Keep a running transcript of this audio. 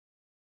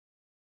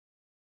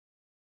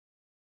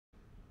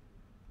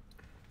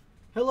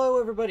Hello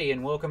everybody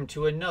and welcome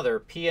to another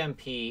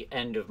PMP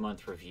End of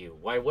Month review.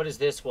 Why, what is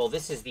this? Well,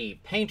 this is the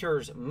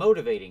Painters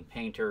Motivating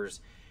Painters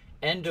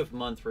End of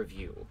Month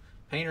review.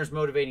 Painters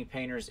Motivating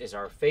Painters is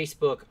our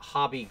Facebook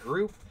hobby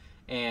group,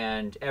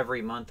 and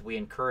every month we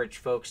encourage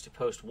folks to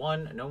post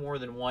no more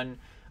than one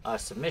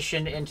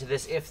submission into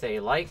this if they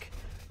like.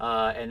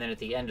 And then at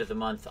the end of the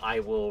month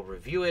I will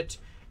review it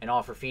and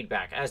offer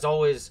feedback. As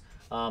always,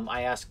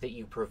 I ask that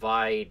you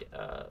provide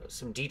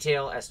some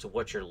detail as to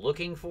what you're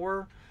looking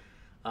for.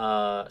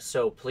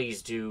 So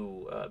please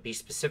do be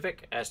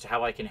specific as to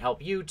how I can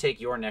help you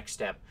take your next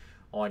step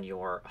on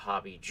your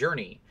hobby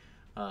journey.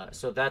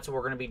 So that's what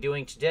we're going to be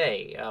doing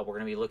today. We're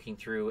going to be looking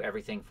through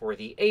everything for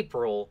the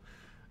April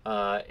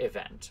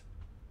event.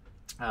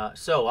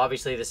 So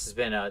obviously this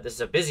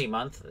is a busy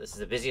month. This is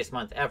the busiest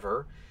month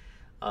ever.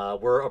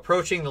 We're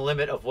approaching the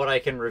limit of what I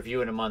can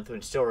review in a month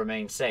and still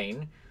remain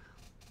sane.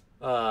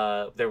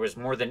 There was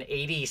more than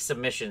 80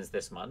 submissions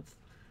this month.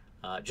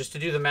 Just to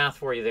do the math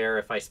for you there,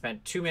 if I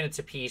spent 2 minutes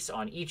apiece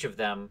on each of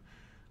them,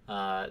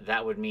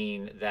 that would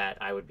mean that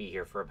I would be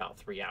here for about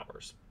 3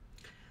 hours.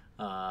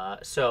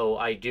 So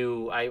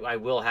I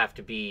will have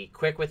to be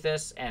quick with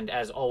this, and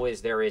as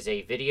always, there is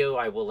a video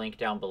I will link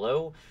down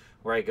below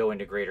where I go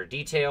into greater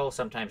detail.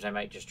 Sometimes I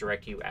might just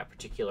direct you at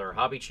particular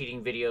hobby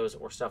cheating videos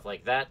or stuff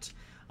like that.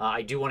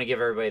 I do want to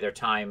give everybody their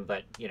time,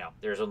 but you know,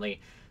 there's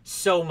only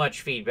so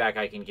much feedback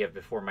I can give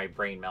before my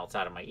brain melts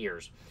out of my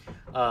ears.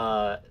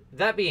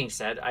 That being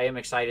said, I am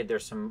excited.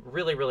 There's some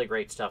really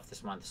great stuff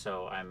this month,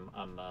 so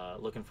I'm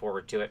looking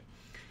forward to it.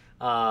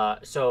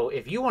 So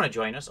if you want to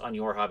join us on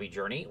your hobby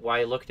journey,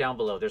 why, look down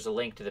below. There's a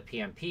link to the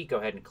PMP. Go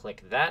ahead and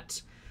click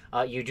that.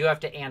 You do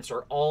have to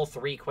answer all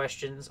 3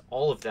 questions,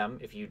 all of them.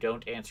 If you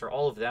don't answer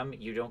all of them,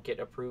 you don't get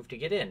approved to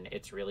get in.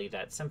 It's really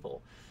that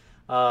simple.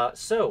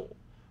 So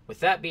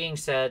with that being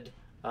said,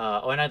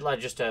 and I'd like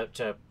just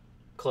to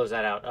close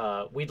that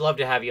out, we'd love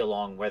to have you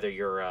along, whether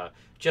you're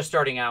just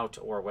starting out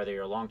or whether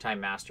you're a longtime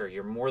master.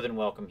 You're more than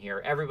welcome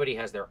here. Everybody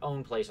has their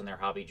own place on their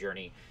hobby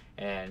journey,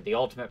 and the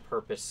ultimate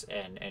purpose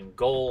and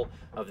goal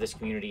of this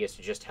community is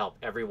to just help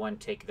everyone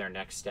take their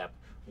next step,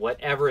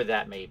 whatever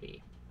that may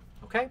be.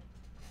 Okay,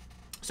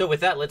 so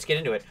with that, let's get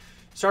into it.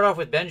 Start off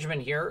with Benjamin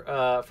here.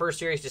 First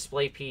series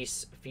display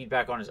piece,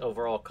 feedback on his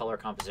overall color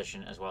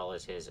composition as well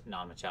as his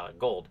non-metallic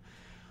gold.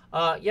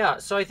 Yeah,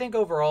 so I think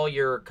overall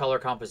your color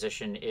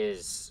composition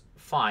is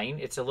fine.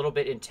 It's a little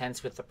bit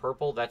intense with the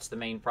purple. That's the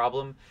main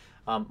problem.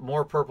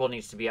 More purple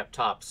needs to be up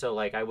top. So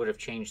like I would have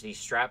changed these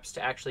straps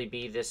to actually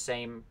be this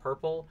same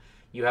purple.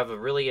 You have a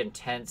really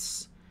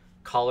intense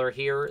color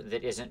here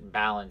that isn't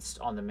balanced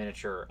on the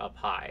miniature up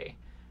high.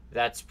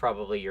 That's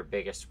probably your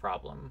biggest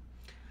problem.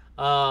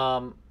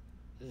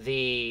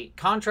 The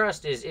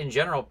contrast is in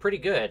general pretty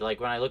good. Like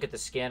when I look at the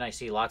skin, I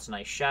see lots of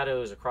nice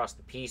shadows across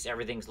the piece.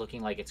 Everything's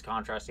looking like it's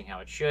contrasting how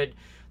it should.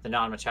 The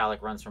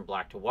non-metallic runs from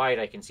black to white.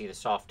 I can see the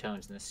soft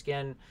tones in the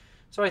skin.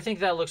 So I think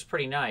that looks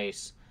pretty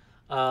nice.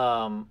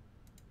 Now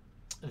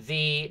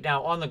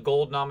on the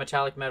gold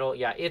non-metallic metal,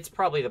 yeah, it's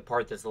probably the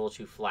part that's a little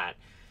too flat.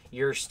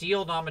 Your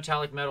steel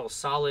non-metallic metal is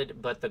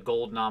solid, but the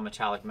gold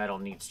non-metallic metal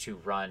needs to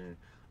run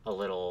a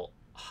little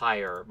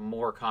higher,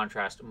 more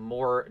contrast,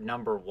 more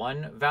number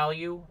 1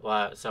 value.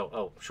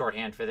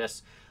 Shorthand for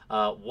this,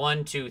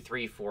 1, 2,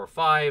 3, 4,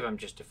 5. I'm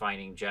just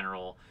defining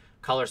general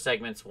color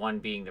segments, 1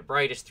 being the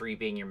brightest, 3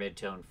 being your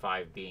mid-tone,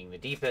 5 being the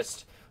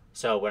deepest.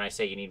 So when I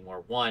say you need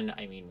more 1,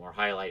 I mean more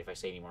highlight. If I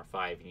say you need more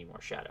 5, you need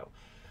more shadow.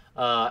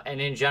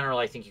 And in general,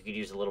 I think you could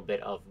use a little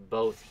bit of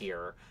both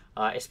here,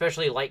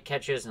 especially light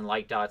catches and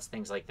light dots,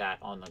 things like that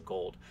on the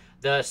gold.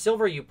 The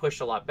silver you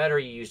pushed a lot better.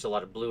 You used a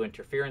lot of blue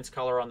interference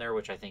color on there,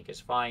 which I think is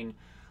fine.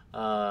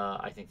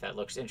 I think that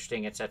looks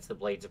interesting. It sets the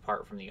blades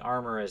apart from the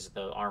armor, as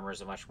the armor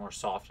is a much more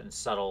soft and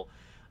subtle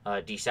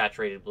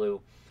desaturated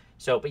blue.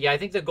 So, but yeah, I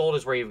think the gold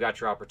is where you've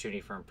got your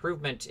opportunity for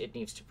improvement. It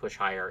needs to push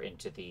higher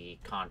into the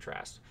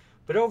contrast.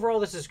 But overall,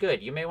 this is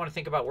good. You may want to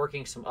think about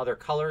working some other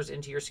colors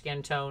into your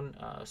skin tone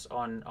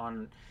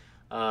on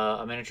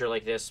a miniature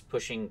like this.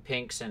 Pushing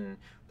pinks and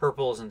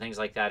purples and things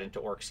like that into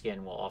orc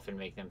skin will often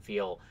make them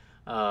feel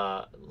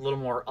a little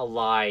more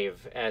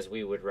alive as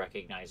we would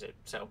recognize it.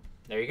 So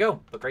there you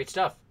go. But great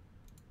stuff.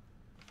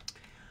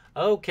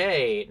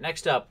 Okay,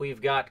 next up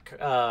we've got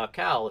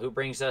Cal, who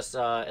brings us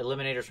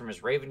Eliminators from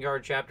his Raven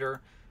Guard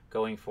chapter,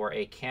 going for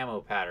a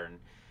camo pattern.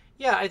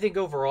 Yeah, I think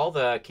overall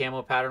the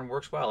camo pattern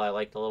works well. I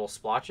like the little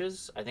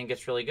splotches. I think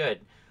it's really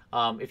good.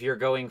 If you're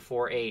going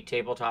for a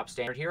tabletop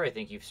standard here, I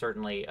think you've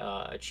certainly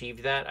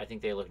achieved that. I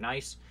think they look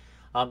nice.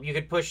 You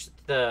could push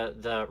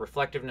the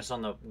reflectiveness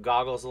on the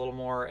goggles a little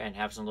more and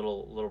have some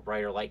little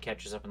brighter light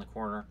catches up in the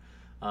corner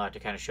to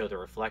kind of show the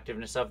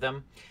reflectiveness of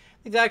them.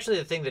 I think actually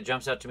the thing that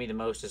jumps out to me the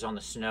most is on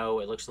the snow.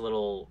 It looks a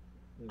little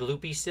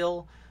gloopy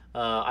still.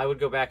 I would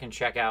go back and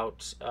check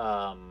out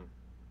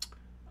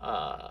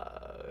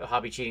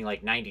hobby cheating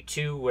like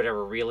 92,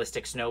 whatever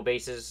realistic snow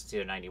bases. It's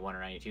either 91 or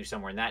 92,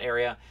 somewhere in that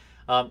area.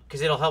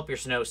 Because it'll help your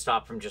snow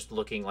stop from just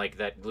looking like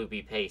that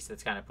gloopy paste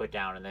that's kind of put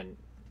down and then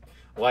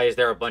Why is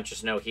there a bunch of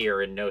snow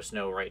here and no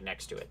snow right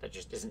next to it? That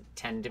just doesn't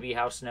tend to be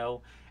how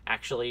snow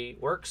actually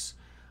works.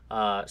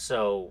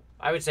 So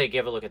I would say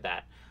give a look at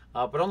that.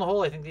 But on the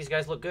whole, I think these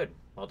guys look good.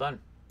 Well done.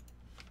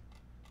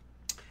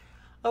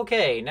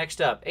 Okay,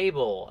 next up,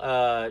 Abel.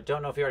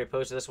 Don't know if you already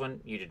posted this one.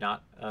 You did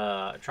not.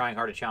 Trying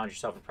hard to challenge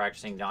yourself in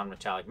practicing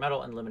non-metallic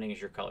metal and limiting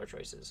your color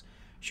choices.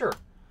 Sure.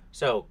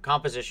 So,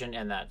 composition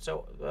and that.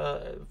 So,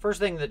 first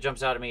thing that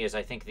jumps out at me is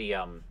I think the...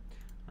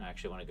 I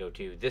actually want to go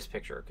to this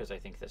picture because I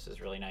think this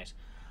is really nice.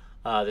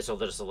 This will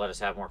let us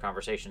have more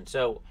conversation.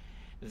 So,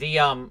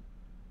 the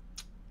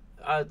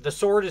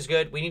sword is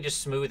good. We need to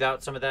smooth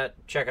out some of that.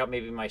 Check out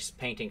maybe my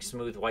painting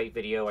smooth white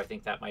video. I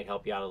think that might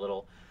help you out a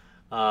little.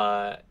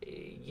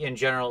 In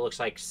general, it looks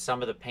like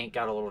some of the paint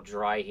got a little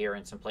dry here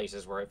in some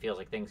places where it feels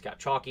like things got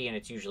chalky, and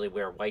it's usually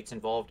where white's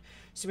involved.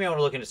 So you may want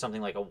to look into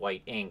something like a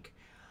white ink.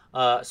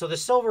 So the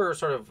silver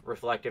sort of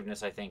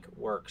reflectiveness, I think,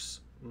 works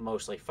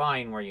mostly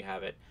fine where you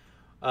have it.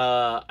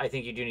 I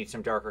think you do need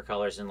some darker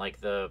colors in like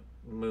the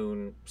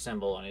moon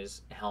symbol on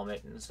his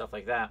helmet and stuff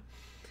like that.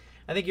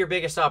 I think your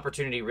biggest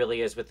opportunity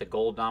really is with the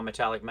gold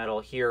non-metallic metal.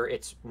 Here,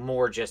 it's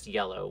more just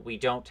yellow. We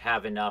don't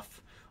have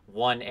enough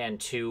 1 and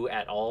 2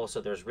 at all,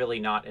 so there's really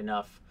not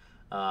enough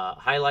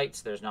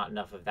highlights. There's not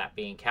enough of that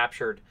being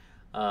captured.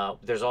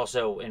 There's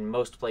also, in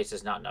most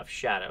places, not enough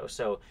shadow.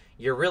 So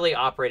you're really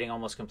operating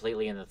almost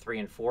completely in the 3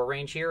 and 4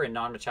 range here, and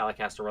non-metallic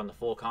has to run the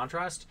full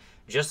contrast,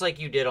 just like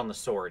you did on the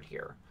sword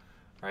here,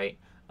 right?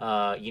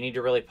 You need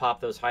to really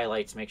pop those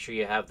highlights, make sure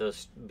you have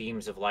those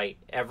beams of light.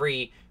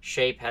 Every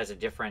shape has a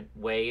different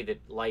way that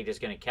light is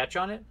going to catch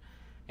on it,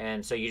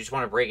 and so you just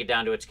want to break it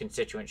down to its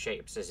constituent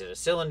shapes. Is it a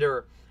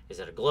cylinder? Is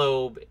it a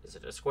globe? Is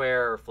it a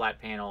square, flat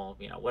panel?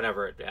 You know,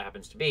 whatever it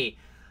happens to be.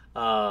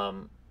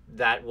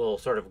 That will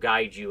sort of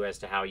guide you as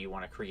to how you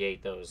want to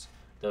create those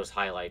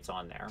highlights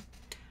on there.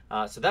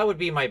 So that would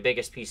be my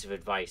biggest piece of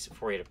advice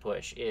for you to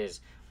push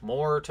is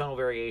more tonal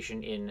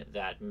variation in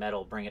that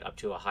metal. Bring it up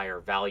to a higher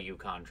value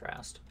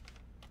contrast.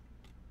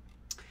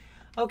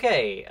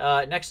 Okay,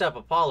 next up,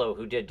 Apollo,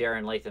 who did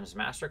Darren Latham's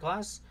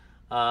masterclass.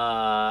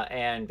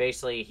 And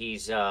basically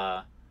he's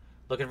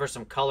looking for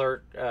some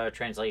color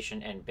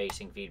translation and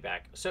basing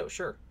feedback. So,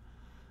 sure.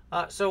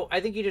 So I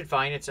think you did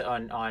fine. It's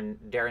on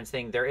Darren's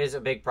thing. There is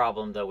a big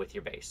problem, though, with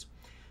your base.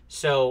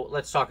 So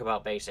let's talk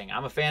about basing.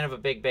 I'm a fan of a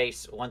big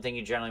base. One thing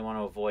you generally want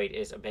to avoid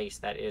is a base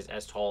that is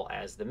as tall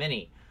as the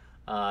Mini.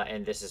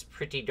 And this is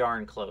pretty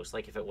darn close,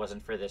 like if it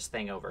wasn't for this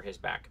thing over his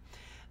back.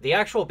 The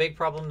actual big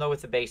problem, though,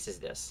 with the base is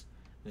this.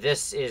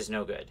 This is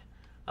no good.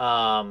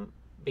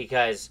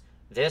 Because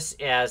this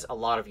has a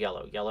lot of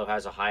yellow. Yellow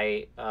has a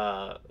high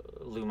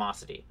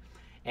lumosity.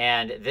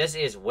 And this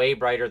is way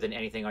brighter than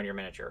anything on your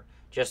miniature.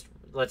 Just,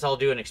 let's all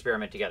do an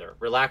experiment together.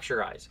 Relax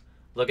your eyes.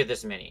 Look at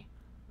this Mini.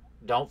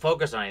 Don't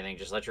focus on anything.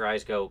 Just let your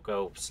eyes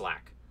go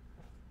slack.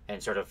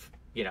 And sort of,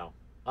 you know,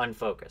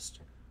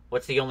 unfocused.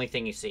 What's the only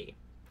thing you see?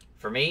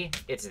 For me,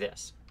 it's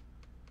this.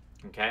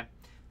 Okay?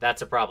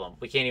 That's a problem.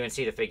 We can't even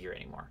see the figure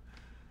anymore.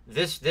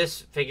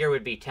 This figure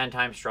would be 10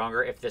 times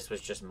stronger if this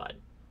was just mud.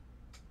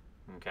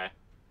 Okay?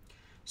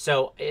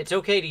 So it's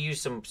okay to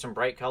use some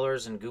bright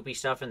colors and goopy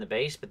stuff in the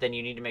base, but then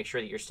you need to make sure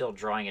that you're still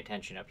drawing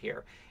attention up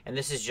here. And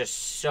this is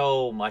just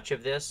so much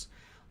of this.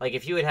 Like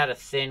if you had a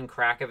thin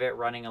crack of it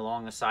running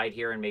along the side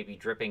here and maybe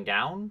dripping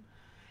down,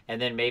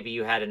 and then maybe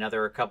you had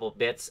another couple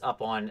bits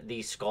up on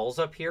these skulls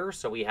up here,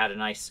 so we had a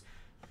nice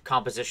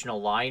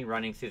compositional line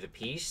running through the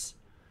piece,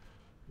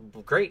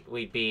 great,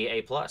 we'd be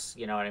A+,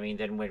 you know what I mean?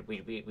 Then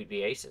we'd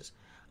be aces.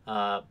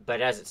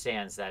 But as it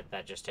stands,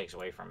 that just takes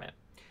away from it.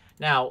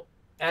 Now,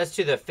 as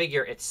to the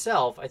figure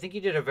itself, I think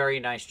you did a very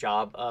nice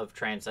job of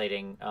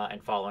translating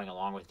and following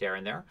along with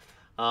Darren there.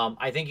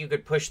 I think you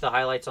could push the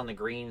highlights on the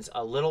greens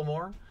a little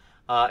more,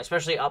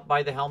 especially up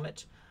by the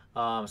helmet.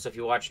 So if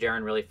you watch,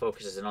 Darren really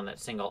focuses in on that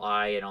single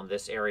eye and on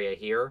this area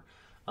here,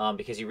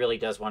 because he really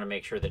does want to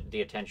make sure that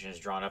the attention is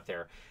drawn up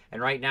there.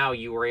 And right now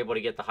you were able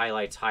to get the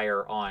highlights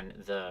higher on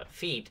the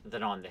feet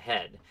than on the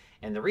head.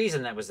 And the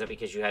reason that was that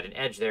because you had an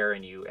edge there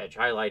and you edge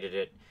highlighted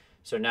it.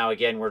 So now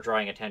again, we're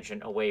drawing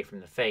attention away from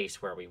the face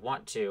where we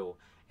want to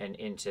and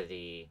into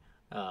the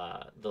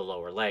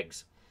lower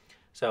legs.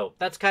 So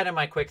that's kind of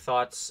my quick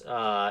thoughts.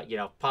 You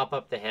know, pop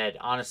up the head.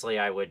 Honestly,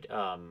 I would,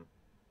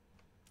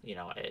 you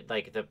know,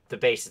 like the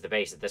base is the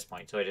base at this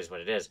point. So it is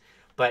what it is.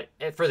 But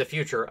for the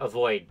future,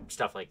 avoid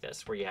stuff like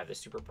this where you have this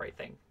super bright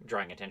thing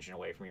drawing attention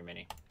away from your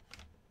Mini.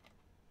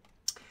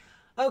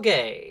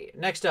 Okay,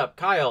 next up,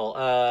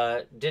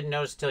 Kyle. Didn't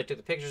notice until he took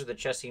the pictures. The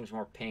chest seems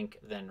more pink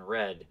than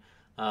red.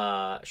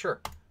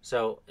 Sure.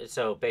 So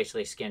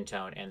basically skin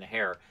tone and the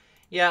hair.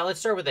 Yeah, let's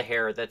start with the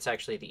hair. That's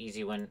actually the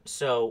easy one.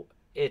 So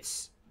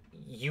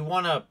you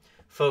want to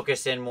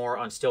focus in more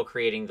on still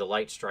creating the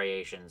light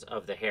striations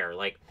of the hair.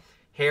 Like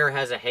hair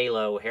has a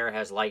halo, hair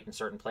has light in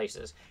certain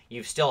places.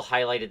 You've still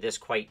highlighted this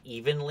quite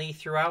evenly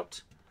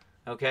throughout.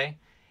 Okay.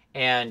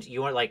 And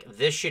you want, like,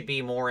 this should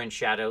be more in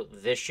shadow.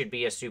 This should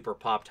be a super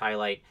popped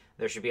highlight.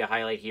 There should be a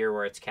highlight here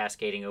where it's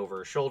cascading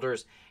over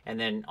shoulders. And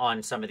then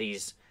on some of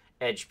these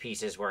edge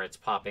pieces where it's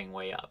popping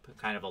way up.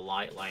 Kind of a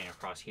line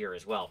across here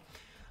as well.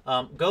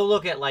 Go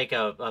look at like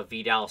a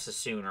Vidal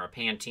Sassoon or a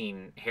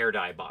Pantene hair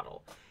dye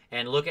bottle,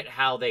 and look at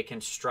how they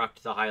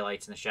construct the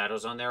highlights and the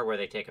shadows on there, where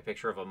they take a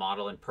picture of a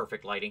model in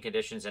perfect lighting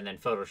conditions and then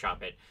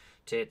Photoshop it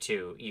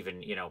to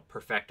even, you know,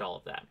 perfect all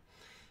of that.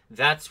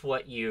 That's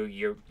what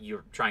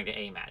you're trying to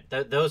aim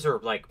at. Those are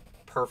like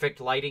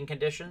perfect lighting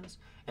conditions,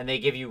 and they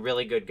give you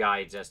really good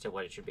guides as to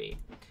what it should be.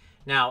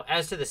 Now,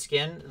 as to the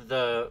skin,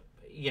 the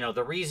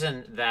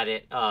reason that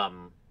it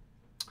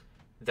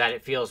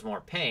feels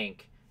more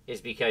pink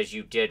is because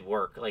you did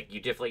work, like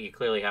you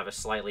clearly have a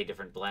slightly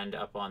different blend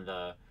up on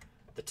the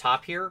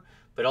top here,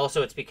 but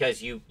also it's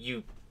because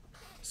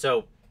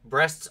so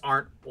breasts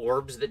aren't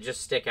orbs that just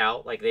stick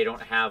out, like they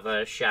don't have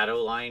a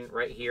shadow line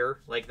right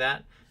here like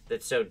that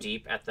that's so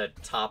deep at the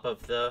top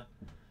of the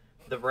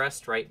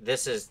breast, right?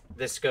 This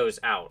goes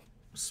out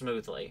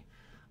smoothly.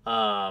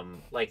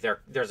 Like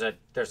there's a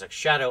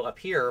shadow up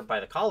here by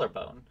the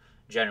collarbone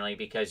generally,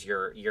 because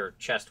your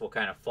chest will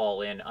kind of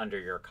fall in under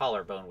your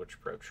collarbone, which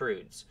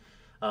protrudes.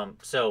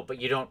 But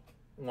you don't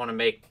want to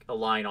make a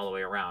line all the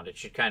way around. It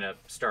should kind of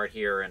start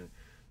here and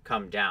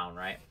come down,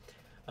 right?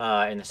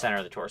 In the center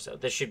of the torso.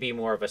 This should be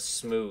more of a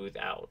smooth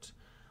out.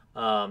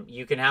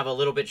 You can have a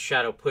little bit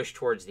shadow push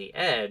towards the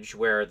edge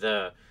where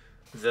the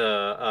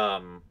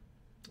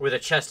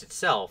chest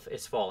itself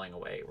is falling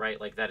away, right?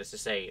 Like that is to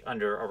say,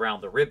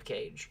 around the rib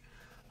cage.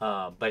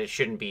 But it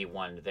shouldn't be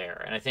one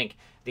there. And I think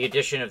the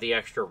addition of the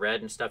extra red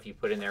and stuff you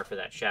put in there for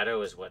that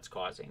shadow is what's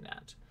causing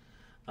that.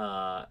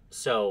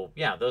 So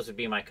yeah, those would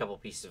be my couple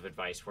pieces of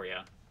advice for you,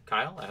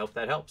 Kyle. I hope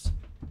that helps.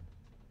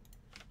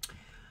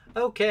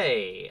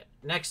 Okay,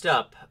 next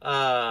up.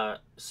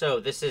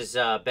 So this is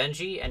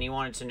Benji, and he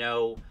wanted to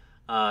know,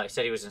 he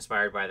said he was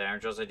inspired by the iron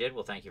drills I did.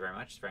 Well, thank you very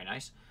much. It's very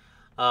nice.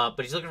 But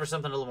he's looking for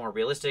something a little more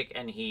realistic,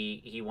 and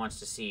he wants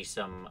to see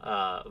some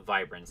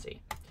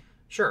vibrancy.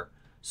 Sure.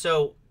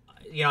 So,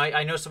 you know,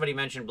 I know somebody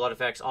mentioned blood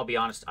effects. I'll be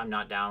honest, I'm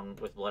not down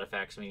with blood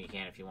effects. I mean, you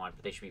can if you want,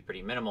 but they should be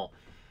pretty minimal.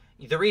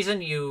 The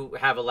reason you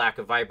have a lack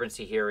of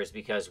vibrancy here is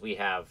because we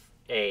have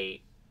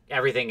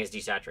everything is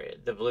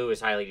desaturated. The blue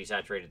is highly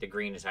desaturated. The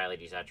green is highly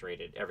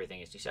desaturated. Everything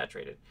is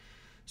desaturated.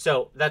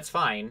 So that's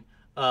fine.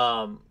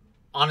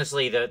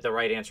 Honestly, the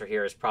right answer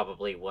here is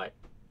probably what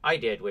I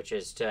did, which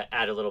is to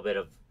add a little bit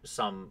of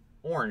some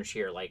orange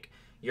here. Like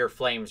your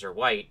flames are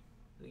white.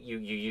 You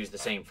use the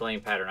same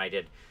flame pattern I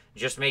did.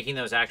 Just making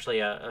those actually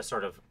a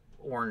sort of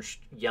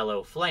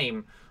orange-yellow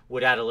flame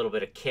would add a little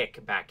bit of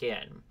kick back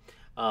in.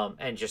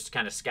 And just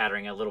kind of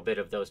scattering a little bit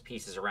of those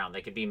pieces around.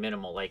 They could be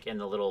minimal, like in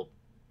the little,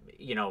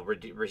 you know,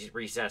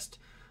 recessed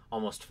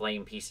almost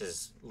flame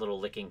pieces, little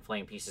licking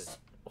flame pieces,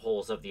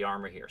 holes of the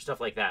armor here,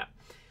 stuff like that.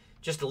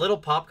 Just little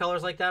pop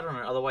colors like that on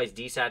an otherwise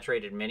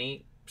desaturated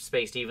mini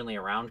spaced evenly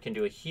around can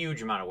do a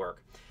huge amount of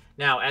work.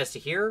 Now, as to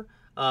here,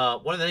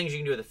 one of the things you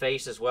can do with the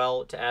face as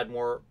well to add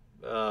more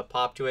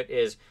pop to it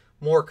is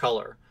more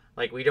color.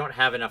 Like we don't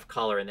have enough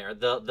color in there.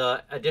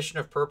 The addition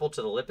of purple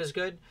to the lip is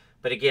good,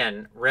 but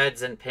again,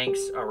 reds and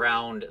pinks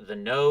around the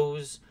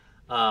nose,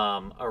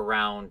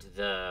 around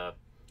the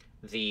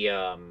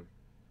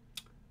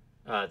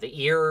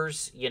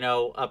ears, you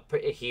know, up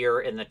here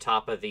in the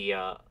top of the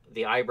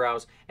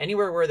eyebrows,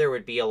 anywhere where there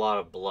would be a lot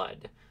of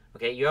blood.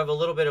 Okay, you have a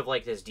little bit of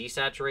like this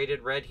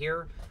desaturated red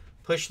here.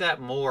 Push that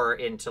more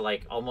into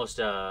like almost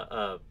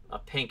a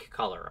pink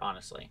color,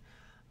 honestly.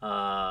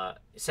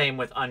 Same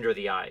with under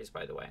the eyes,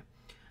 by the way.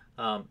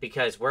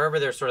 Because wherever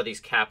there's sort of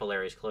these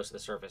capillaries close to the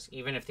surface,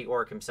 even if the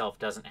orc himself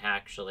doesn't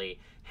actually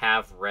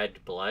have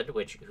red blood,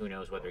 which who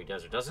knows whether he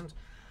does or doesn't,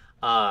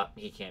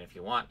 he can if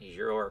you want, he's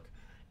your orc.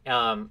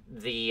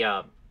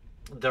 The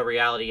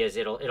reality is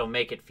it'll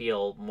make it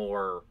feel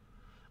more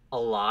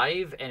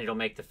alive, and it'll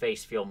make the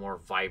face feel more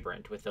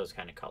vibrant with those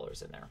kind of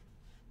colors in there.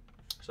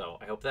 So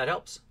I hope that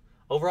helps.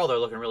 Overall, they're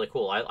looking really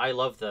cool. I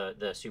love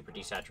the super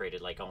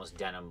desaturated, like almost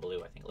denim blue.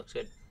 I think it looks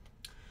good.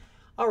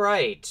 All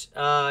right,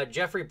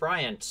 Jeffrey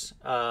Bryant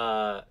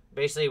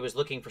basically was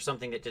looking for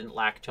something that didn't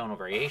lack tonal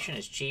variation.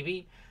 Is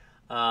chibi.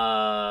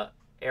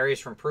 Areas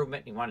for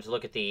improvement. He wanted to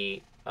look at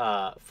the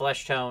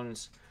flesh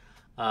tones,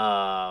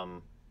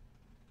 and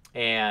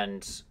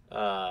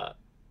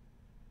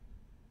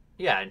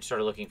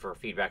started looking for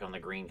feedback on the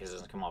green because it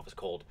doesn't come off as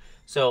cold.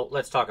 So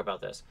let's talk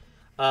about this.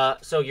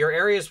 So your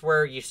areas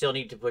where you still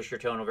need to push your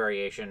tonal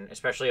variation,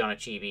 especially on a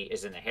chibi,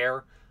 is in the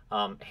hair.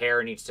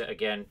 Hair needs to,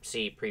 again,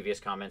 see previous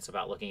comments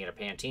about looking at a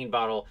Pantene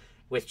bottle.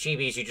 With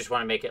chibis, you just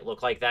want to make it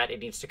look like that. It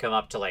needs to come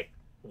up to like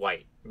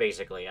white,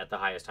 basically, at the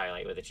highest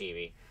highlight with a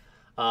chibi.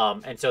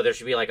 And so there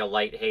should be like a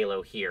light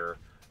halo here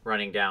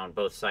running down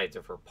both sides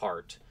of her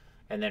part.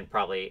 And then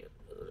probably,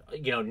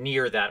 you know,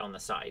 near that on the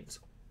sides,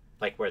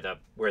 like where the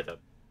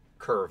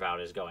curve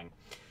out is going.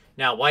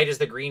 Now, why does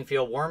the green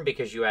feel warm?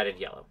 Because you added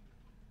yellow,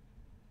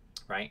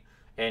 right?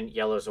 And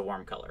yellow is a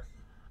warm color.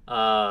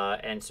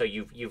 And so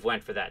you've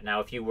went for that.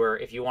 Now, if you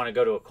want to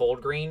go to a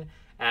cold green,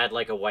 add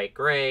like a white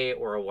gray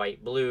or a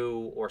white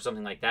blue or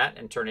something like that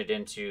and turn it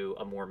into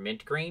a more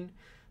mint green.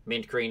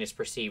 Mint green is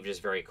perceived as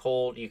very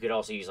cold. You could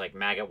also use like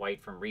maggot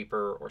white from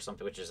Reaper or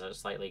something which is a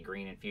slightly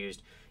green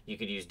infused. You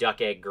could use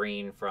duck egg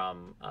green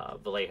from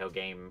Vallejo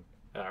game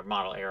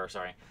model error,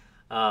 sorry.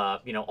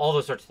 You know, all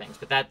those sorts of things.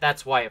 But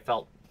that's why it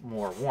felt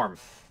more warm.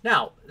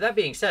 Now, that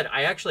being said,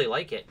 I actually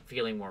like it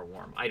feeling more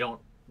warm. I don't,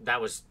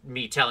 that was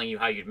me telling you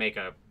how you'd make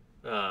a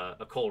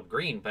cold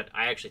green, but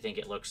I actually think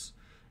it looks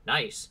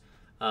nice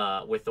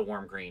with the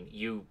warm green.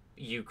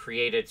 You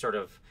created sort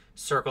of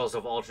circles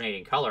of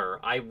alternating color.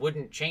 I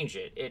wouldn't change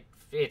it.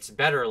 It's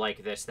better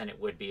like this than it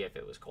would be if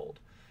it was cold,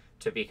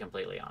 to be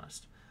completely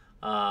honest.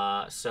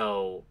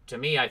 So to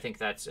me, I think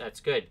that's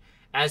good.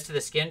 As to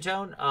the skin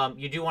tone,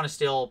 you do want to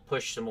still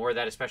push some more of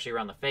that, especially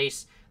around the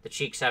face. The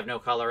cheeks have no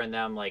color in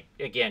them. Like,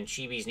 again,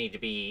 chibis need to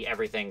be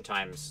everything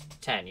times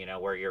 10, you know,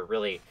 where you're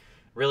really,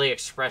 really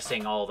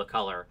expressing all the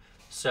color.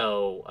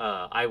 So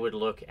I would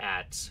look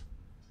at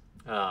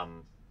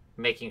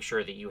making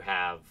sure that you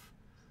have,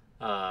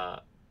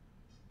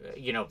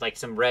 you know, like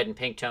some red and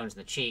pink tones in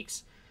the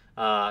cheeks,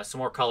 some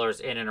more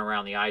colors in and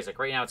around the eyes. Like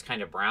right now it's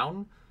kind of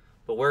brown,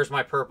 but where's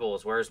my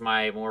purples? Where's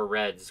my more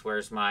reds?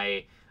 Where's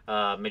my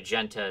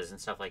magentas and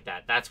stuff like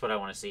that? That's what I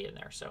want to see in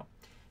there. So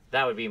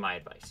that would be my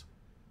advice.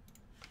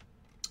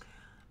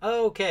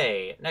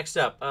 Okay, next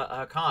up,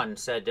 Khan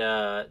said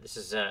this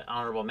is an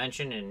honorable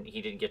mention, and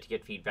he didn't get to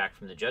get feedback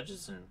from the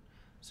judges, and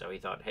so he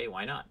thought, hey,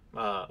 why not?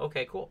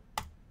 Okay, cool.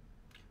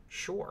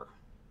 Sure.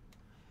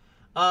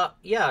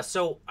 Yeah,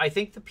 so I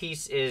think the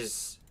piece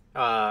is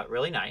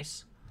really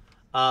nice.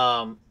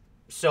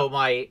 So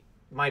my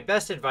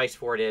best advice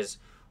for it is,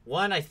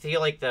 one, I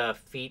feel like the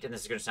feet, and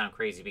this is going to sound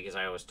crazy because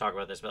I always talk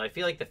about this, but I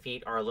feel like the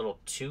feet are a little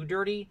too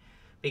dirty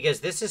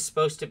because this is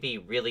supposed to be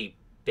really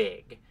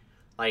big.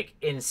 Like,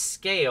 in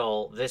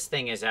scale, this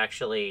thing is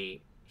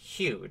actually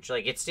huge.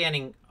 Like, it's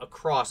standing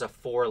across a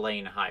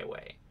 4-lane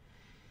highway.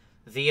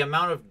 The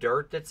amount of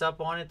dirt that's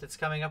up on it, that's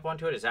coming up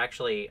onto it, is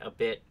actually a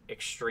bit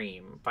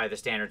extreme by the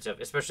standards of,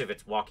 especially if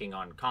it's walking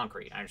on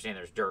concrete. I understand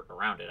there's dirt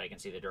around it. I can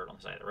see the dirt on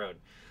the side of the road.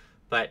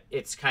 But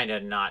it's kind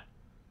of not,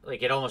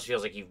 like, it almost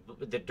feels like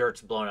the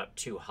dirt's blown up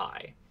too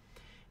high.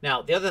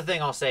 Now, the other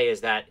thing I'll say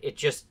is that it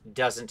just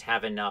doesn't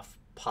have enough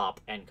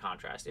pop and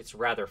contrast. It's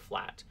rather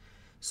flat.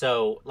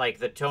 So, like,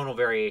 the tonal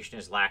variation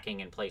is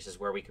lacking in places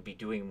where we could be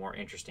doing more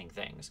interesting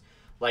things.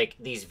 Like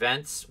these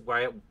vents,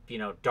 where, you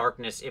know,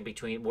 darkness in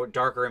between, more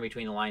darker in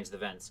between the lines of the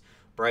vents,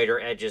 brighter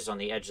edges on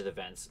the edge of the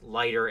vents,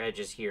 lighter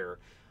edges here.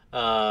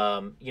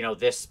 You know,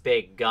 this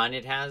big gun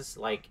it has,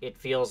 like, it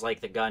feels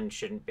like the gun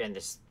shouldn't, and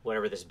this,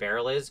 whatever this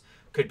barrel is,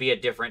 could be a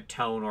different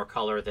tone or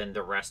color than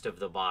the rest of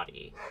the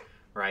body,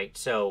 right?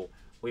 So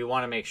we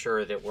want to make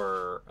sure that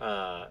we're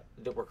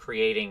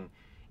creating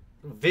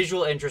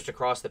visual interest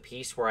across the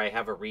piece where I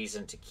have a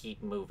reason to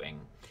keep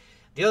moving.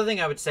 The other thing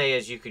I would say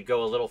is you could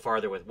go a little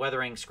farther with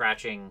weathering,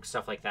 scratching,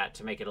 stuff like that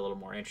to make it a little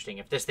more interesting.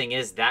 If this thing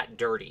is that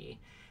dirty,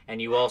 and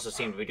you also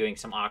seem to be doing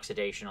some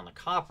oxidation on the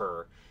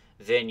copper,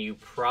 then you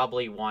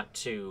probably want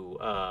to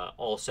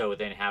also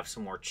then have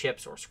some more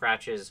chips or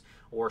scratches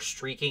or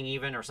streaking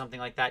even or something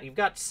like that. You've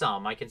got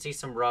some. I can see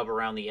some rub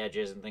around the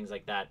edges and things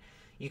like that.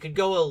 You could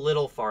go a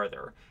little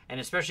farther. And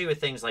especially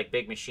with things like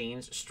big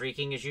machines,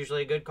 streaking is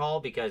usually a good call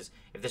because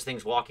if this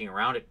thing's walking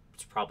around,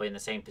 it's probably in the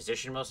same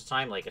position most of the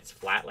time, like it's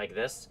flat like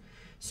this.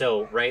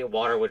 So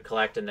water would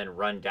collect and then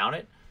run down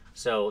it.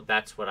 So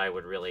that's what I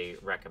would really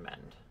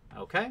recommend.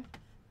 Okay?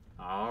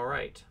 All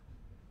right.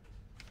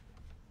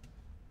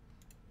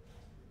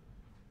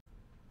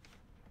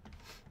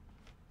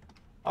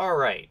 All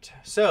right.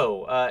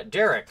 So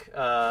Derek,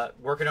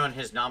 working on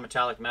his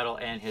non-metallic metal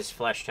and his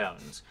flesh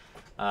tones.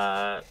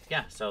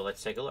 Yeah, so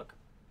let's take a look.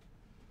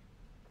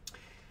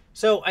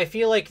 So I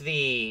feel like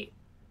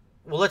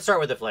well, let's start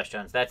with the flesh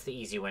tones. That's the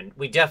easy one.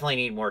 We definitely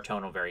need more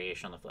tonal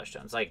variation on the flesh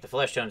tones. Like, the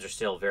flesh tones are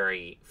still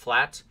very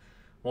flat.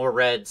 More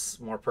reds,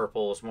 more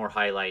purples, more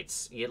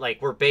highlights.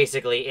 Like, we're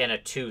basically in a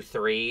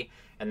 2-3,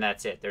 and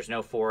that's it. There's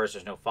no 4s,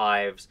 there's no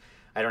 5s.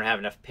 I don't have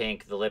enough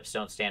pink. The lips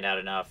don't stand out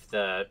enough.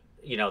 The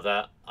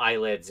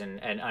eyelids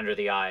and under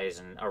the eyes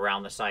and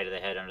around the side of the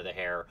head, under the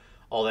hair,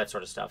 all that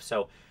sort of stuff.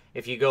 So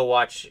if you go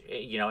watch,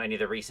 any of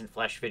the recent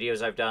flesh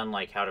videos I've done,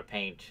 like how to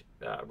paint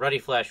ruddy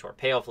flesh or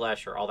pale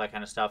flesh or all that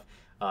kind of stuff,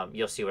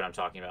 you'll see what I'm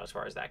talking about as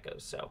far as that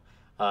goes. So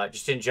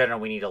just in general,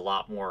 we need a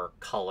lot more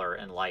color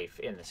and life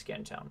in the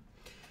skin tone.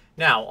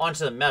 Now,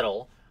 onto the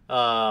metal.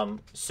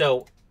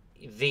 So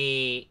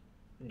the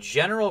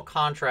general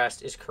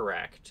contrast is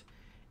correct.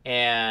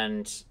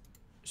 And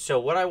so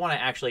what I want to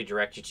actually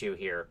direct you to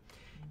here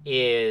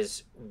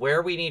is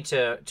where we need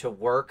to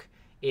work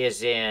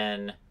is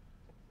in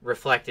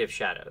reflective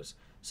shadows.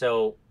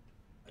 So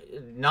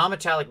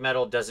non-metallic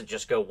metal doesn't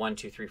just go 1,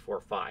 2, 3, 4,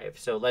 5.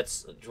 So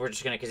we're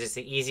just gonna, because it's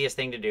the easiest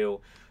thing to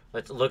do,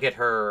 let's look at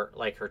her,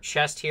 like her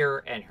chest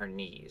here and her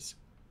knees.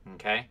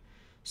 Okay,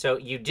 so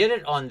you did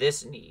it on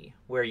this knee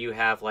where you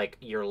have like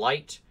your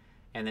light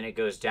and then it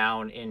goes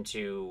down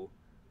into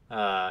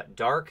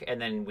dark,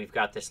 and then we've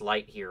got this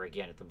light here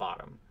again at the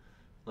bottom.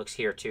 Looks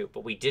here too,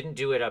 but we didn't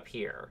do it up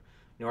here,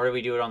 nor do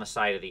we do it on the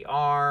side of the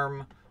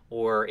arm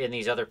or in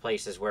these other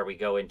places where we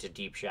go into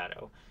deep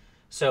shadow.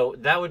 So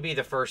that would be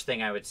the first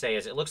thing I would say,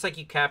 is it looks like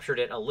you captured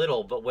it a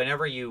little, but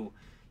whenever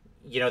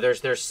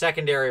there's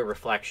secondary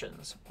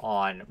reflections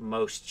on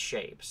most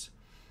shapes.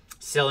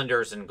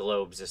 cylinders and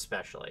globes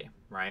especially,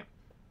 right?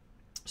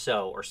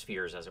 So, or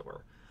spheres as it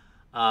were.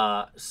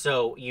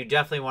 So you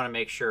definitely want to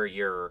make sure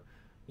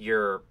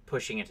you're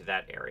pushing into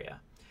that area.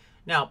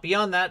 Now,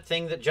 beyond that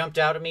thing that jumped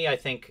out at me, I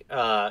think,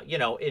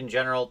 in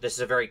general, this is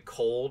a very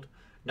cold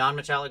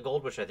non-metallic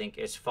gold, which I think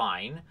is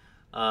fine.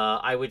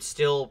 I would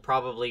still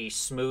probably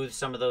smooth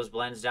some of those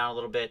blends down a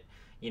little bit.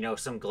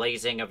 Some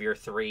glazing of your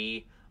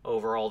 3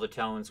 over all the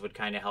tones would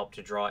kind of help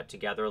to draw it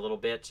together a little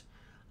bit.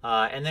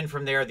 And then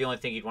from there, the only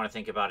thing you'd want to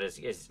think about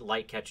is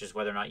light catches,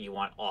 whether or not you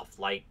want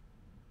off-light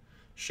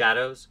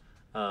shadows.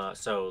 Not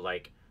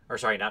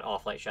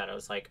off-light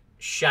shadows, like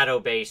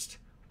shadow-based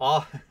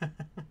off.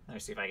 Let me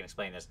see if I can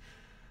explain this.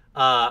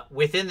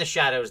 Within the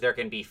shadows, there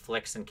can be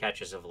flicks and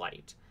catches of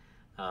light,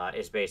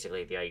 is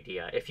basically the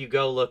idea. If you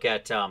go look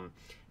at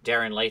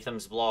Darren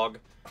Latham's blog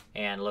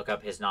and look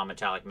up his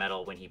non-metallic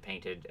metal when he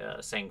painted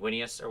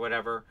Sanguinius or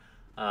whatever,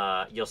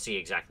 you'll see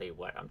exactly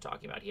what I'm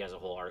talking about. He has a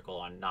whole article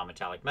on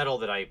non-metallic metal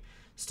that I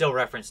still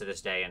reference to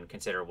this day and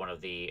consider one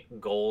of the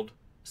gold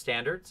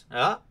standards.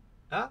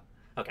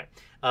 Okay.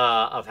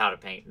 Of how to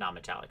paint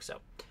non-metallic. So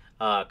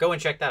go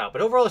and check that out.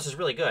 But overall, this is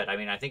really good. I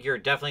mean, I think you're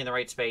definitely in the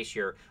right space.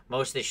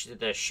 Most of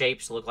the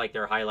shapes look like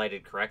they're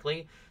highlighted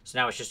correctly. So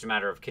now it's just a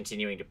matter of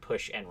continuing to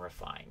push and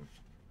refine.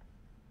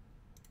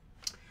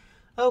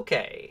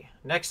 Okay.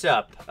 Next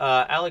up,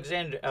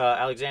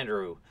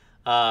 Alexandru.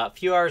 A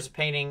few hours of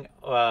painting.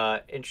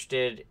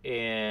 Interested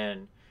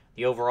in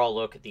the overall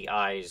look at the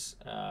eyes.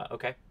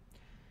 Okay.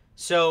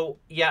 So,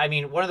 yeah, I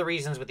mean, one of the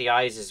reasons with the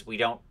eyes is we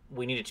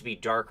need it to be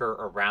darker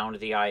around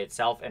the eye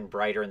itself and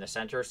brighter in the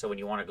center. So when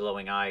you want a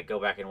glowing eye, go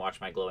back and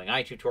watch my glowing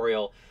eye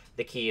tutorial.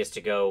 The key is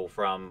to go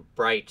from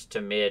bright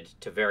to mid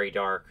to very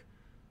dark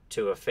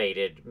to a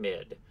faded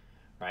mid,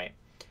 right?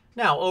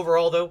 Now,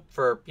 overall, though,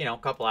 for, a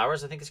couple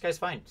hours, I think this guy's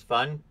fine. It's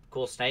fun,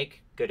 cool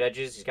snake, good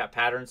edges. He's got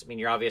patterns. I mean,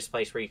 your obvious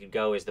place where you could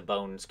go is the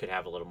bones could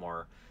have a little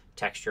more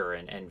texture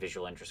and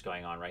visual interest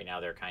going on. Right now,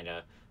 they're kind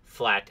of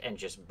flat and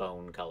just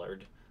bone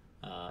colored.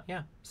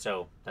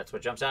 So that's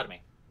what jumps out at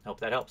me. Hope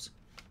that helps.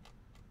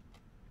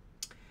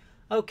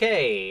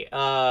 Okay,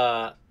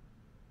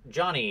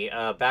 Johnny,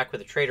 back with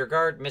the Trader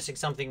Guard, missing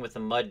something with the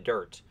mud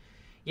dirt.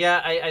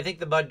 Yeah, I think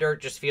the mud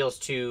dirt just feels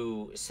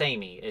too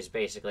samey, is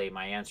basically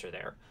my answer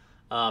there.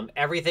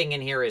 Everything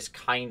in here is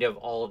kind of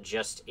all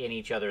just in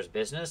each other's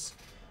business.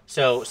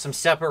 So some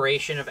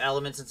separation of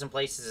elements in some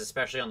places,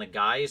 especially on the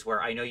guys,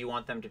 where I know you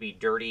want them to be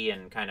dirty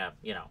and kind of,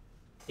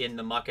 in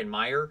the muck and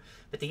mire,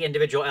 but the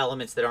individual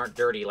elements that aren't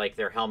dirty, like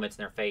their helmets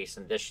and their face,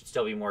 and this should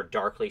still be more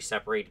darkly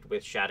separated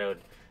with shadowed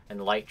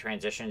and light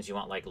transitions. You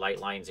want like light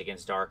lines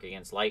against dark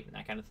against light and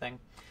that kind of thing.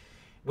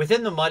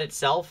 Within the mud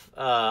itself,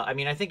 I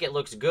mean, I think it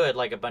looks good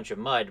like a bunch of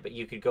mud, but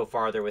you could go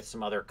farther with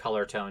some other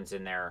color tones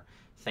in there,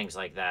 things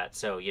like that.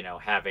 So,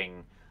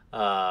 having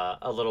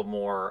a little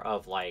more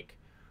of like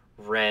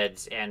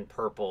reds and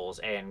purples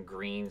and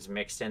greens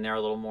mixed in there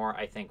a little more,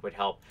 I think would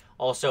help.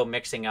 Also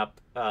mixing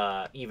up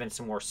even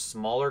some more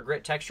smaller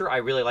grit texture. I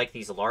really like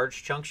these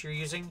large chunks you're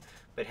using,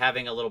 but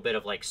having a little bit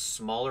of like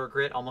smaller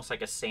grit, almost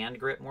like a sand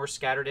grit more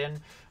scattered in,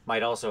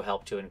 might also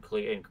help to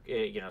include,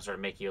 sort of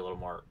make you a little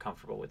more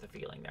comfortable with the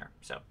feeling there.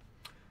 So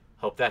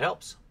hope that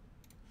helps.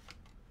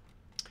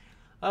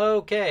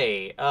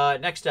 Okay,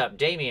 next up,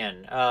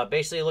 Damien.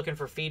 Basically looking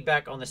for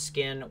feedback on the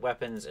skin,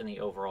 weapons, and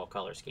the overall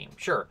color scheme.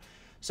 Sure.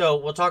 So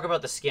we'll talk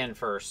about the skin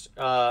first.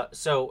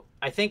 So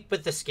I think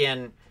with the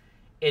skin,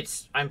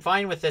 I'm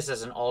fine with this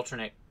as an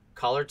alternate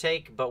color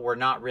take, but we're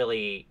not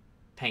really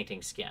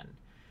painting skin.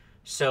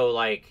 So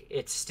like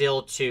it's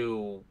still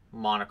too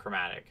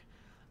monochromatic.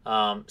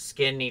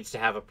 Skin needs to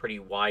have a pretty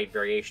wide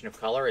variation of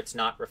color. It's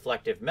not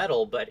reflective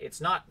metal, but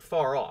it's not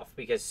far off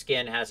because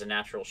skin has a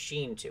natural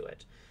sheen to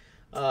it,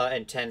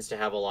 and tends to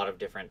have a lot of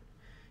different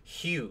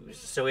hues.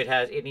 So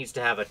it needs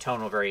to have a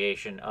tonal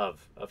variation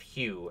of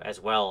hue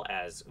as well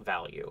as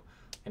value.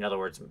 In other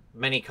words,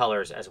 many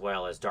colors as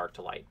well as dark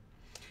to light.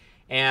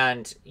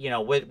 And,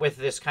 with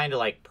this kind of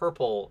like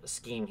purple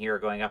scheme here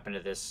going up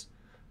into this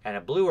kind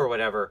of blue or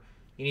whatever,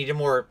 you need to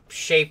more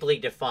shapely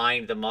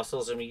define the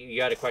muscles. I mean, you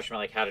got a question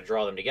about like how to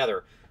draw them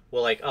together.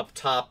 Well, like up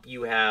top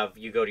you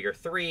go to your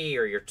 3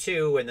 or your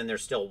 2, and then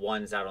there's still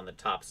 1s out on the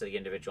tops of the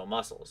individual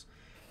muscles.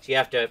 So you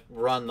have to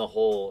run the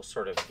whole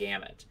sort of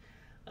gamut.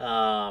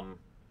 I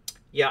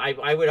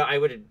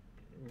would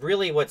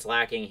really, what's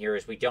lacking here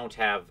is we don't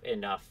have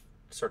enough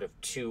sort of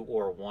 2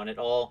 or 1 at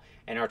all,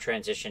 and our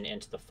transition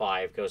into the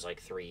 5 goes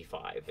like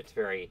 3-5. It's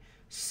very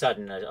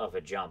sudden of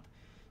a jump.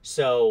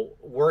 So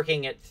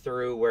working it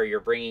through where you're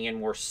bringing in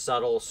more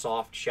subtle,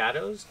 soft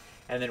shadows,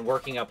 and then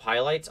working up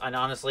highlights. And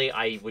honestly,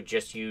 I would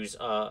just use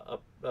a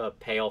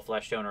pale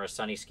flesh tone or a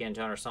sunny skin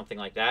tone or something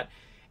like that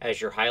as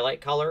your highlight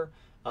color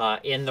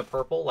in the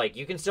purple. Like,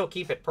 you can still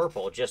keep it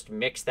purple, just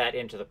mix that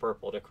into the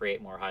purple to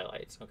create more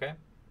highlights, okay?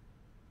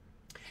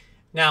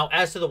 Now,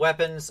 as to the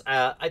weapons,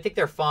 I think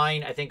they're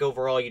fine. I think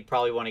overall you'd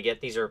probably want to get,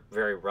 these are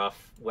very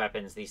rough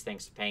weapons, these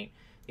things to paint,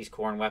 these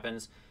corn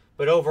weapons.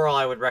 But overall,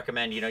 I would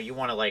recommend, you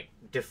want to like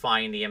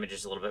define the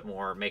images a little bit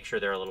more, make sure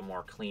they're a little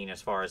more clean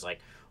as far as like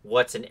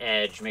what's an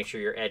edge, make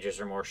sure your edges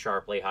are more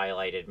sharply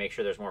highlighted, make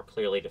sure there's more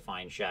clearly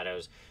defined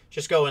shadows.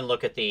 Just go and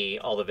look at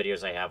all the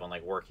videos I have on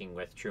like working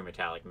with true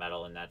metallic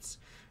metal, and that's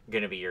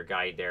going to be your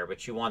guide there.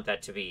 But you want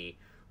that to be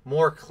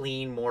more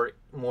clean,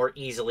 more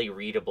easily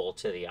readable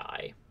to the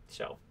eye.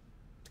 So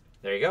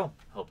there you go.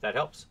 Hope that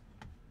helps.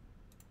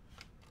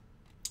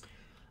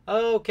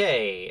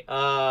 Okay,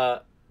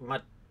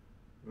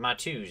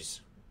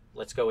 Matuz.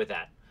 Let's go with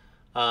that.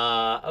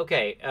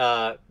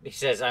 Okay, he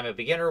says, I'm a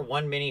beginner,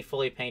 1 mini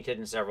fully painted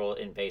and several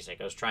in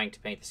basic. I was trying to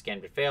paint the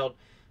skin but failed,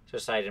 so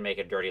decided to make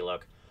a dirty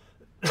look.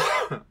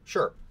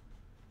 Sure.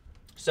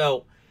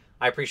 So,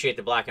 I appreciate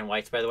the black and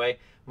whites, by the way.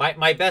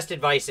 My best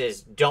advice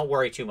is don't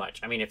worry too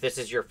much. I mean, if this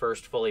is your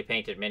first fully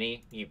painted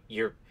mini,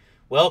 you're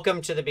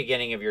welcome to the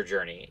beginning of your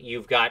journey.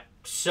 You've got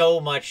so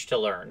much to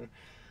learn.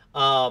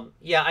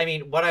 Yeah, I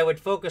mean, what I would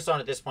focus on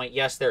at this point,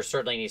 yes, there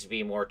certainly needs to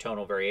be more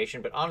tonal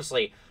variation, but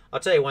honestly, I'll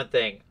tell you one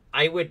thing.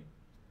 I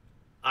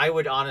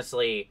would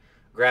honestly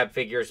grab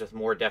figures with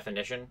more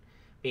definition,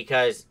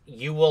 because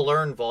you will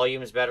learn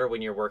volumes better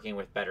when you're working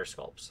with better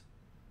sculpts.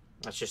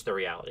 That's just the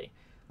reality.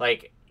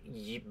 Like,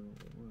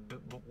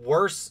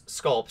 worse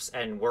sculpts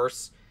and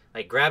worse,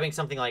 like grabbing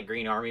something like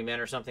Green Army Men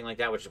or something like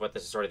that, which is what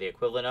this is sort of the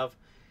equivalent of,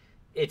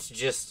 it's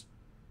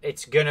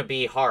going to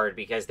be hard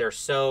because they're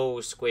so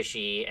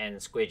squishy and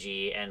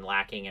squidgy and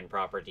lacking in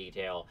proper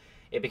detail.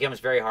 It becomes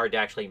very hard to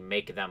actually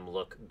make them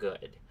look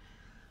good.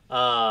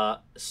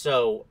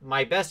 So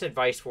my best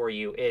advice for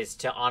you is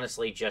to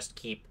honestly just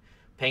keep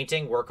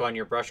painting, work on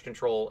your brush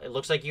control. It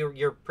looks like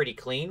you're pretty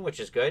clean, which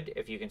is good.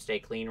 If you can stay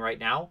clean right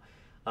now,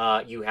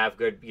 you have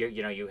good,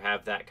 you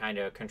have that kind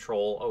of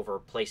control over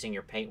placing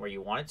your paint where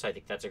you want it. So I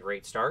think that's a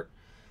great start.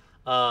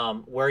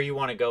 Where you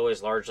want to go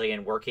is largely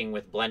in working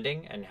with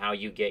blending and how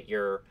you get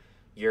your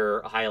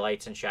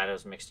highlights and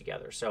shadows mixed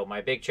together. So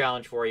my big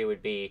challenge for you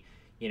would be,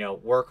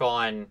 work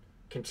on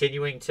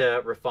continuing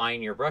to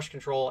refine your brush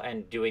control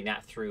and doing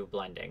that through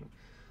blending.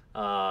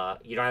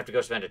 You don't have to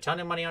go spend a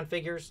ton of money on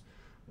figures,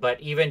 but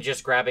even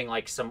just grabbing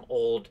like some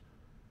old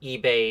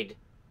eBayed,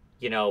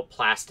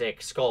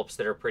 plastic sculpts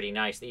that are pretty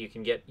nice that you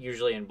can get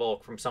usually in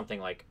bulk from something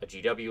like a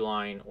GW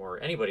line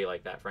or anybody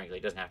like that, frankly.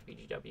 It doesn't have to be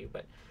GW,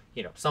 but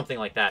something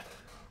like that.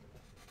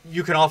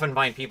 You can often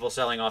find people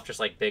selling off just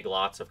like big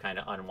lots of kind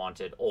of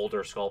unwanted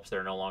older sculpts that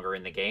are no longer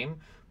in the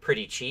game,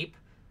 pretty cheap.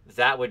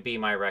 That would be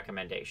my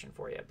recommendation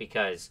for you,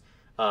 because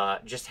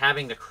just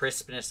having the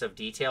crispness of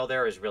detail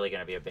there is really going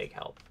to be a big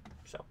help.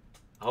 So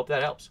I hope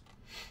that helps.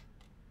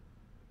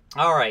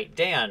 All right,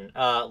 Dan,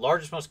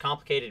 largest, most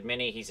complicated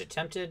mini he's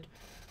attempted.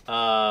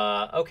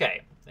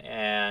 Okay,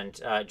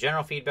 and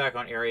general feedback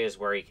on areas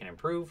where he can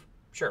improve.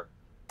 Sure.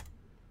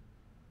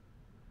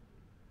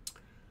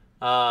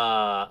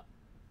 So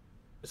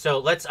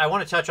I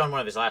want to touch on one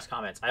of his last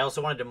comments. I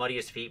also wanted to muddy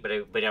his feet,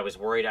 but I was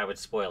worried I would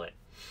spoil it.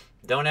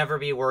 Don't ever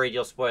be worried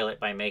you'll spoil it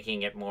by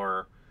making it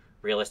more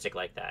realistic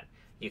like that.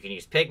 You can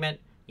use pigment,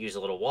 use a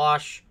little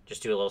wash,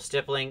 just do a little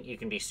stippling. You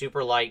can be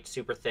super light,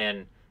 super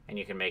thin, and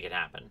you can make it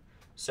happen.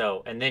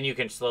 So, and then you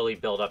can slowly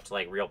build up to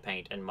like real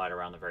paint and mud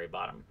around the very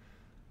bottom.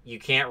 You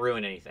can't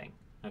ruin anything,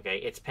 okay?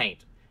 It's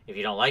paint. If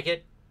you don't like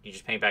it, you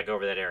just paint back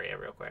over that area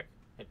real quick.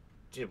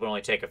 It will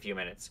only take a few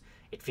minutes.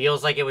 It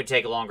feels like it would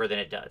take longer than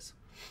it does.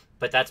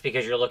 But that's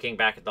because you're looking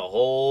back at the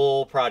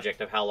whole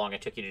project of how long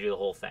it took you to do the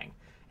whole thing,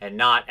 and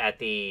not at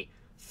the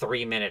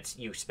 3 minutes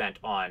you spent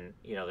on,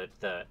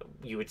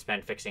 you would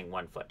spend fixing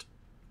 1 foot,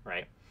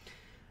 right?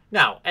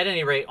 Now, at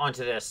any rate,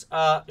 onto this.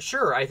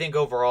 Sure, I think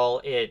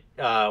overall it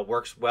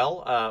works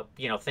well.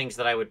 Things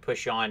that I would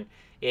push on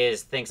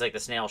is things like the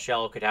snail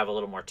shell could have a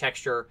little more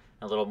texture,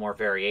 a little more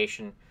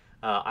variation.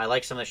 I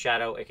like some of the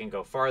shadow. It can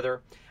go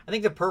farther. I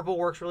think the purple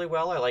works really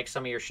well. I like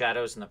some of your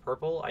shadows in the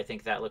purple. I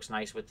think that looks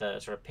nice with the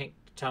sort of pink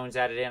tones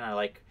added in. I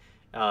like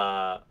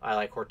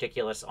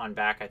Horticulus on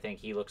back. I think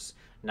he looks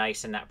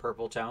nice in that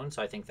purple tone,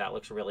 so I think that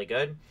looks really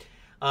good.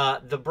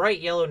 The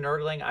bright yellow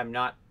Nurgling, I'm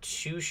not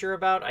too sure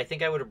about. I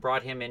think I would have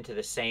brought him into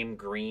the same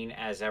green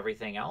as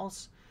everything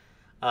else.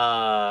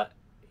 The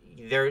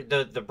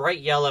bright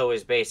yellow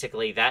is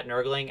basically that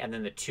Nurgling and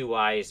then the 2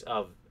 eyes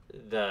of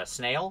the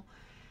snail.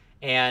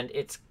 And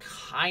it's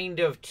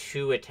kind of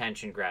too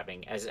attention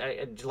grabbing.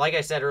 Like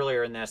I said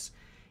earlier in this,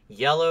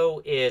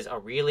 yellow is a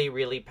really,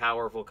 really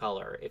powerful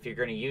color. If you're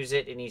going to use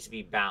it, it needs to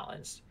be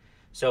balanced.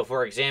 So,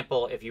 for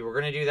example, if you were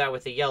going to do that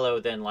with the yellow,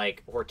 then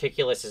like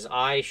Horticulus's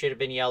eye should have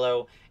been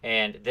yellow,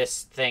 and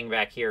this thing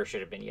back here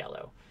should have been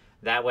yellow.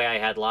 That way, I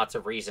had lots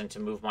of reason to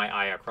move my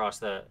eyes across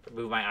the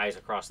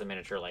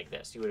miniature like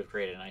this. You would have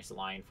created a nice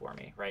line for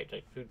me, right?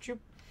 Like,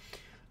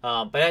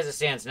 but as it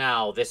stands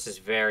now, this is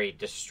very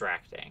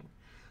distracting.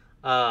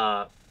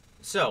 Overall,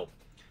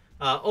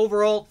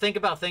 think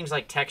about things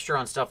like texture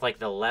on stuff like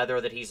the leather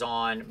that he's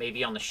on,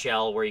 maybe on the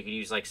shell where you could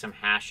use like some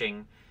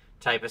hashing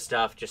type of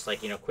stuff, just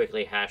like,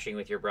 quickly hashing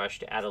with your brush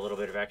to add a little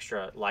bit of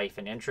extra life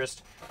and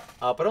interest.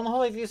 But on the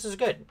whole, I think this is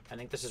good. I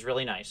think this is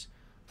really nice.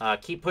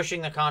 Keep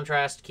pushing the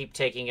contrast, keep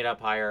taking it up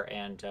higher,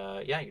 and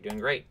yeah, you're doing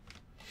great.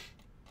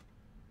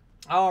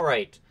 All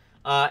right.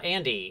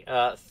 Andy,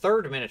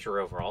 3rd miniature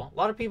overall. A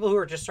lot of people who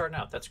are just starting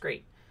out. That's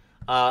great.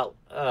 Uh,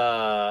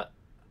 uh,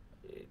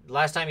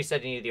 Last time he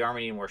said he needed the armor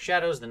needed more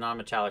shadows. The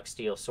non-metallic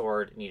steel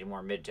sword needed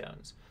more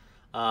midtones.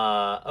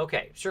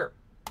 Okay, sure.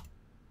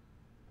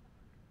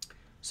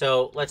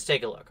 So let's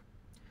take a look.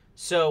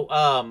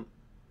 So,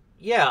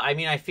 yeah, I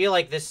mean, I feel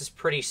like this is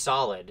pretty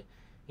solid.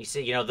 You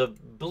see, you know, the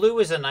blue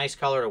is a nice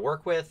color to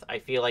work with. I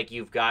feel like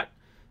you've got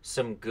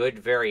some good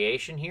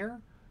variation here.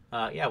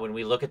 Yeah, when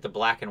we look at the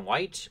black and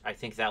white, I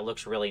think that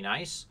looks really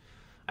nice.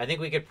 I think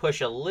we could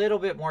push a little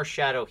bit more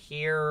shadow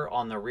here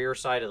on the rear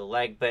side of the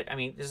leg, but I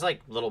mean, there's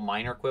like little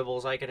minor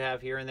quibbles I could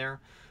have here and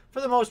there.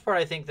 For the most part,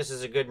 I think this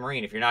is a good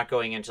marine. If you're not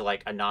going into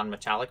like a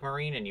non-metallic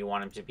marine and you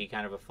want him to be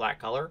kind of a flat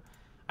color,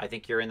 I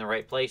think you're in the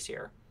right place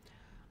here.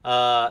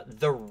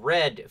 The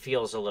red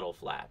feels a little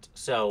flat.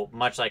 So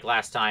much like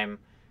last time,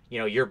 you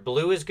know, your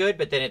blue is good,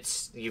 but then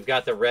you've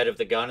got the red of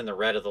the gun and the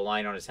red of the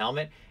line on his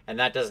helmet, and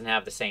that doesn't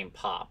have the same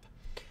pop.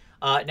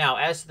 Now,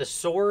 as to the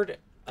sword,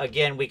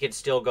 again, we could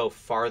still go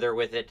farther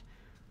with it.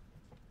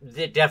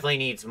 It definitely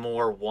needs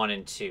more 1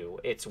 and 2.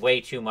 It's way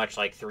too much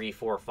like 3,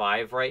 4,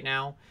 5 right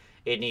now.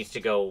 It needs to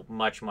go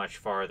much, much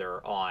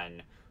farther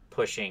on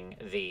pushing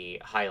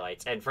the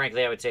highlights. And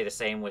frankly, I would say the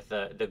same with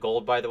the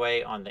gold, by the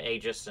way, on the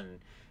Aegis and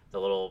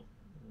the little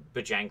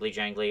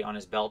bejangly-jangly on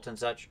his belt and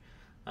such.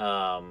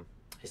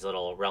 His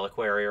little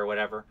reliquary or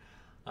whatever.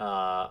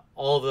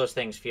 All of those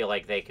things feel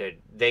like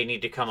they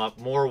need to come up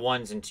more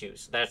 1s and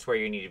 2s. That's where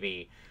you need to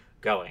be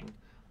going.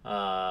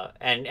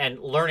 And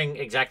learning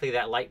exactly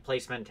that light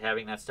placement,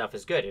 having that stuff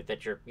is good.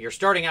 That you're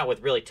starting out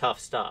with really tough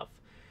stuff,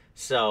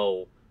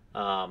 so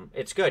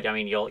it's good. I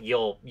mean,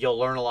 you'll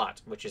learn a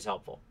lot, which is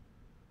helpful.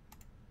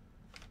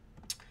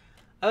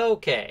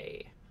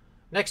 Okay,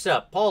 next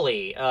up,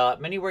 Paulie.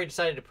 Many where he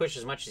decided to push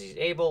as much as he's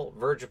able.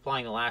 Verge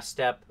applying the last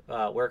step.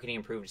 Where can he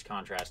improve his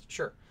contrast?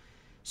 Sure.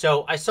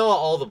 So I saw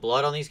all the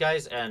blood on these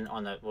guys, and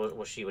on the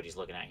we'll see what he's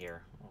looking at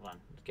here. Hold on,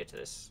 let's get to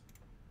this.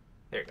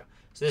 There you go.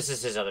 So this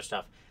is his other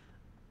stuff.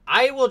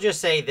 I will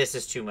just say this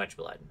is too much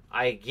blood.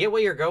 I get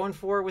what you're going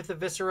for with the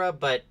viscera,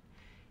 but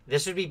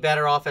this would be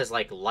better off as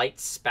like light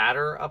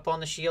spatter up on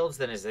the shields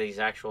than as these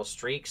actual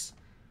streaks.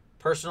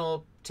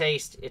 Personal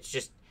taste, it's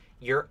just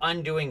you're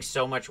undoing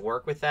so much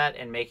work with that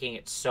and making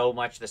it so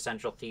much the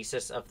central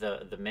thesis of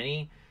the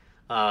mini.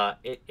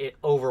 It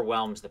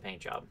overwhelms the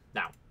paint job.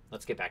 Now,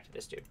 let's get back to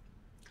this dude.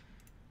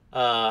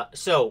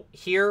 So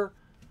here,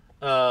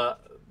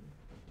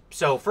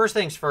 so first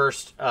things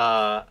first,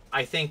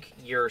 I think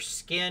your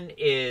skin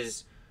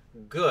is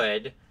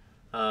good.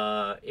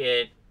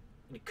 It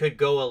could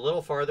go a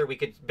little farther. We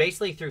could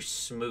basically through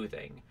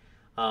smoothing,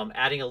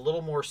 adding a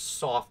little more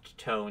soft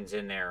tones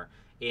in there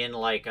in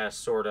like a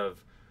sort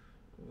of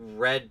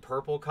red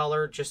purple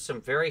color, just some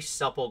very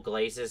supple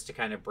glazes to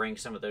kind of bring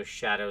some of those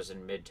shadows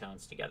and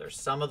midtones together.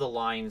 Some of the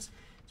lines,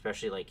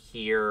 especially like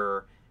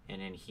here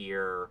and in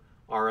here,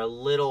 are a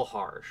little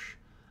harsh.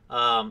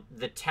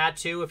 The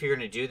tattoo, if you're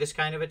going to do this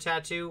kind of a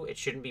tattoo, it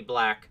shouldn't be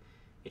black.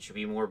 It should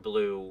be more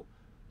blue.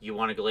 You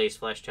want to glaze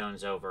flesh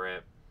tones over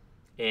it.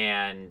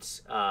 And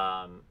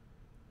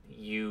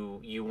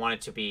you want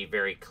it to be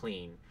very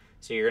clean.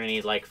 So you're going to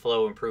need like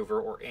flow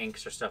improver or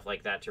inks or stuff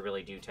like that to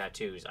really do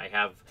tattoos. I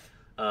have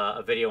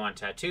a video on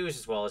tattoos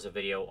as well as a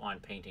video on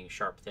painting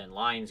sharp, thin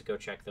lines. Go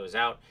check those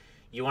out.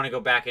 You want to go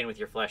back in with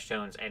your flesh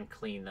tones and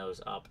clean those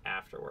up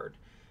afterward.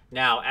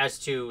 Now, as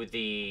to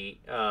the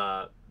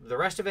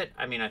rest of it,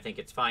 I mean, I think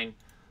it's fine.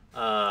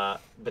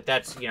 But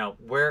that's, you know,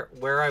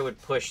 where I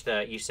would push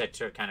the, you said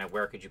sort of kind of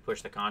where could you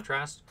push the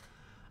contrast?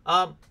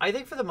 I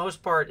think for the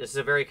most part, this is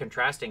a very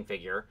contrasting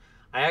figure.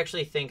 I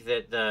actually think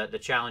that the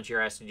challenge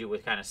here has to do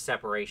with kind of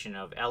separation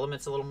of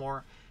elements a little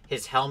more.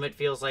 His helmet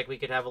feels like we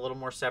could have a little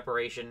more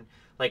separation.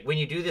 Like when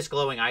you do this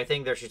glowing eye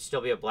thing, there should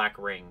still be a black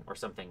ring or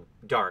something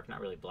dark, not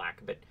really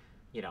black, but,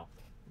 you know,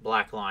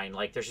 black line.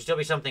 Like there should still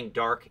be something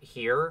dark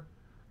here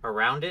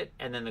around it,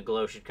 and then the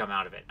glow should come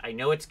out of it. I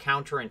know it's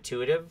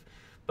counterintuitive,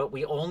 but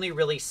we only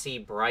really see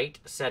bright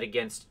set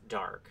against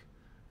dark.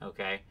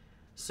 Okay,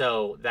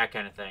 so that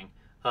kind of thing.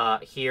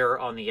 Here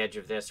on the edge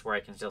of this, where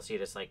I can still see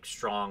this like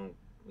strong,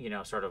 you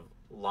know, sort of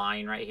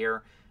line right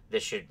here,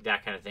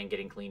 that kind of thing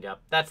getting cleaned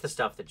up. That's the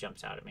stuff that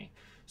jumps out at me.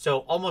 So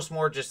almost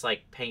more just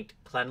like paint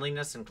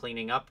cleanliness and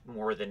cleaning up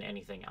more than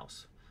anything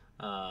else.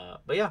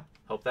 But yeah,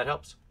 hope that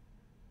helps.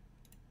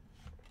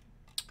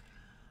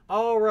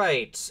 All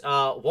right,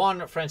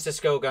 Juan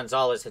Francisco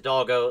Gonzalez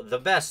Hidalgo, the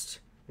best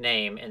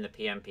name in the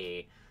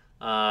PMP.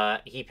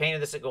 He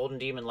painted this at Golden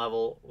Demon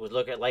level. Would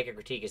look at like a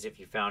critique as if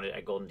you found it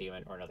at Golden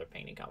Demon or another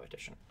painting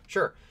competition.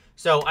 Sure.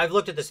 So I've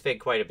looked at this fig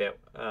quite a bit,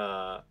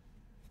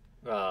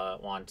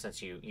 Juan,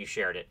 since you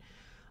shared it,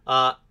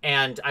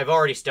 and I've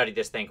already studied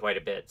this thing quite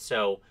a bit.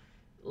 So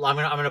I'm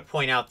gonna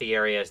point out the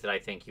areas that I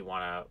think you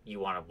wanna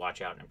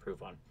watch out and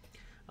improve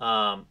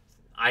on.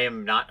 I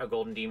am not a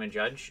Golden Demon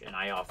judge, and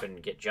I often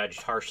get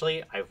judged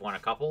harshly. I've won a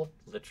couple,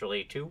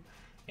 literally 2.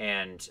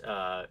 And,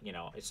 you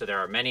know, so there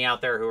are many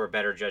out there who are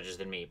better judges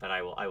than me, but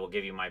I will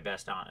give you my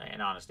best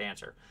and honest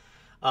answer.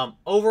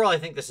 Overall, I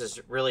think this is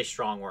really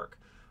strong work.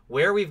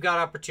 Where we've got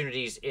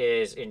opportunities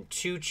is in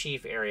 2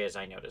 chief areas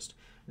I noticed.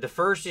 The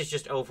first is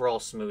just overall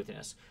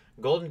smoothness.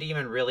 Golden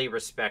Demon really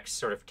respects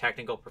sort of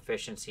technical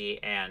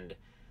proficiency and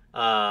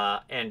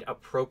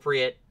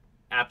appropriate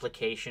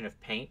application of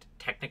paint,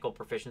 technical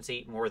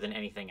proficiency, more than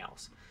anything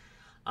else,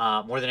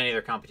 more than any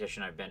other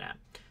competition I've been at.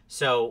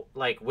 So,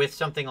 like with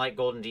something like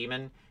Golden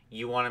Demon,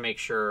 you want to make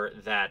sure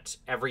that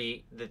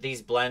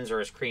these blends are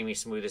as creamy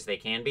smooth as they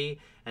can be,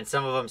 and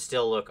some of them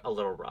still look a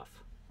little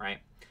rough, right?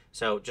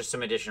 So just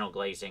some additional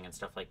glazing and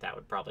stuff like that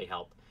would probably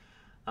help.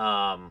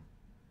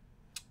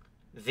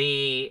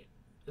 The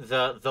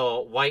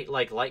white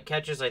like light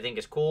catches I think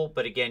is cool,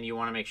 but again, you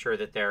want to make sure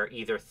that they're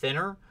either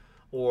thinner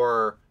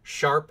or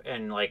sharp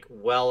and like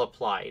well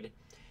applied.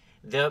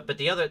 But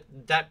the other,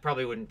 that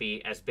probably wouldn't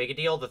be as big a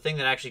deal. The thing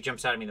that actually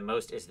jumps out at me the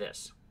most is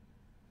this,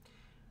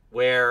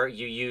 where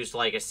you use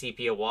like a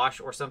sepia wash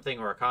or something,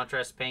 or a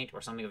contrast paint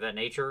or something of that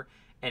nature,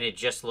 and it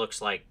just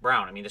looks like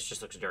brown. I mean, this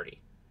just looks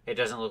dirty. It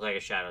doesn't look like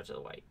a shadow to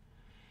the white.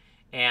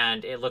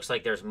 And it looks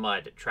like there's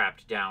mud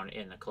trapped down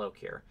in the cloak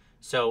here.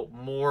 So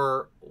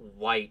more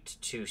white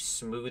to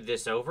smooth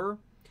this over.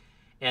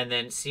 And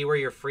then see where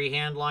your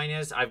freehand line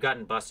is? I've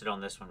gotten busted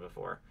on this one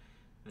before.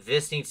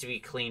 This needs to be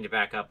cleaned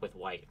back up with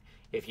white.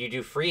 If you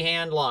do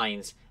freehand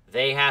lines,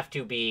 they have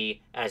to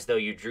be as though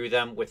you drew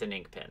them with an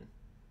ink pen.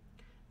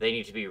 They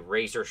need to be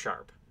razor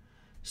sharp.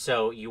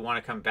 So you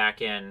want to come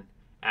back in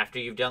after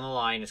you've done the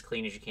line as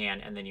clean as you can,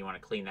 and then you want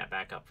to clean that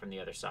back up from the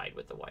other side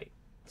with the white.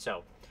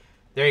 So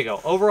there you go.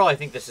 Overall, I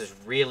think this is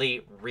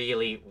really,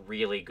 really,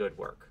 really good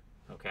work.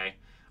 Okay?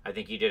 I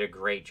think you did a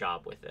great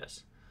job with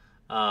this.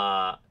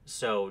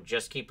 So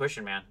just keep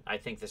pushing, man. I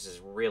think this is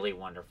really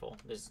wonderful.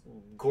 This is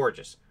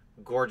gorgeous.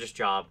 Gorgeous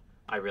job.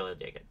 I really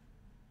dig it.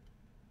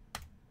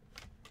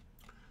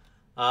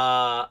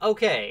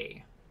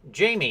 Okay.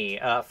 Jamie,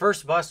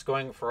 first bust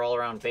going for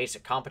all-around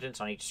basic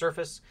competence on each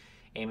surface,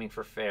 aiming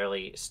for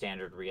fairly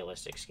standard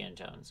realistic skin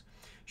tones.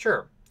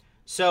 Sure.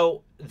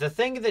 So the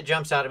thing that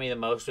jumps out at me the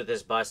most with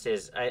this bust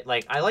is I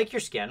like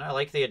your skin. I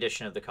like the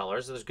addition of the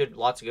colors. There's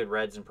lots of good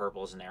reds and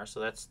purples in there, so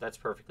that's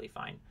perfectly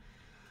fine.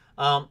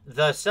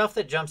 The stuff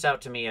that jumps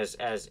out to me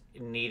as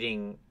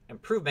needing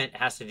improvement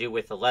has to do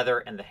with the leather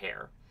and the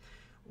hair.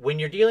 When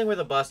you're dealing with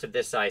a bust of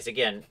this size,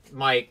 again,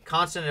 my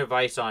constant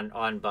advice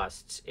on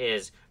busts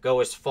is go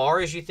as far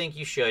as you think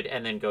you should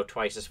and then go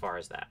twice as far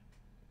as that.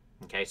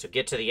 Okay, so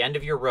get to the end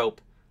of your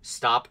rope,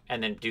 stop,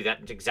 and then do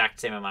that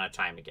exact same amount of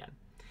time again.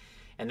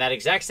 And that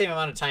exact same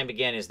amount of time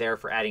again is there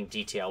for adding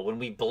detail. When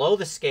we blow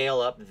the scale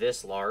up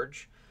this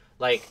large,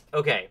 like,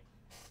 okay,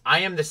 I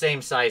am the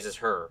same size as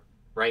her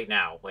right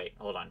now. Wait,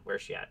 hold on.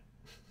 Where's she at?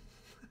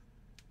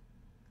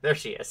 There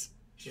she is.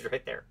 She's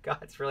right there. God,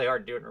 it's really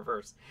hard to do it in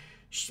reverse.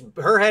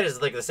 Her head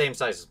is like the same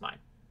size as mine.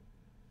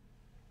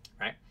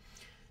 Right?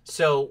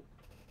 So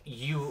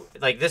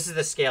this is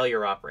the scale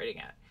you're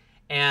operating at.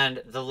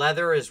 And the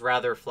leather is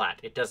rather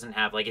flat. It doesn't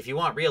have, like, if you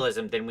want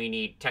realism, then we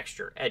need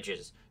texture,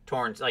 edges,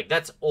 torn. Like,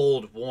 that's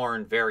old,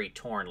 worn, very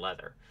torn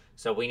leather.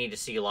 So we need to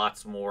see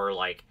lots more,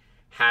 like,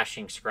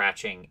 hashing,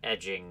 scratching,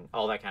 edging,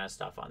 all that kind of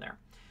stuff on there.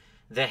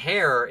 The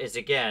hair is,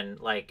 again,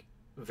 like,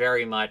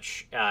 very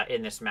much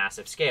in this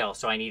massive scale.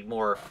 So I need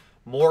more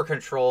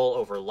control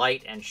over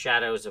light and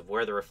shadows of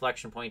where the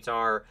reflection points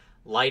are,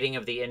 lighting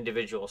of the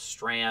individual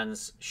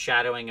strands,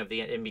 shadowing of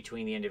the in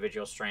between the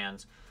individual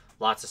strands,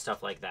 lots of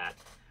stuff like that.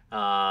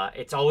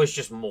 It's always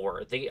just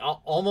more.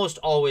 Almost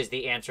always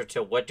the answer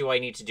to what do I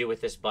need to do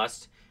with this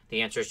bust,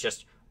 the answer is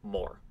just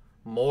more.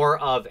 More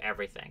of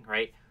everything,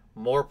 right?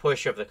 More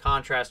push of the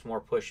contrast, more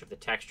push of the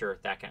texture,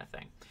 that kind of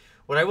thing.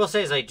 What I will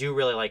say is I do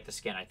really like the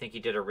skin. I think you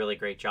did a really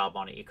great job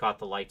on it. You caught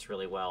the lights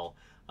really well.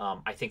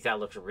 I think that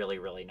looks really,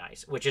 really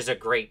nice, which is a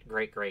great,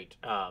 great, great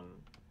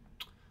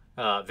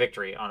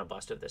victory on a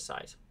bust of this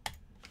size.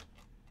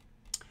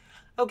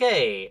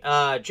 Okay,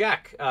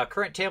 Jack,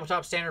 current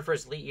tabletop standard for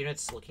his elite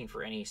units, looking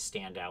for any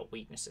standout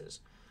weaknesses.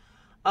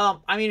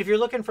 I mean, if you're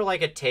looking for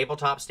like a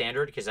tabletop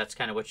standard, because that's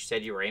kind of what you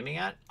said you were aiming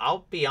at,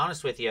 I'll be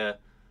honest with you.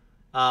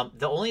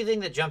 The only thing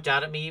that jumped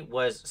out at me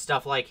was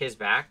stuff like his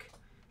back.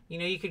 You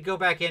know, you could go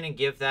back in and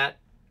give that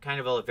kind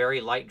of a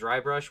very light dry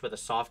brush with a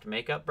soft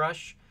makeup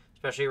brush,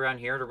 especially around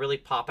here, to really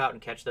pop out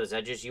and catch those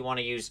edges. You want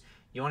to use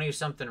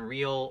something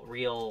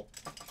real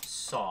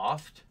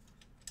soft.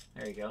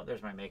 There you go.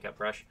 There's my makeup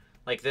brush.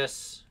 Like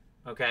this,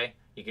 okay?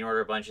 You can order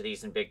a bunch of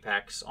these in big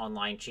packs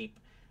online cheap.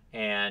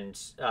 And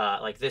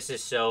like this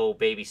is so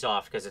baby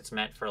soft because it's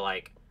meant for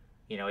like,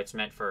 you know, it's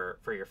meant for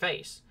your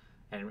face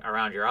and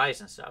around your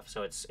eyes and stuff.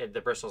 So the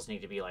bristles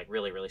need to be like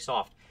really, really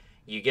soft.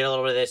 You get a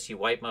little bit of this, you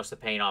wipe most of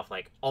the paint off,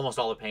 like almost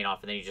all the paint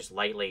off, and then you just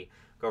lightly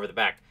go over the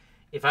back.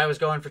 If I was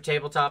going for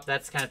tabletop,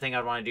 that's the kind of thing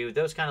I'd want to do.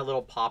 Those kind of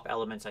little pop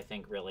elements I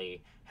think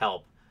really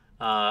help.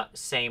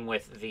 Same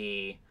with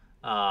the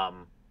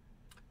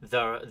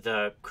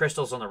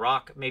crystals on the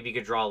rock. Maybe you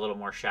could draw a little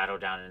more shadow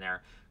down in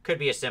there. Could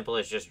be as simple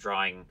as just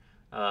drawing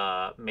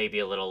maybe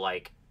a little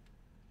like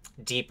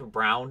deep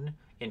brown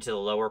into the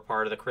lower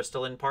part of the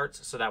crystalline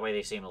parts, so that way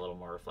they seem a little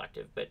more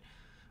reflective. But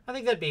I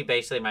think that'd be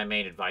basically my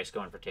main advice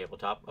going for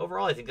tabletop.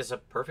 Overall, I think this is a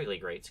perfectly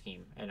great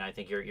scheme, and I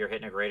think you're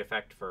hitting a great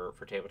effect for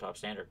tabletop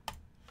standard.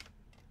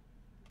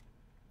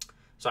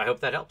 So I hope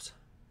that helps.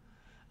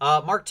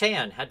 Mark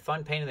Tan had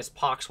fun painting this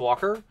Pox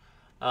Walker.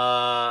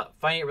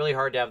 Finding it really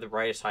hard to have the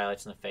brightest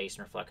highlights in the face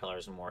and reflect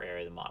colors in more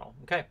area of the model.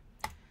 Okay.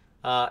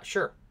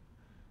 Sure.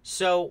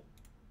 So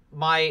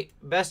my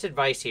best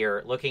advice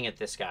here, looking at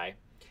this guy,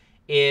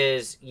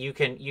 is you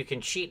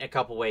can cheat in a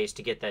couple ways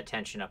to get that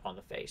tension up on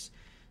the face.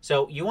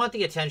 So you want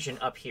the attention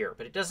up here,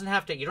 but it doesn't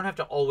have to. You don't have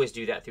to always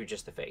do that through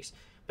just the face.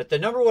 But the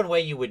number one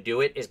way you would do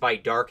it is by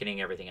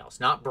darkening everything else,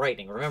 not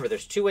brightening. Remember,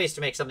 there's two ways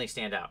to make something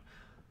stand out.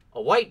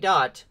 A white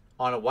dot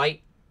on a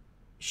white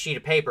sheet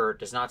of paper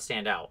does not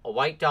stand out. A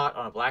white dot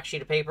on a black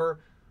sheet of paper,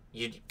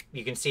 you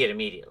can see it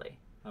immediately.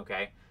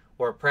 Okay,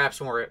 or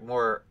perhaps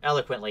more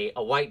eloquently,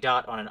 a white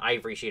dot on an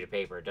ivory sheet of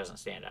paper doesn't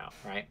stand out,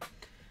 right?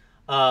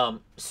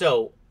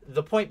 So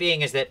the point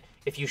being is that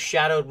if you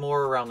shadowed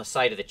more around the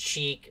side of the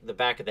cheek, the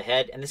back of the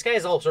head, and this guy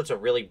has all sorts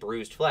of really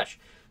bruised flesh,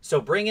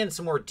 so bring in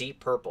some more deep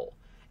purple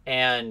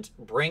and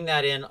bring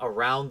that in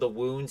around the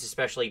wounds,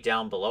 especially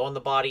down below on the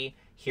body,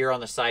 here on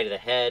the side of the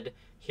head,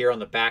 here on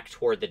the back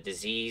toward the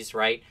disease,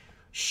 right?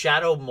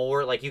 Shadow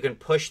more, like you can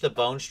push the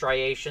bone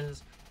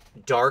striations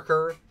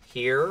darker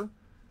here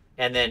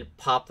and then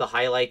pop the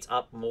highlights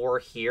up more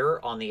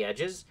here on the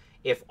edges.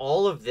 If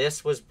all of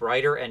this was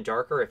brighter and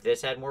darker, if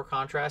this had more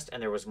contrast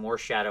and there was more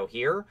shadow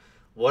here,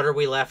 what are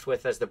we left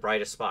with as the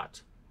brightest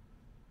spot?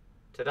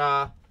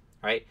 Ta-da,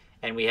 right?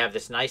 And we have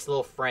this nice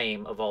little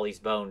frame of all these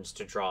bones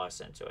to draw us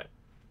into it.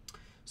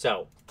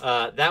 So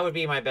that would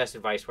be my best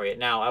advice for you.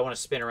 Now, I want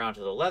to spin around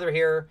to the leather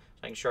here so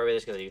I can show you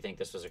this because I do think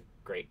this was a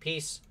great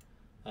piece.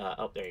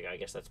 Oh, there you go. I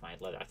guess that's my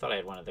leather. I thought I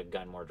had one of the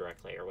gun more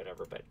directly or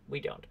whatever, but we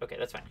don't. Okay,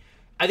 that's fine.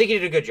 I think you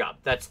did a good job.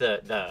 That's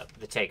the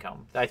take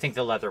home. I think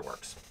the leather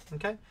works.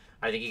 Okay.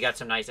 I think you got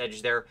some nice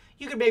edges there.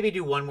 You could maybe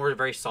do one more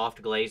very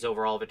soft glaze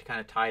over all of it to kind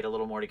of tie it a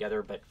little more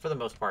together, but for the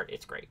most part,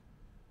 it's great.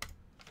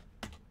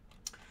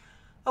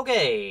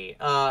 Okay,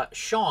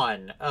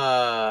 Sean,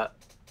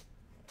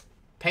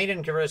 paint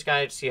and converter's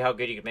guide to see how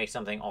good you could make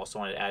something. Also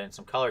wanted to add in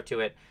some color to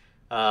it.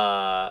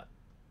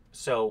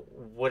 So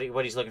what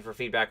he's looking for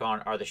feedback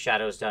on, are the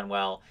shadows done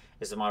well?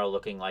 Is the model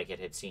looking like it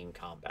had seen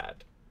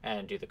combat?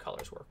 And do the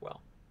colors work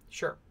well?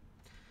 Sure.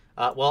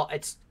 Well,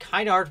 it's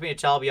kind of hard for me to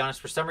tell, I'll be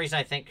honest. For some reason,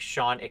 I think,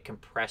 Sean, it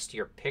compressed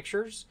your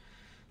pictures.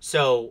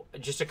 So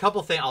just a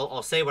couple things.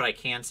 I'll say what I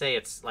can say.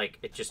 It's like,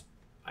 it just,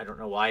 I don't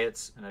know why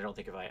it's, and I don't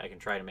think if I can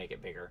try to make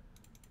it bigger.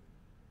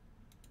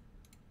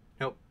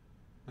 Nope.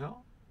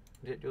 No?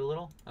 Did it do a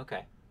little?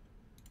 Okay.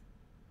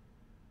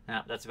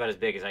 No, that's about as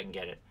big as I can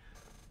get it.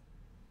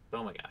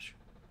 Oh my gosh.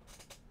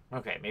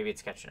 Okay, maybe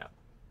it's catching up.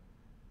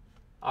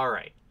 All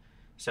right.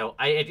 So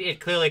it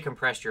clearly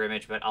compressed your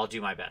image, but I'll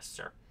do my best,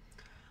 sir.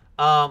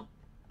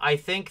 I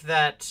think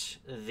that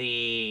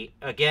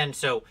again,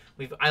 so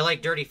I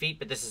like dirty feet,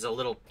 but this is a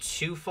little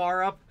too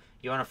far up.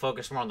 You want to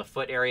focus more on the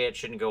foot area. It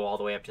shouldn't go all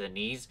the way up to the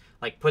knees.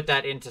 Like, put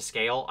that into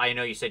scale. I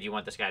know you said you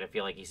want this guy to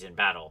feel like he's in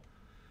battle.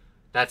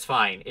 That's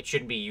fine. It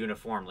shouldn't be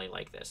uniformly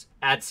like this.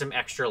 Add some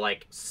extra,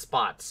 like,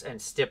 spots and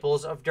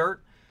stipples of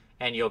dirt,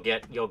 and you'll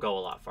go a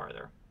lot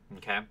farther.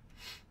 Okay?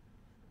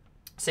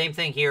 Same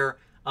thing here.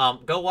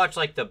 Go watch,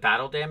 like, the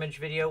battle damage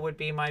video would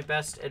be my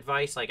best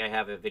advice. Like, I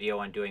have a video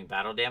on doing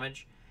battle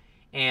damage.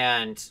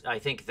 And I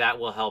think that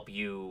will help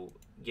you,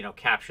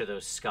 capture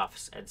those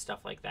scuffs and stuff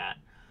like that.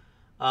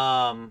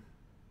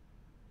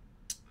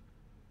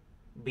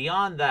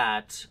 Beyond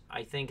that,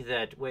 I think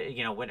that,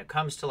 when it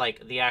comes to,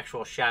 like, the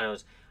actual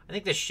shadows, I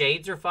think the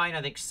shades are fine.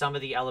 I think some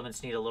of the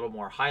elements need a little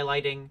more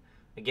highlighting.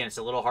 Again, it's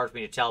a little hard for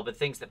me to tell, but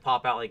things that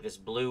pop out like this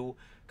blue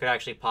could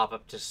actually pop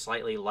up to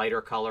slightly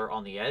lighter color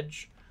on the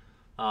edge.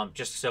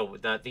 Just so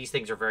that these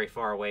things are very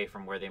far away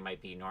from where they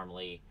might be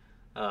normally,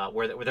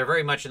 where they're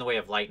very much in the way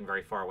of light and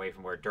very far away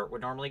from where dirt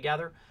would normally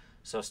gather.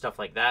 So stuff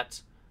like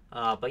that.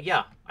 But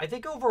yeah, I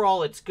think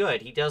overall it's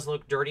good. He does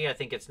look dirty. I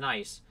think it's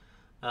nice.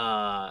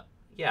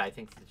 Yeah, I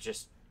think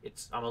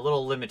I'm a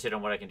little limited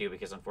on what I can do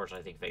because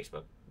unfortunately I think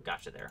Facebook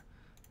got you there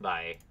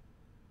by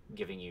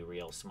giving you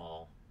real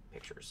small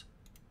pictures.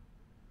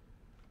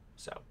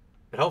 So,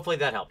 but hopefully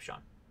that helps,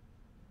 Sean.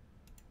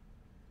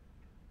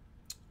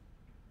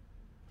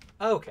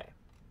 Okay,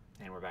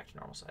 and we're back to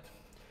normal size.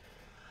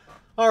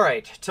 All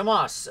right,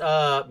 Tomas,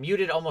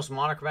 muted, almost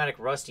monochromatic,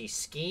 rusty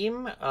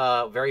scheme,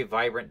 very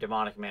vibrant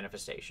demonic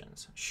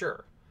manifestations.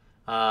 Sure.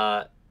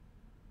 And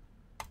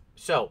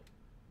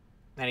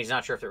he's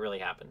not sure if it really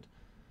happened.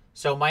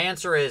 So my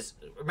answer is,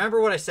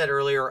 remember what I said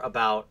earlier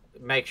about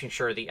making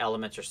sure the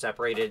elements are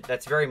separated?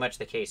 That's very much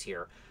the case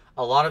here.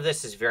 A lot of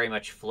this is very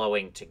much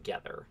flowing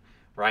together,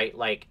 right?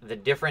 Like the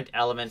different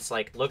elements,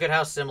 like look at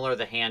how similar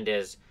the hand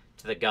is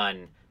to the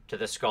gun, to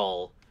the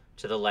skull,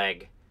 to the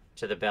leg,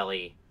 to the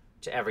belly,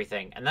 to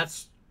everything. And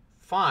that's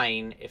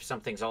fine if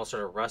something's all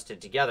sort of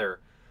rusted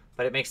together,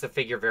 but it makes the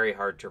figure very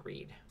hard to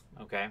read,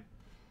 okay?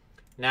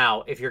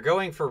 Now, if you're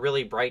going for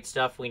really bright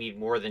stuff, we need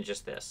more than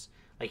just this.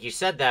 Like you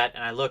said that,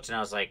 and I looked and I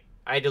was like,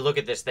 I had to look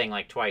at this thing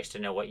like twice to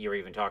know what you were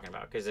even talking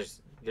about,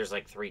 because there's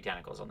like 3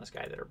 tentacles on this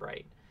guy that are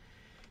bright.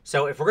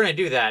 So if we're going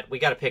to do that, we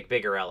got to pick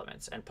bigger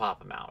elements and pop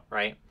them out,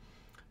 right?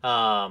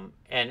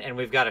 And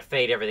we've got to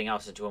fade everything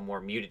else into a more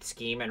muted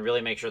scheme and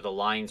really make sure the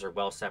lines are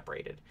well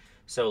separated.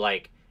 So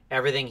like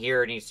everything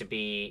here needs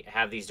to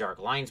have these dark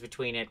lines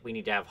between it. We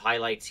need to have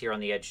highlights here on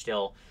the edge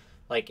still.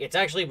 Like it's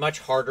actually much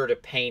harder to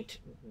paint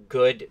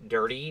good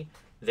dirty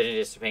than it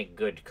is to paint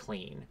good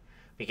clean,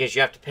 because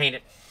you have to paint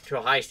it to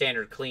a high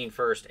standard clean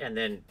first and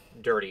then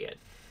dirty it.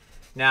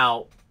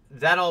 Now,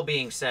 that all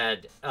being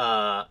said,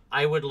 I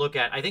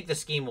think the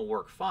scheme will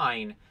work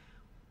fine.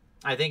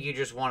 I think you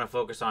just want to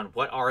focus on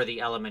what are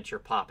the elements you're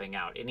popping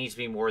out. It needs to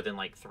be more than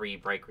like 3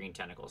 bright green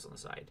tentacles on the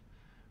side,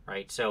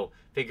 right? So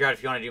figure out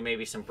if you want to do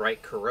maybe some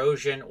bright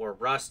corrosion or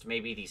rust.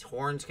 Maybe these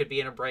horns could be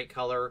in a bright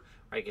color,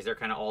 right? Because they're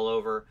kind of all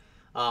over.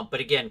 But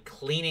again,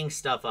 cleaning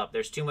stuff up.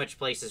 There's too much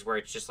places where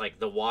it's just like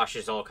the wash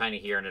is all kind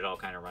of here and it all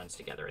kind of runs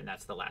together, and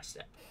that's the last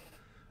step,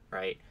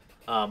 right?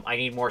 I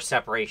need more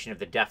separation of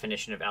the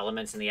definition of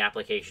elements and the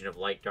application of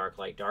light,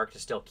 dark to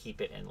still keep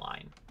it in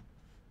line.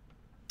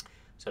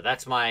 So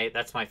that's my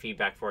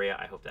feedback for you.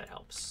 I hope that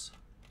helps.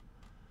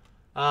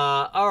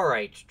 All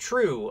right,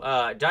 true.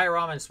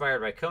 Diorama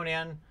inspired by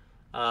Conan.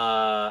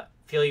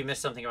 Feel you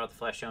missed something about the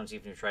flesh tones,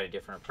 even if you tried a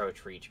different approach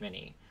for each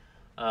mini.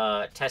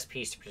 Test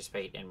piece to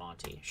participate in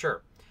Monty.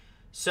 Sure.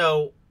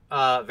 So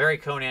very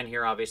Conan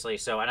here, obviously.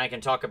 So, and I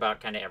can talk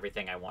about kind of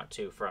everything I want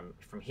to from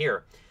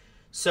here.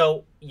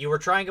 So you were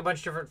trying a bunch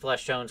of different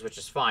flesh tones, which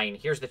is fine.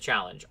 Here's the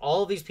challenge.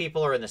 All of these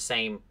people are in the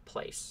same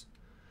place.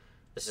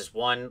 This is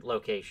one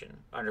location,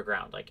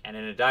 underground. And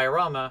in a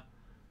diorama,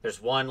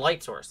 there's one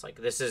light source. Like,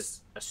 this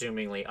is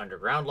assumingly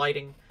underground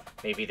lighting.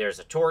 Maybe there's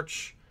a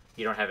torch.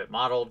 You don't have it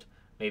modeled.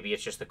 Maybe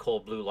it's just the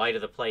cold blue light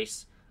of the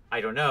place. I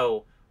don't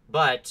know.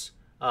 But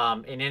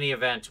in any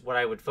event, what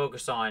I would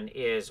focus on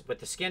is with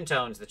the skin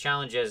tones, the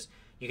challenge is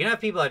you can have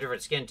people have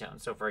different skin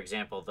tones. So, for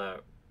example,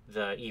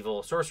 the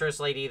evil sorceress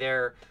lady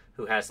there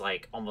who has,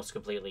 like, almost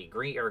completely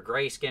green or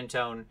gray skin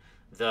tone,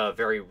 the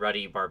very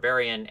ruddy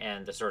barbarian,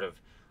 and the sort of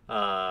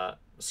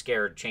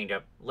scared,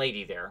 chained-up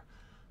lady there,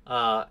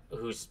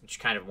 who's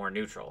kind of more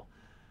neutral.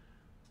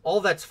 All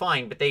that's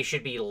fine, but they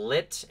should be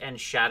lit and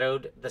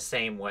shadowed the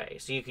same way.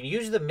 So you can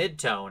use the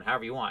mid-tone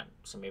however you want.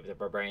 So maybe the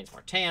barbarian's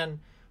more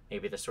tan,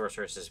 maybe the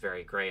sorceress is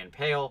very gray and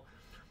pale,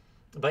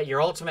 but your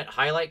ultimate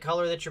highlight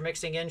color that you're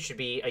mixing in should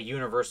be a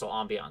universal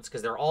ambiance,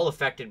 because they're all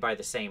affected by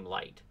the same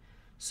light.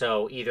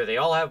 So either they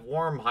all have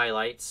warm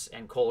highlights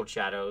and cold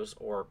shadows,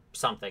 or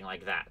something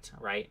like that,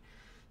 right?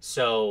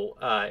 So,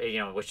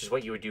 which is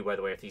what you would do, by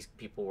the way, if these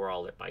people were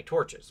all lit by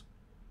torches.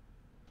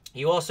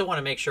 You also want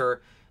to make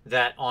sure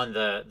that on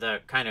the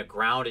kind of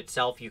ground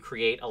itself, you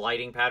create a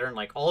lighting pattern.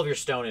 Like, all of your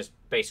stone is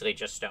basically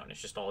just stone. It's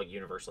just all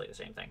universally the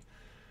same thing.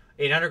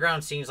 In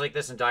underground scenes like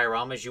this, in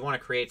dioramas, you want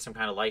to create some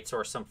kind of light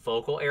source, some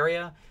focal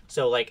area.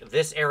 So, like,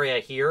 this area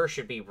here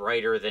should be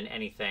brighter than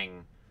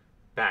anything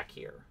back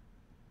here.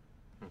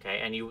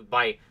 Okay, and you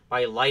by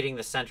lighting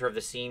the center of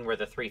the scene where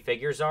the 3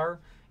 figures are,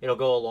 it'll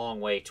go a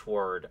long way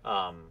toward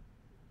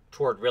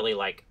really,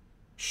 like,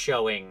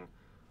 showing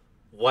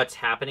what's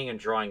happening and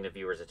drawing the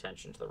viewer's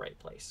attention to the right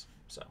place.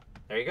 So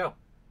there you go.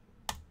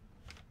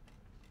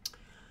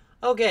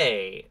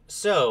 Okay,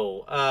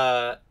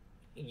 so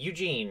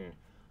Eugene,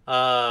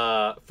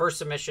 first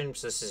submission.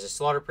 So this is a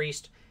Slaughter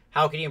Priest.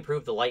 How can you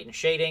improve the light and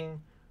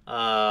shading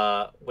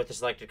with the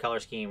selected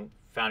color scheme?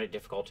 Found it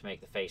difficult to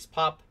make the face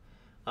pop.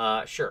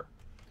 Sure.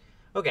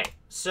 Okay,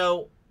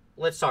 so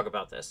let's talk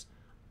about this.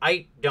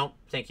 I don't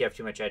think you have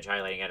too much edge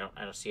highlighting. I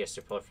don't see a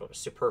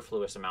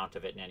superfluous amount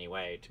of it in any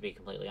way, to be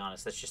completely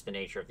honest. That's just the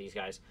nature of these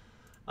guys.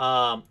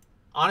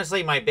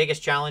 Honestly, my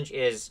biggest challenge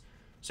is,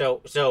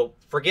 so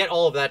forget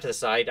all of that to the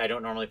side. I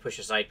don't normally push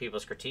aside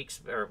people's critiques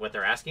or what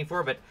they're asking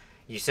for, but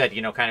you said,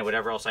 kind of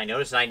whatever else I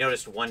noticed. And I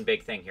noticed one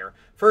big thing here.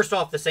 First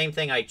off, the same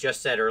thing I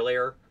just said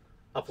earlier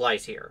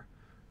applies here,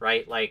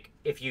 right? Like,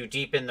 if you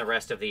deepen the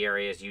rest of the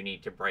areas, you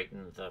need to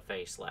brighten the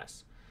face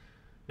less.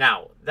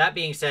 Now, that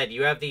being said,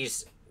 you have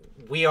these,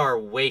 we are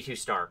way too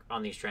stark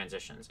on these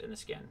transitions in the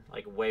skin.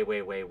 Like, way,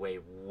 way, way, way,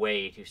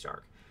 way too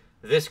stark.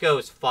 This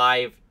goes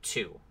 5-2.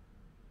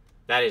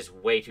 That is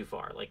way too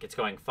far. Like, it's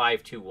going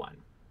 5-2-1.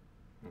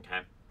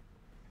 Okay?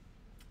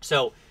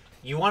 So,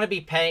 you want to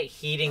be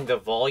heating the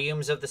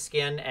volumes of the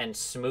skin and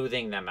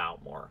smoothing them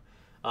out more.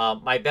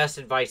 My best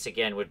advice,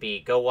 again, would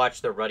be go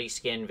watch the ruddy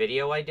skin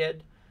video I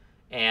did,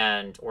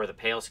 or the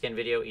pale skin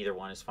video. Either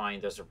one is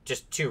fine. Those are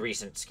just 2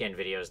 recent skin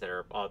videos that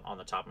are on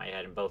the top of my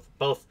head, and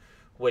both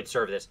would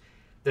serve this.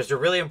 There's a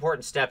really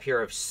important step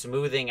here of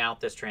smoothing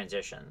out this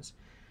transitions.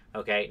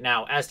 Okay,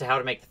 now as to how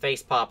to make the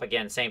face pop,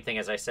 again, same thing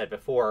as I said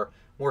before,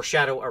 more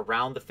shadow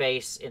around the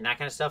face and that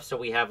kind of stuff, so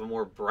we have a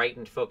more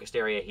brightened focused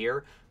area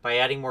here. By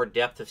adding more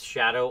depth of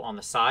shadow on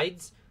the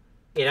sides,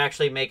 it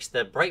actually makes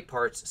the bright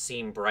parts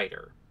seem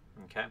brighter.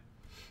 Okay,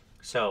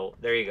 so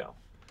there you go.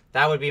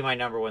 That would be my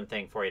 #1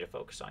 thing for you to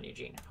focus on,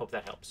 Eugene. Hope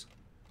that helps.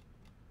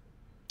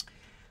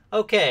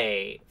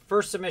 Okay,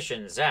 first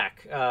submission,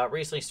 Zach.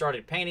 Recently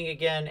started painting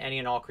again. Any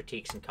and all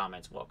critiques and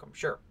comments welcome.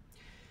 Sure.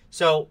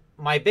 So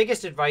my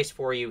biggest advice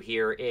for you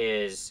here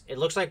is, it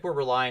looks like we're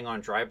relying on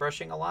dry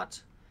brushing a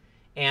lot.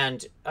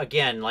 And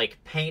again, like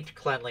paint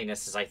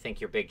cleanliness is, I think,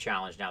 your big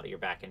challenge now that you're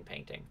back in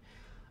painting.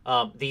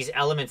 These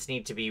elements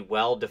need to be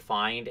well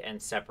defined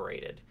and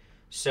separated.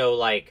 So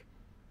like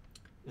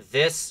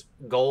this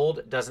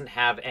gold doesn't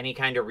have any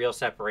kind of real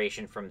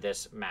separation from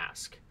this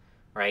mask,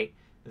 right?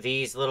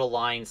 These little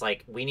lines,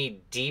 like we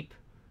need deep,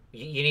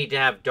 you need to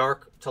have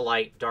dark to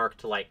light, dark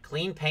to light.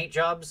 Clean paint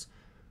jobs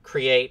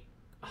create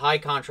high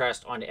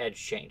contrast on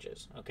edge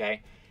changes,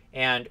 okay?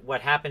 And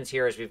what happens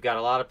here is we've got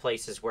a lot of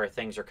places where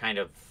things are kind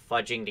of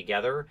fudging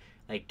together.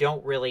 And they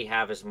don't really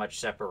have as much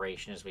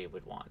separation as we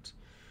would want,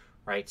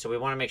 right? So we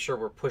want to make sure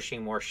we're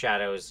pushing more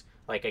shadows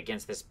like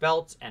against this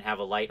belt and have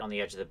a light on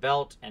the edge of the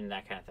belt and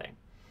that kind of thing.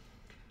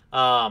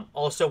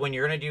 Also, when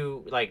you're going to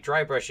do like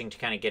dry brushing to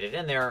kind of get it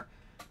in there,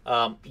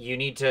 you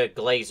need to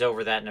glaze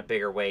over that in a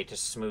bigger way to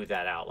smooth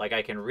that out. Like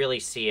I can really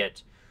see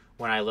it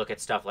when I look at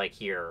stuff like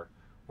here,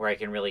 where I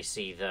can really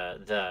see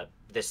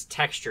this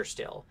texture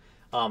still.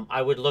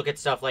 I would look at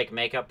stuff like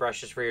makeup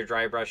brushes for your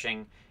dry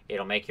brushing.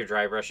 It'll make your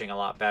dry brushing a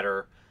lot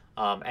better.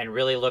 And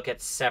really look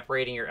at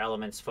separating your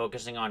elements,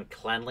 focusing on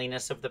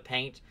cleanliness of the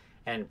paint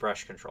and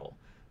brush control.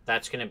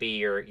 That's going to be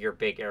your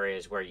big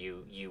areas where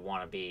you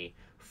want to be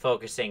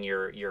focusing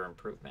your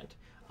improvement.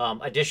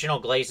 Additional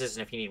glazes,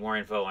 and if you need more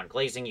info on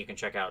glazing, you can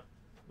check out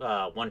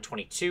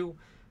 122,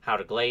 How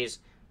to Glaze,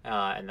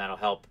 and that'll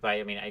help. But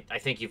I mean, I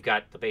think you've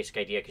got the basic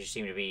idea because you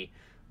seem to be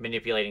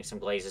manipulating some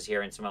glazes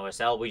here and some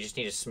OSL. We just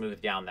need to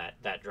smooth down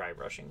that dry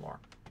brushing more.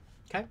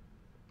 Okay?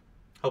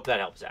 Hope that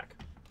helps, Zach.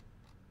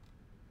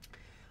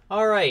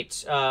 All right.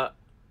 So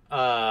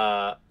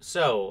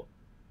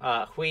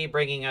Hui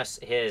bringing us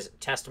his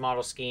test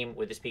model scheme.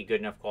 Would this be good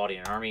enough quality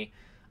in an army?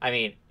 I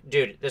mean,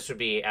 dude, this would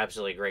be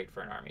absolutely great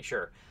for an army,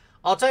 sure.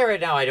 I'll tell you right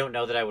now, I don't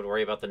know that I would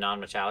worry about the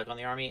non-metallic on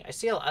the army.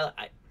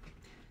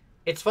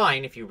 It's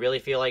fine if you really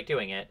feel like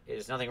doing it.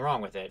 There's nothing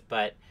wrong with it.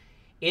 But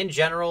in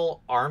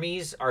general,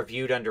 armies are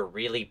viewed under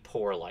really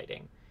poor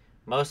lighting.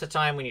 Most of the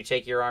time when you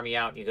take your army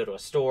out, you go to a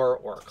store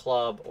or a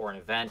club or an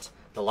event,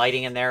 the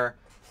lighting in there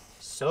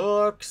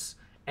sucks.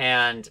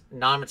 And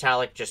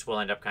non-metallic just will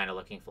end up kind of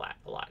looking flat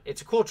a lot.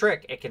 It's a cool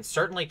trick. It can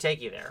certainly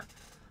take you there.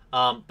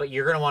 But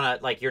you're going to want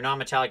to, like, your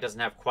non-metallic doesn't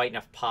have quite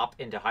enough pop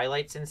into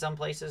highlights in some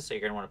places, so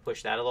you're going to want to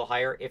push that a little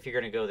higher if you're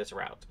going to go this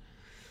route.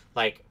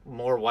 Like,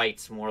 more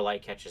whites, more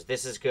light catches.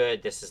 This is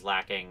good. This is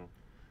lacking.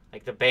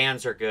 Like, the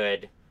bands are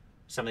good.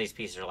 Some of these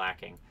pieces are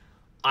lacking.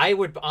 I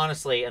would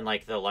honestly, and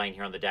like the line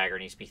here on the dagger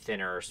needs to be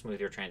thinner or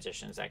smoother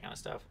transitions, that kind of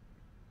stuff.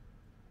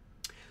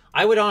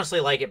 I would honestly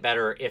like it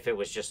better if it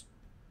was just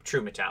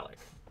true metallic,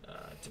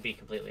 to be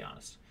completely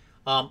honest.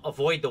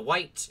 Avoid the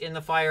white in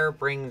the fire.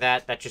 Bring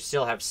that should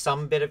still have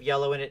some bit of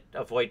yellow in it.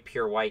 Avoid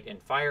pure white in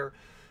fire.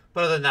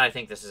 But other than that, I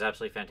think this is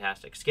absolutely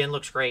fantastic. Skin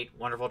looks great.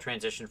 Wonderful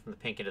transition from the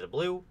pink into the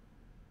blue.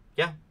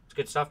 Yeah, it's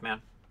good stuff,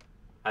 man.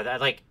 I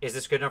like, is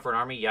this good enough for an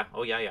army? Yeah.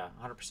 Oh, yeah,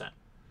 100%.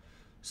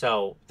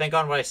 So think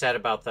on what I said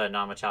about the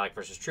non-metallic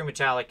versus true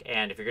metallic.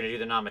 And if you're going to do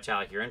the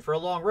non-metallic, you're in for a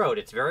long road.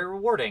 It's very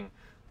rewarding.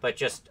 But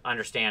just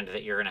understand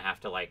that you're going to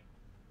have to, like,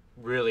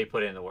 really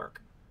put in the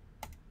work.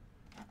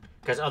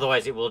 Because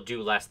otherwise it will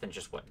do less than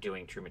just what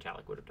doing true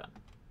metallic would have done.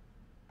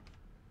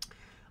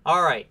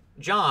 All right,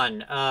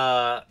 John,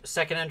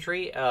 second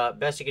entry.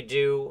 Best you could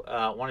do.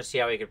 Want to see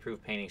how you could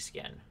improve painting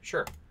skin.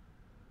 Sure.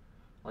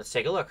 Let's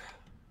take a look.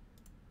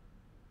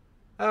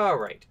 All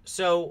right.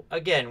 So,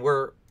 again,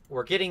 we're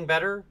getting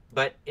better,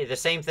 but the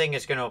same thing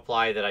is going to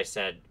apply that I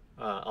said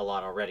a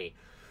lot already.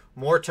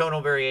 More tonal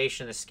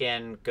variation in the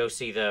skin. Go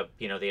see the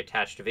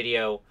attached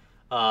video.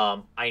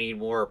 I need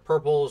more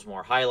purples,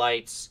 more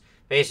highlights.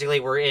 Basically,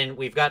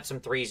 we've got some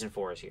 3s and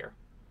 4s here.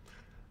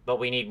 But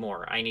we need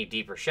more. I need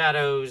deeper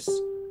shadows.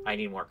 I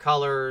need more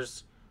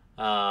colors.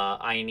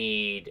 I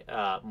need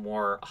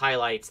more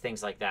highlights,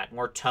 things like that.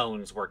 More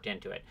tones worked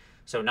into it.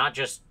 So not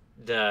just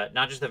the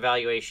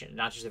variation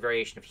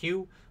of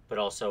hue, but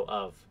also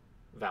of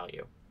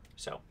value.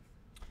 So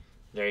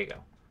there you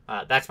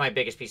go. That's my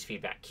biggest piece of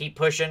feedback. Keep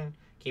pushing.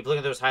 Keep looking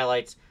at those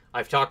highlights.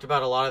 I've talked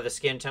about a lot of the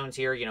skin tones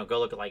here. Go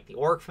look at like the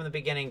orc from the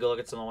beginning. Go look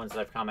at some of the ones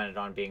that I've commented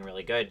on being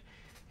really good.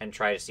 And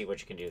try to see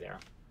what you can do there.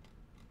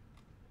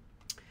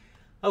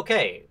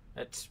 Okay,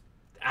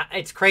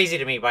 it's crazy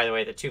to me, by the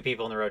way, that 2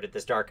 people in the row did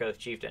this Dark Oath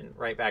Chieftain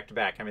right back to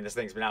back. I mean, this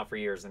thing's been out for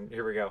years, and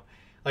here we go.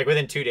 Like,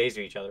 within 2 days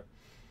of each other.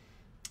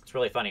 It's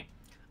really funny.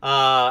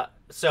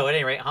 So, at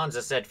any rate,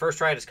 Hansa said, first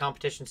try at his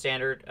competition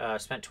standard,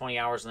 spent 20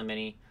 hours in the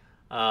mini,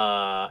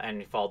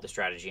 and followed the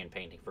strategy in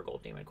painting for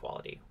Gold Demon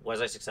quality.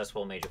 Was I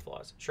successful? Major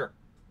flaws? Sure.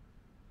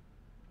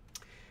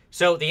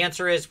 So, the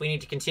answer is we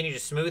need to continue to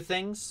smooth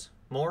things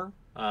more.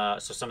 So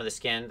some of the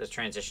skin, the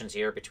transitions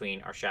here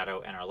between our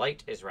shadow and our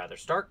light is rather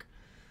stark.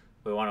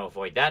 We want to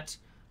avoid that.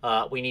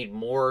 We need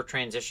more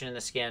transition in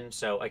the skin.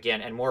 So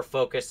again, and more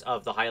focus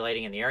of the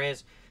highlighting in the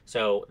areas.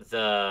 So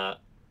the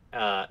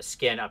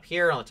skin up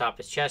here on the top of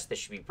his chest, this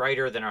should be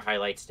brighter than our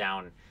highlights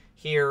down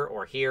here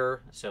or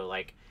here. So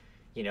like,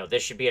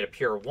 this should be at a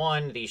pure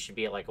 1. These should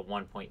be at like a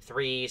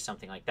 1.3,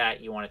 something like that.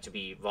 You want it to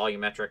be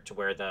volumetric to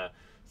where the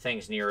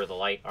things nearer the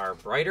light are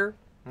brighter.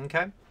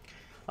 Okay.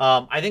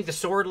 I think the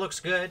sword looks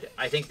good.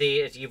 I think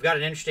you've got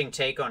an interesting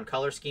take on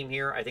color scheme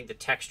here. I think the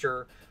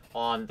texture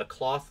on the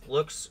cloth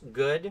looks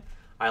good.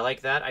 I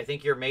like that. I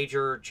think your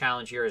major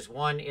challenge here is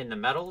one in the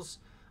metals.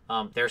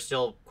 They're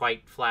still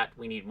quite flat.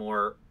 We need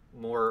more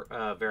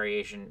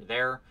variation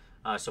there.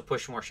 So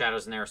push more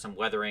shadows in there, some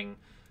weathering,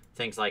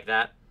 things like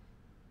that.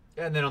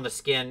 And then on the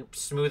skin,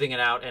 smoothing it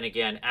out, and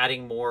again,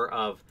 adding more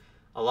of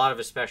a lot of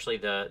especially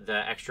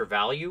the extra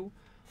value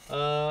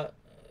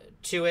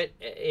to it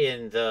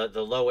in the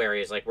low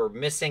areas. Like we're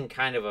missing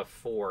kind of a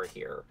 4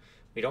 here.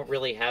 We don't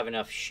really have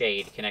enough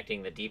shade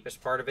connecting the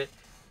deepest part of it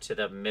to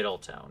the middle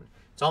tone.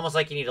 It's almost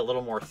like you need a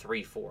little more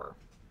 3-4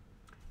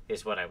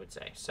 is what I would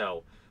say.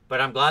 So,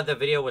 but I'm glad the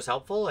video was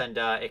helpful, and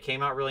it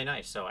came out really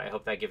nice. So I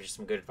hope that gives you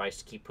some good advice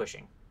to keep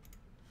pushing.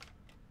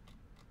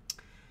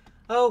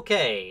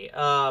 Okay,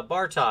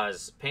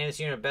 Bartaz, paint this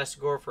unit best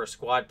score for a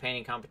squad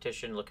painting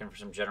competition. Looking for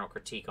some general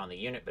critique on the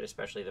unit, but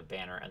especially the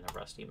banner and the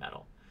rusty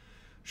metal.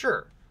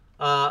 Sure.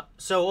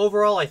 So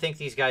overall, I think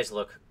these guys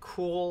look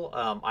cool.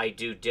 I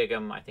do dig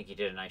them. I think he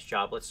did a nice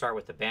job. Let's start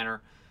with the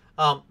banner.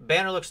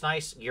 Banner looks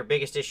nice. Your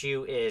biggest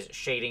issue is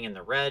shading in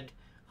the red.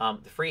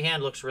 The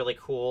freehand looks really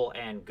cool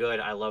and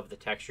good. I love the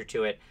texture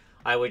to it.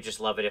 I would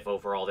just love it if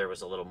overall there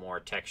was a little more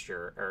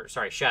texture, or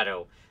sorry,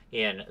 shadow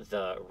in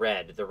the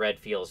red. The red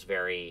feels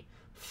very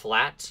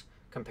flat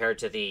compared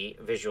to the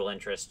visual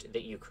interest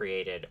that you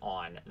created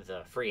on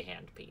the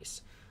freehand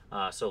piece.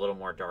 So a little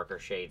more darker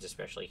shades,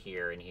 especially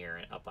here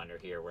and up under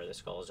here where the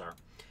skulls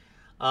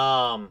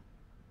are.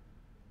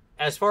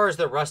 As far as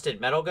the rusted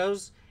metal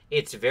goes,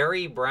 it's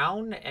very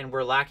brown, and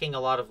we're lacking a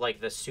lot of like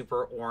the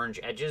super orange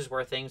edges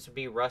where things would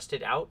be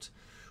rusted out.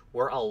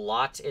 We're a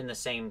lot in the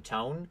same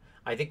tone.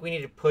 I think we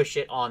need to push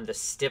it on the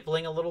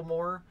stippling a little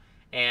more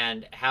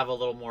and have a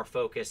little more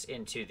focus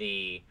into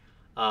the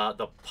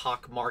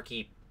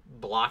pockmarky,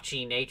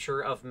 blotchy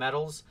nature of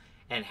metals,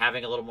 and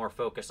having a little more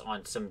focus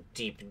on some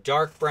deep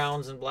dark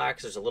browns and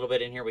blacks. There's a little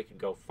bit in here we could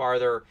go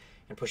farther,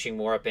 and pushing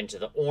more up into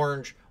the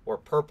orange or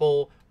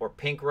purple or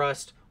pink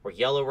rust or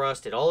yellow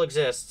rust. It all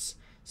exists.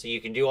 So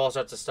you can do all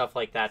sorts of stuff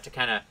like that to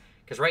kind of,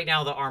 because right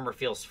now the armor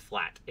feels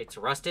flat. It's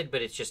rusted,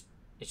 but it's just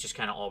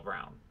kind of all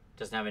brown. It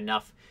doesn't have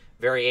enough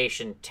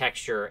variation,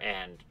 texture,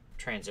 and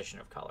transition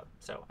of color.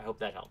 So I hope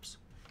that helps.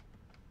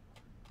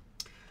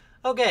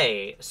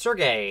 Okay,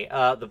 Sergey,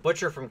 the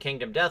Butcher from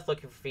Kingdom Death,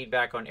 looking for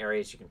feedback on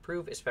areas you can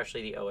improve,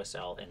 especially the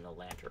OSL and the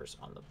lanterns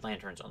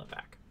on the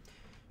back.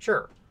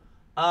 Sure.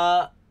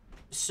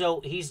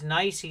 So he's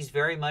nice. He's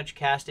very much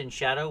cast in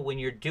shadow. When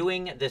you're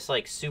doing this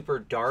like super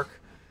dark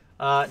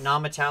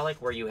non-metallic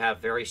where you have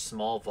very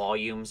small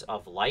volumes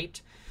of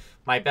light,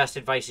 my best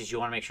advice is you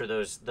want to make sure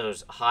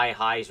those high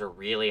highs are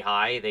really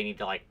high. They need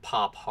to like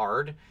pop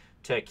hard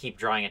to keep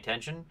drawing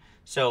attention.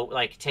 So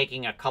like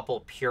taking a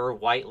couple pure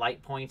white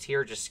light points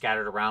here, just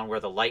scattered around where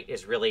the light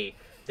is really,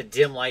 the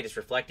dim light is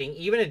reflecting.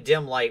 Even a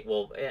dim light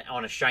will,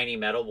 on a shiny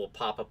metal, will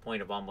pop a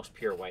point of almost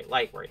pure white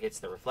light where it hits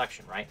the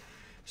reflection, right?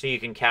 So you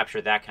can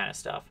capture that kind of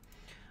stuff.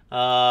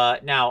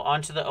 Now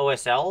onto the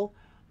OSL.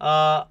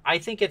 I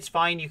think it's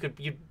fine.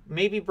 You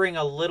maybe bring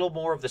a little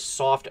more of the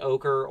soft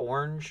ochre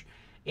orange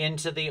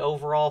into the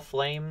overall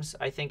flames,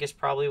 I think is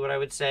probably what I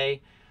would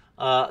say.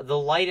 The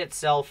light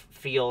itself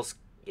feels,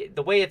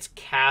 the way it's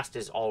cast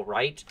is all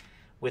right,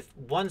 with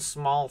one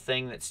small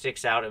thing that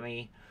sticks out at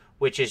me,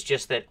 which is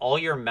just that all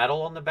your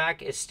metal on the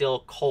back is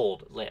still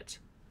cold lit.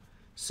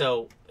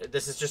 So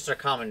this is just a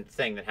common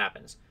thing that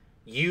happens.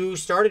 You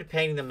started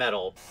painting the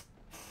metal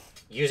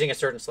using a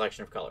certain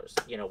selection of colors.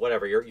 You know,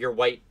 whatever, your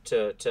white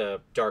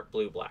to dark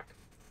blue black.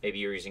 Maybe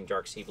you're using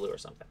dark sea blue or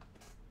something.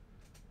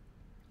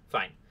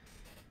 Fine.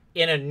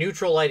 In a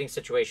neutral lighting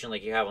situation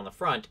like you have on the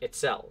front, it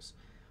sells.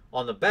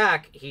 On the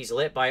back, he's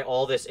lit by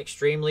all this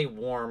extremely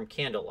warm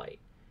candlelight.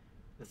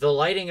 The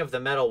lighting of the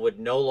metal would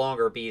no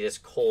longer be this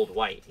cold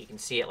white. You can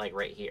see it like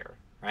right here,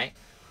 right?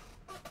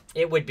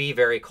 It would be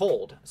very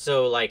cold.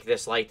 So like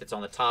this light that's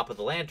on the top of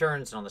the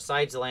lanterns and on the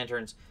sides of the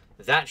lanterns,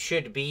 that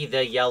should be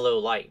the yellow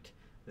light.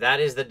 That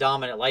is the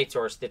dominant light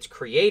source that's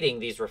creating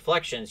these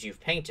reflections you've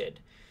painted.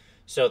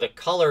 So the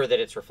color that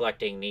it's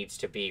reflecting needs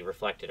to be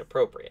reflected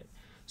appropriate.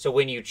 So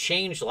when you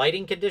change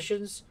lighting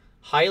conditions,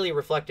 highly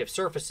reflective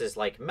surfaces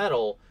like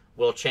metal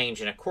will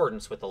change in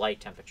accordance with the light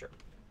temperature.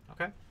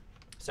 Okay?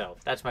 So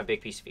that's my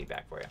big piece of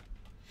feedback for you.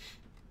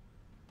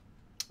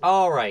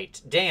 All right,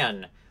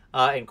 Dan,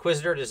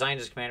 Inquisitor, designed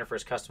as commander for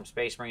his custom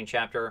Space Marine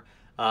chapter.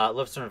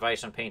 Love some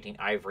advice on painting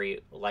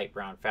ivory, light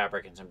brown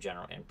fabric, and some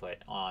general input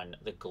on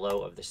the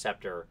glow of the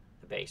scepter,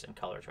 the base, and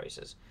color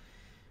choices.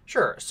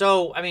 Sure.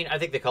 So, I mean, I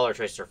think the color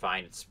choices are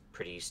fine. It's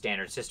pretty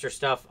standard sister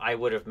stuff. I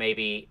would have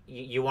maybe,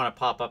 you want to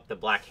pop up the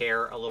black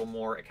hair a little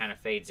more. It kind of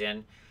fades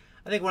in.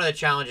 I think one of the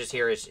challenges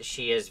here is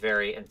she is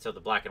very, and so the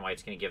black and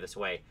white's going to give this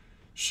away.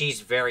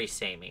 She's very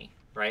samey,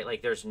 right?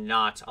 Like there's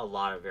not a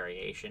lot of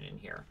variation in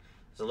here.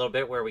 There's a little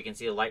bit where we can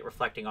see the light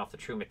reflecting off the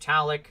true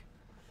metallic,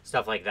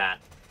 stuff like that.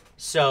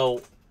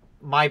 So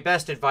my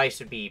best advice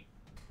would be,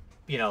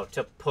 you know,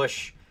 to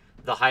push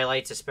the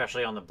highlights,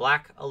 especially on the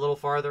black, a little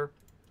farther.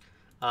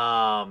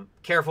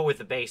 Careful with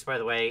the base, by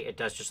the way. It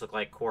does just look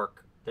like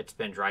cork that's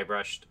been dry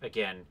brushed.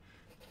 Again,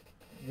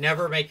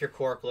 never make your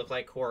cork look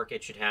like cork.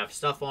 It should have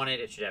stuff on it.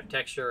 It should have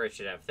texture. It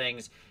should have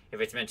things. If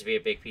it's meant to be a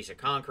big piece of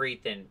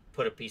concrete, then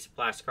put a piece of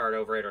plastic card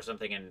over it or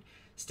something and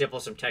stipple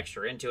some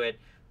texture into it.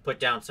 Put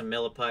down some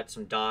milliput,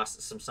 some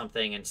DOS, some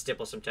something, and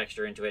stipple some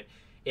texture into it.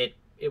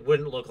 It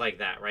wouldn't look like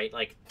that, right?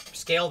 Like,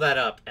 scale that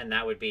up, and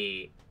that would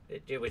be...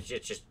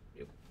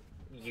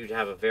 You'd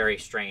have a very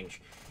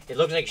strange... It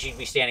looks like she'd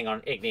be standing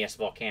on igneous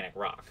volcanic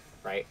rock,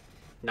 right?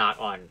 Not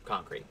on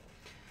concrete.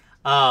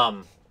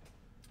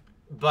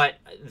 But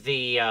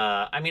the,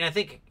 I mean, I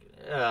think,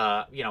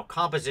 you know,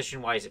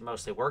 composition-wise, it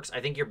mostly works. I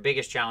think your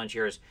biggest challenge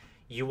here is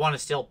you want to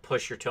still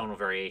push your tonal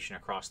variation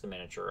across the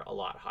miniature a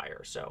lot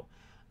higher. So,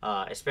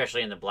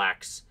 especially in the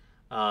blacks.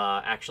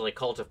 Actually,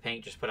 Cult of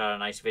Paint just put out a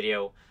nice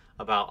video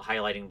about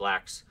highlighting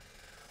blacks.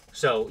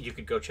 So you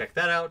could go check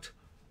that out.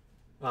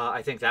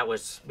 I think that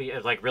was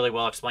like really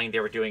well explained. They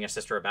were doing a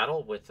Sister of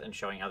Battle with and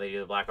showing how they do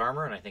the black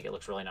armor, and I think it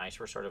looks really nice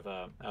for sort of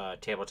a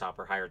tabletop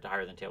or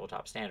higher than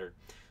tabletop standard.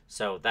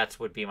 So that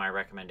would be my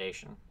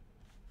recommendation.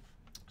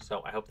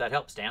 So I hope that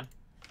helps, Dan.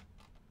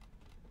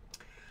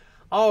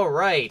 All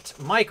right,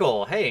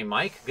 Michael. Hey,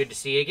 Mike. Good to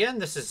see you again.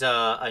 This is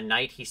a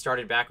night he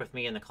started back with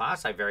me in the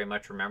class. I very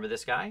much remember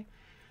this guy.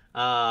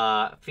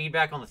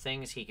 Feedback on the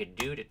things he could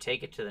do to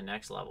take it to the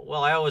next level.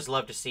 Well, I always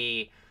love to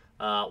see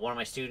one of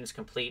my students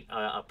complete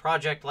a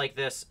project like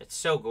this. It's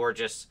so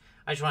gorgeous.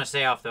 I just want to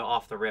say off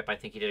the rip, I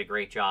think he did a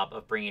great job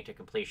of bringing it to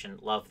completion.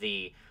 Love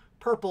the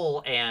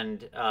purple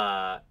and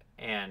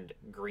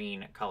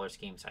green color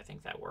schemes. I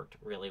think that worked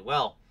really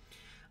well.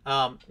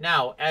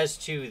 Now, as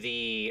to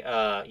the,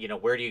 you know,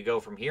 where do you go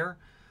from here?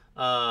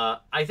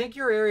 I think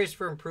your areas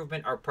for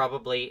improvement are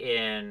probably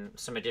in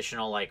some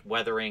additional, like,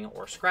 weathering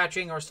or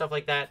scratching or stuff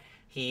like that.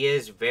 He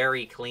is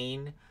very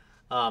clean.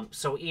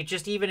 So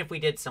even if we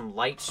did some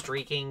light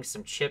streaking,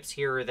 some chips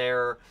here or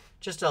there,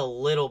 just a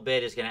little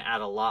bit is going to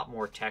add a lot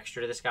more texture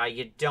to this guy.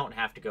 You don't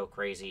have to go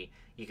crazy.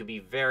 You can be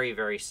very,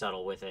 very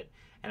subtle with it,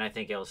 and I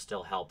think it'll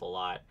still help a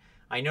lot.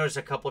 I noticed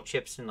a couple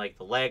chips in, like,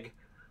 the leg.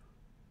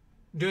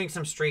 Doing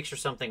some streaks or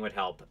something would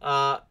help.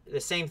 The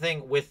same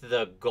thing with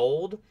the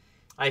gold.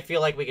 I feel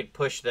like we could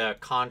push the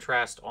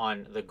contrast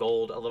on the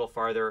gold a little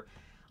farther.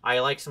 I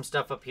like some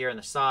stuff up here on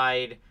the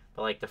side,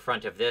 but like the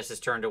front of this is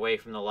turned away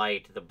from the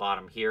light. The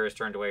bottom here is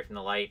turned away from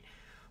the light.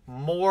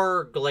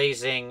 More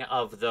glazing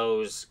of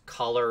those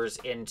colors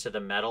into the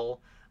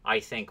metal, I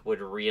think,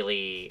 would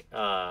really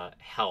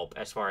help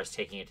as far as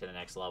taking it to the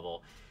next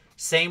level.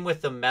 Same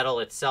with the metal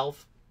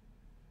itself.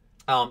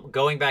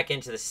 Going back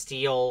into the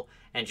steel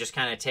and just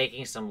kind of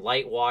taking some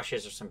light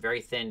washes or some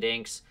very thin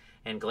inks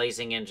and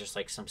glazing in just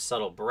like some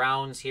subtle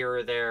browns here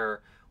or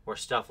there or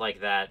stuff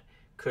like that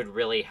could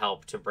really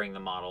help to bring the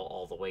model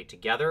all the way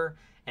together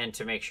and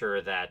to make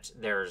sure that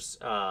there's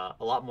a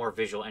lot more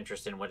visual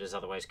interest in what is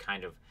otherwise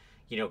kind of,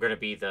 you know, going to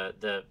be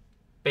the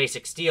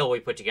basic steel we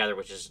put together,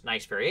 which is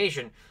nice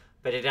variation,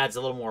 but it adds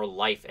a little more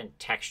life and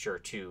texture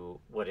to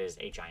what is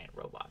a giant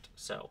robot.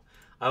 So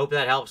I hope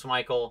that helps,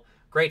 Michael.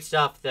 Great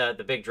stuff.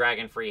 The big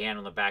dragon freehand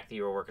on the back that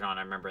you were working on,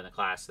 I remember in the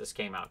class, this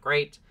came out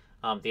great.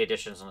 The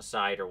additions on the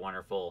side are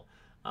wonderful.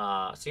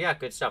 So yeah,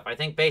 good stuff. I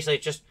think basically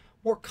it's just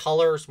more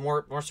colors,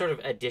 more sort of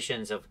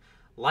additions of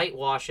light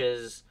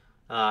washes,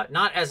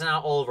 not as an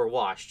all-over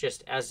wash,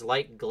 just as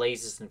light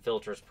glazes and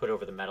filters put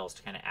over the metals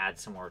to kind of add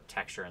some more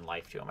texture and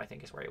life to them, I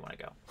think is where you want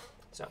to go.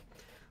 So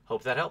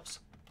hope that helps.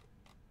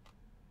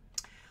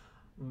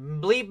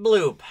 Bleep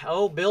Bloop.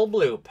 Oh, Bill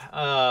Bloop.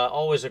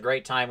 Always a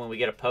great time when we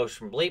get a post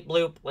from Bleep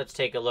Bloop. Let's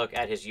take a look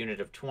at his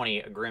unit of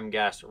 20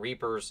 Grimghast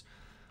Reapers.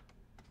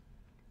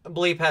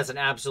 Bleep has an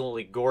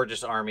absolutely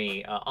gorgeous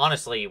army.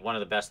 Honestly, one of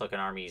the best looking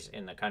armies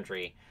in the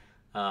country,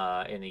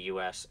 in the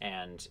U.S.,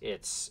 and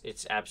it's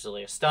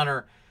absolutely a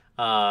stunner.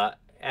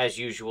 As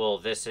usual,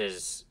 this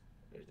is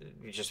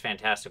just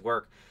fantastic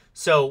work.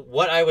 So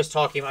what I was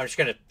talking about, I'm just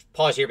going to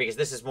pause here because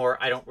this is more,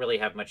 I don't really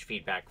have much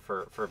feedback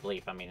for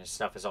Bleep. I mean, his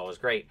stuff is always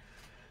great.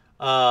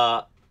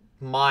 What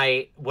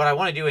I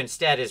want to do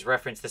instead is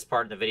reference this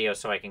part in the video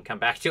so I can come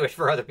back to it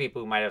for other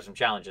people who might have some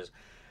challenges.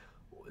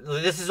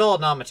 This is all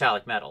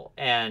non-metallic metal,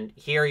 and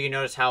here you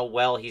notice how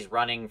well he's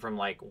running from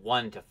like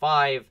 1 to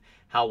 5,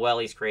 how well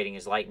he's creating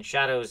his light and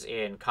shadows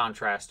in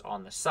contrast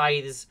on the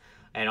sides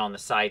and on the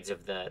sides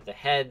of the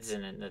heads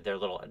and their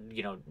little,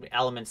 you know,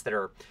 elements that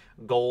are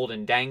gold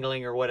and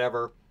dangling or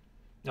whatever.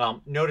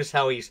 Notice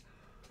how he's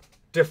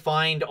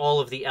defined all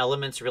of the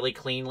elements really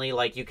cleanly.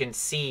 Like, you can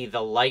see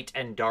the light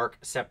and dark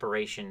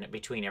separation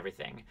between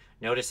everything.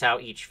 Notice how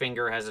each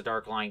finger has a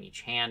dark line,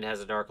 each hand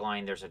has a dark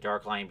line. There's a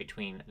dark line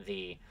between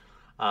the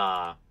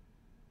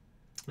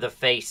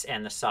face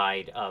and the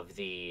side of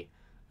the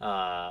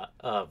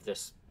of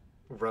this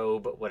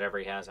robe, whatever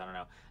he has, I don't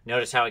know.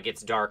 Notice how it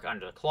gets dark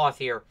under the cloth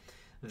here.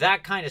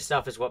 That kind of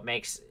stuff is what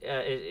makes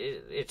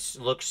it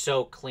look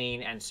so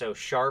clean and so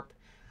sharp.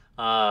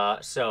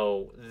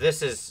 So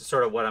this is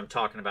sort of what I'm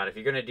talking about. If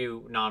you're going to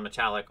do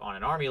non-metallic on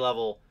an army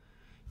level,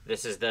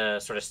 this is the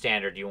sort of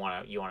standard you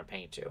want to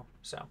paint to.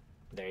 So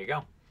there you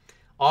go.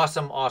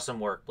 Awesome, awesome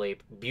work, Bleep.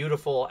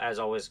 Beautiful as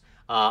always.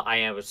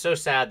 I was so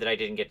sad that I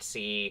didn't get to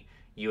see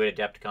you at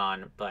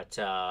Adepticon, but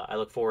I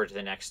look forward to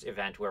the next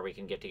event where we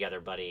can get together,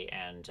 buddy,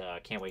 and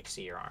can't wait to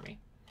see your army.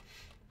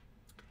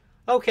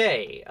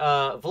 Okay,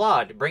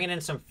 Vlad, bringing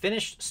in some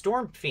finished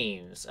Storm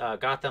Fiends.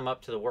 Got them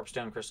up to the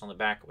Warpstone Crystal in the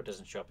back. What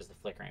doesn't show up is the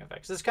flickering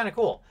effects. This is kind of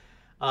cool.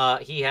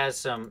 He has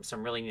some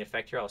really neat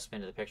effect here. I'll spin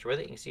to the picture with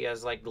it. You can see he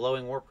has like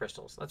glowing warp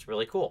crystals. That's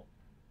really cool.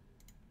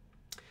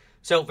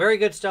 So very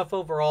good stuff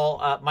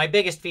overall. My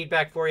biggest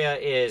feedback for you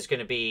is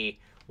going to be,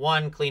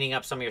 one, cleaning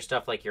up some of your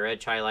stuff like your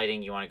edge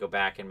highlighting. You want to go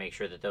back and make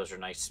sure that those are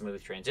nice,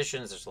 smooth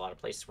transitions. There's a lot of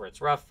places where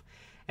it's rough.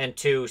 And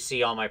two,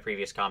 see all my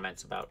previous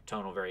comments about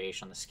tonal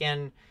variation on the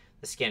skin.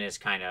 The skin is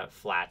kind of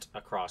flat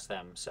across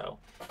them. So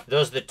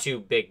those are the two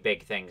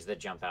big things that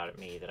jump out at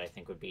me that I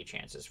think would be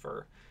chances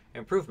for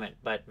improvement.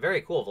 But very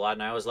cool, Vlad,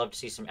 and I always love to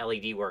see some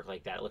LED work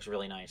like that. It looks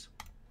really nice.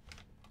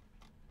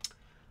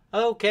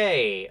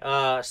 Okay,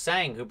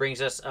 Sang, who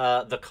brings us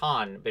the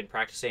Con. Been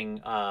practicing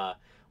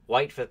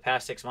white for the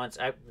past 6 months.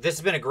 This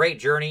has been a great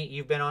journey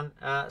you've been on,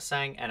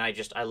 Sang, and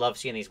I love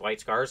seeing these white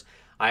scars.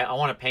 I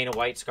want to paint a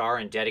white scar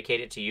and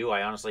dedicate it to you.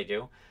 I honestly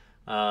do,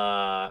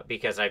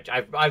 because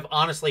I've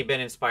honestly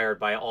been inspired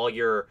by all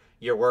your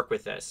work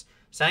with this.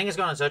 Sang has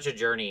gone on such a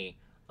journey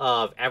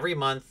of every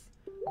month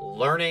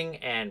learning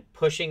and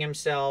pushing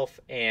himself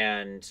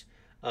and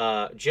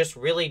just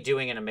really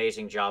doing an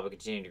amazing job of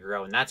continuing to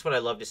grow. And that's what I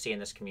love to see in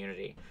this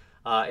community,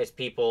 is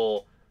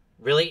people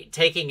really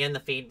taking in the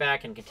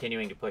feedback and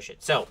continuing to push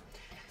it. So,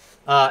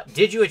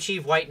 did you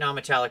achieve white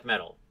non-metallic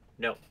metal?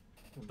 No.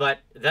 But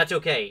that's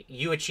okay.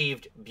 You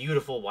achieved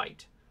beautiful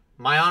white.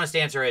 My honest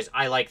answer is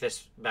I like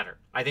this better.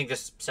 I think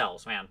this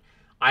sells, man.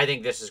 I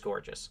think this is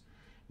gorgeous.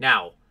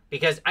 Now,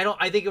 because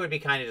I think it would be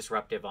kind of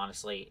disruptive,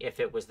 honestly, if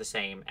it was the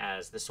same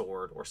as the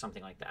sword or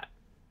something like that.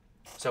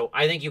 So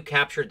I think you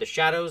captured the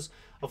shadows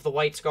of the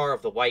white scar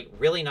of the white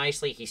really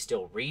nicely. He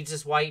still reads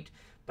as white,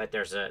 but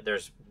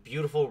there's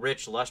beautiful,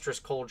 rich, lustrous,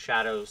 cold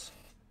shadows.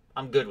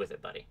 I'm good with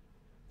it, buddy.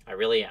 I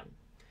really am.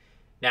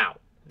 Now,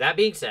 that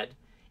being said,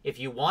 if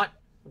you want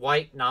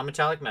white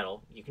non-metallic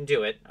metal, you can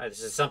do it.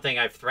 This is something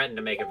I've threatened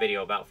to make a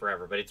video about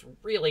forever, but it's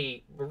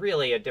really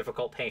a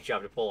difficult paint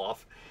job to pull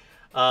off.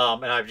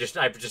 And I just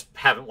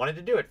haven't wanted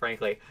to do it,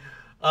 frankly.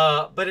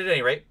 But at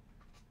any rate,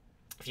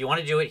 if you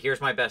want to do it, here's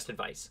my best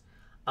advice.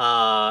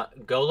 Go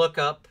look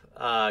up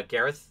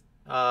Gareth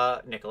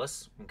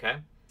Nicholas, okay?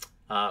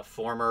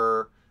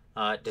 Former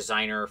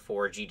designer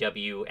for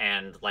GW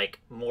and,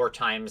 like, more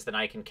times than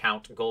I can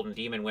count, Golden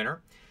Demon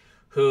winner,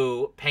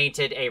 who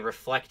painted a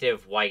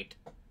reflective white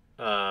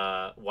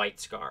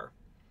scar.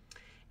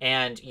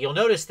 And you'll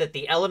notice that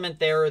the element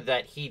there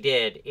that he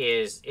did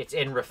is it's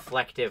in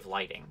reflective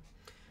lighting.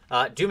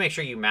 Do make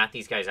sure you matte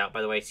these guys out,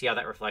 by the way. See how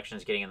that reflection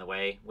is getting in the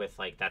way with,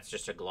 like, that's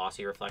just a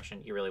glossy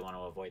reflection. You really want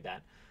to avoid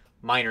that.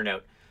 Minor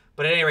note.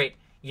 But at any rate,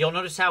 you'll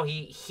notice how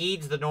he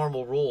heeds the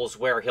normal rules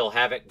where he'll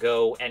have it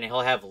go and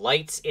he'll have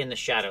lights in the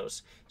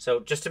shadows.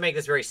 So just to make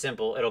this very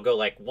simple, it'll go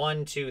like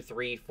 1, 2,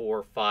 3,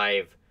 4,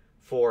 5,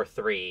 4,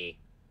 3,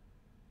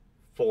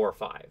 4,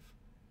 5.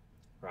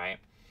 Right?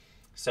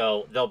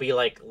 So there'll be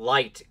like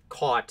light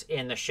caught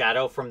in the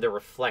shadow from the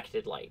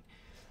reflected light.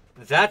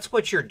 That's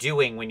what you're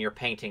doing when you're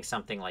painting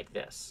something like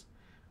this,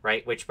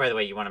 right? Which, by the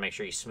way, you want to make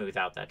sure you smooth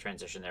out that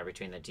transition there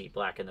between the deep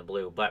black and the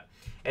blue. But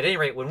at any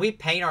rate, when we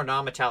paint our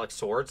non-metallic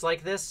swords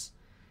like this,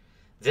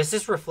 this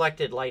is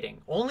reflected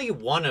lighting. Only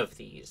one of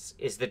these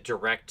is the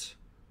direct,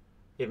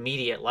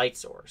 immediate light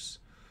source.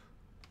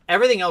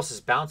 Everything else is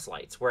bounce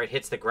lights, where it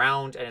hits the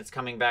ground and it's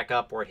coming back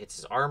up, or it hits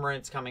his armor and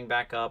it's coming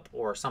back up,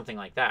 or something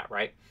like that,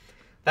 right?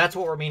 That's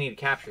what we're meaning to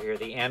capture here,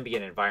 the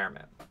ambient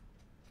environment.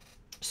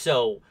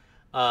 So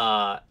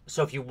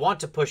if you want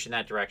to push in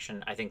that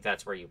direction, I think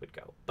that's where you would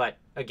go. But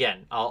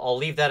again, I'll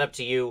leave that up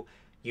to you.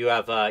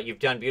 You've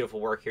done beautiful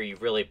work here.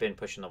 You've really been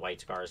pushing the white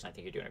scars, and I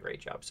think you're doing a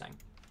great job, Sang.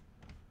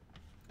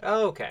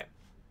 Okay.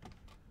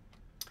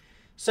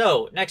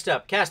 So next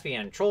up,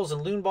 Caspian, Trolls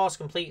and Loon Boss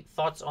complete.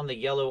 Thoughts on the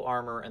yellow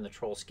armor and the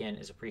troll skin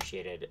is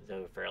appreciated,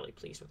 though fairly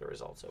pleased with the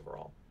results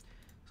overall.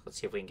 So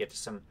let's see if we can get to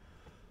some,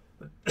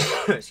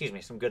 excuse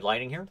me, some good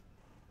lighting here.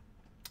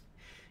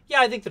 Yeah,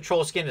 I think the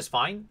troll skin is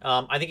fine.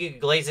 I think you could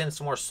glaze in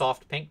some more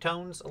soft pink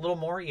tones a little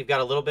more. You've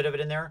got a little bit of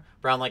it in there,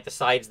 around like the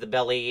sides, the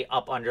belly,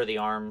 up under the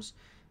arms.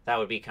 That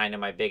would be kind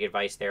of my big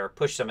advice there.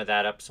 Push some of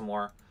that up some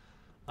more.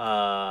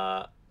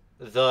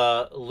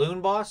 The Loon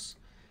Boss,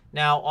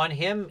 now on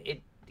him,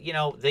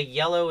 the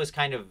yellow is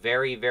kind of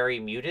very, very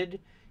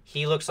muted.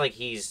 He looks like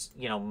he's,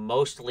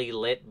 mostly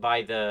lit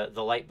by the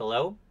light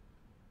below.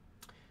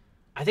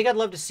 I think I'd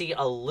love to see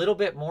a little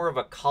bit more of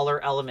a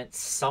color element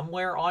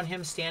somewhere on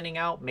him standing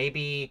out.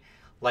 Maybe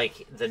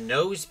like the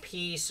nose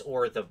piece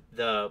or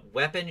the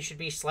weapon should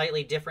be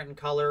slightly different in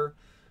color.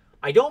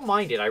 I don't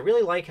mind it. I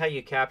really like how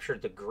you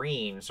captured the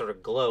green sort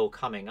of glow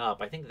coming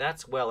up. I think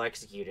that's well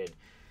executed.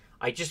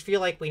 I just feel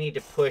like we need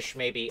to push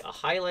maybe a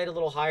highlight a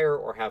little higher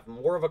or have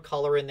more of a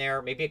color in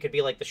there. Maybe it could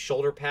be like the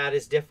shoulder pad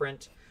is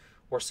different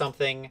or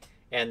something.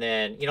 And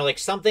then, like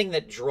something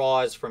that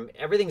draws from,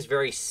 everything's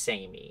very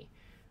samey.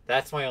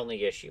 That's my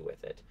only issue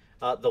with it.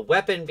 The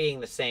weapon being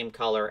the same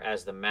color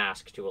as the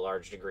mask to a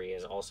large degree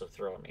is also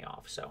throwing me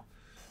off. So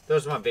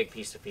those are my big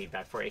piece of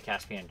feedback for you,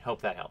 Caspian.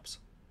 Hope that helps.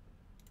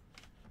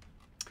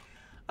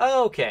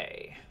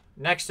 Okay,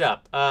 next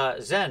up,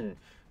 Zen.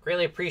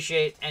 Greatly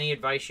appreciate any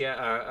advice you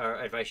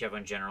have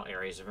on general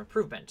areas of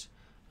improvement.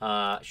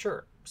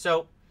 Sure.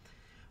 So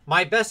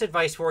my best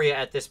advice for you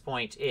at this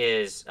point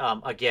is,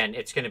 again,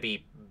 it's going to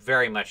be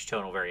very much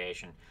tonal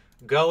variation.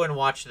 Go and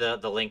watch the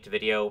linked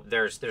video.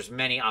 There's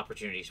many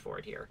opportunities for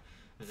it here.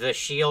 The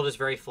shield is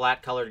very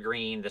flat colored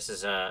green. This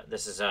is a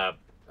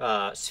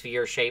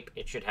sphere shape.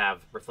 It should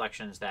have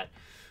reflections that,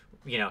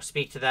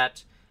 speak to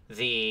that.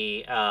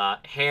 The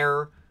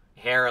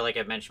hair, like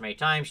I've mentioned many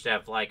times, should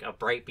have like a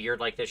bright beard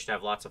like this. Should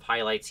have lots of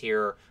highlights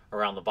here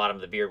around the bottom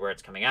of the beard where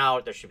it's coming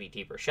out. There should be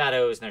deeper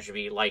shadows, and there should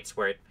be lights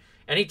where it.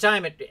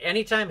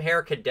 Anytime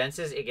hair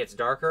condenses, it gets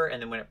darker,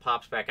 and then when it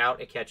pops back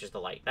out, it catches the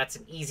light. That's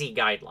an easy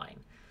guideline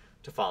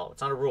to follow.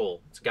 It's not a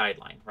rule, it's a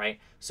guideline, right?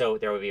 So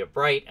there would be a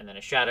bright, and then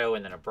a shadow,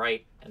 and then a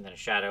bright, and then a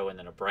shadow, and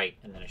then a bright,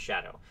 and then a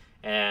shadow.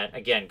 And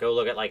again, go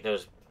look at like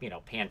those,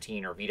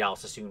 Pantene or Vidal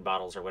Sassoon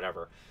bottles or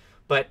whatever.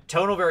 But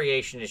tonal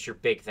variation is your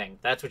big thing.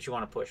 That's what you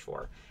want to push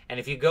for. And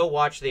if you go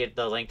watch the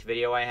linked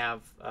video I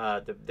have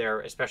there,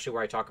 especially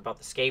where I talk about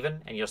the Skaven,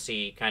 and you'll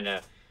see kind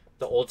of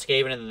the old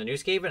Skaven and then the new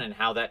Skaven and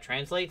how that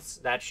translates,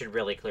 that should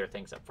really clear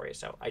things up for you.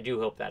 So I do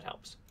hope that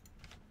helps.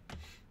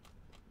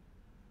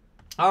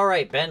 All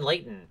right, Ben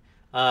Layton.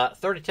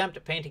 Third attempt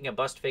at painting a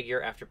bust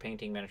figure after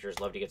painting miniatures.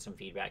 Love to get some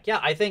feedback. Yeah,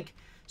 I think,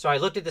 so I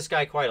looked at this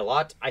guy quite a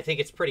lot. I think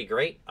it's pretty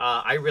great.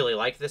 I really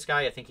like this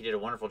guy. I think he did a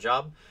wonderful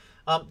job.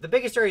 The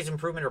biggest areas of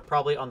improvement are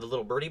probably on the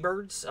little birdie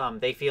birds.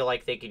 They feel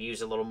like they could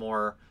use a little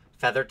more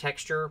feather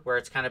texture where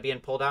it's kind of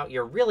being pulled out.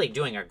 You're really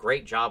doing a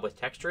great job with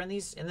texture in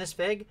this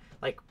fig.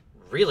 Like,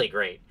 really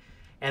great.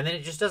 And then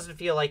it just doesn't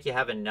feel like you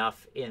have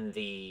enough in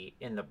the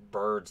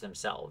birds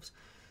themselves.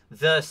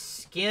 The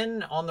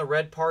skin on the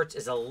red parts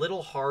is a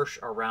little harsh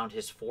around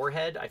his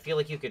forehead. I feel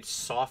like you could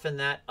soften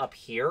that up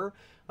here.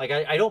 Like,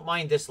 I don't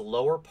mind this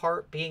lower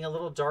part being a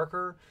little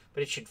darker,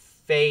 but it should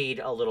fade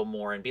a little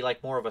more and be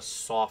like more of a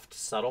soft,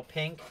 subtle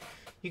pink.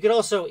 You could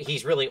also,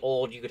 he's really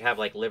old, you could have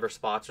like liver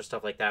spots or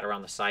stuff like that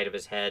around the side of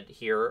his head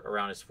here,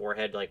 around his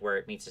forehead, like where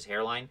it meets his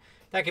hairline.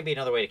 That could be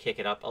another way to kick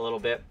it up a little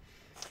bit.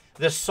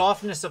 The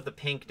softness of the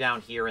pink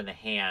down here in the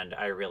hand,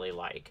 I really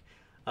like.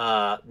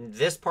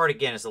 This part,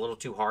 again, is a little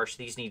too harsh.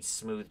 These need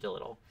smoothed a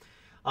little.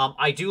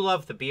 I do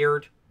love the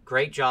beard.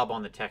 Great job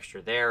on the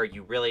texture there.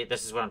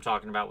 This is what I'm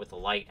talking about with the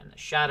light and the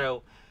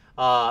shadow.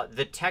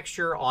 The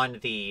texture on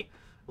the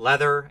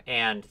leather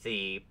and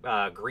the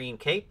green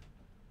cape,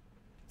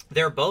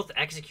 they're both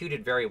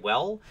executed very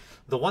well.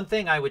 The one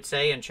thing I would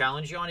say and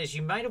challenge you on is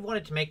you might have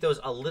wanted to make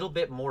those a little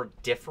bit more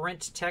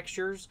different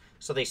textures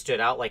so they stood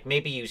out. Like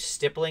maybe use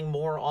stippling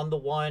more on the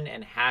one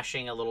and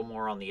hashing a little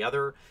more on the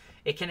other.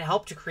 It can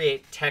help to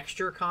create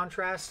texture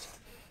contrast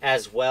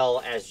as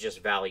well as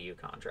just value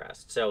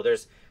contrast. So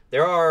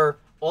there are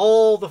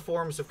all the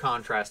forms of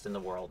contrast in the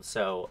world.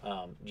 So,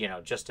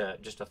 just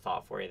a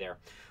thought for you there.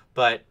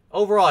 But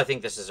overall, I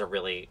think this is a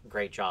really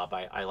great job.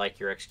 I like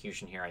your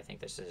execution here. I think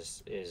this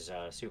is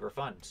super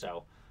fun.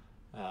 So,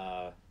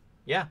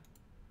 yeah,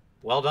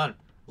 well done.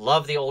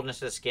 Love the oldness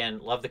of the skin.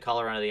 Love the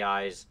color under the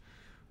eyes.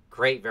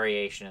 Great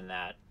variation in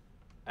that.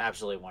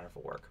 Absolutely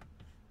wonderful work.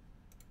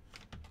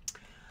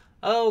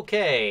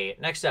 Okay,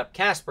 next up,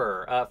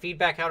 Casper.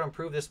 Feedback how to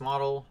improve this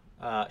model.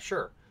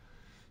 Sure.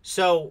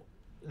 So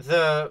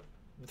the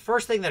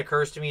first thing that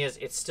occurs to me is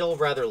it's still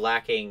rather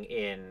lacking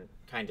in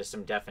kind of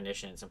some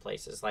definition in some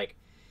places. Like,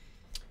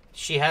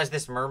 she has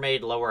this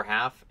mermaid lower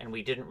half, and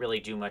we didn't really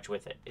do much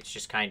with it. It's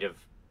just kind of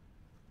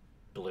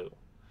blue.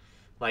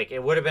 Like,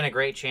 it would have been a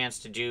great chance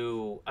to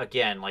do,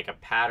 again, like a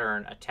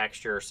pattern, a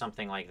texture, or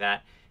something like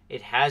that.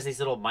 It has these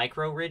little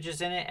micro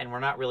ridges in it, and we're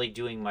not really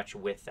doing much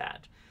with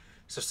that.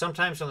 So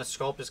sometimes when the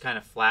sculpt is kind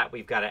of flat,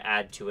 we've got to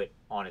add to it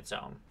on its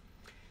own.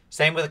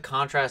 Same with the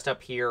contrast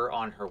up here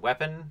on her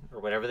weapon, or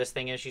whatever this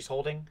thing is she's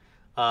holding.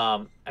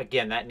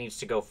 Again, that needs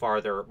to go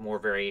farther, more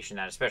variation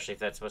in that, especially if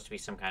that's supposed to be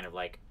some kind of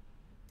like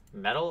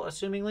metal,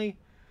 assumingly,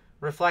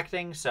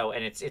 reflecting. So,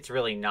 and it's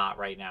really not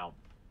right now.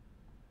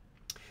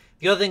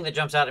 The other thing that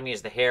jumps out at me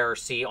is the hair.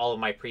 See all of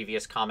my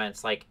previous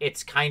comments, like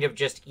it's kind of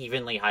just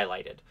evenly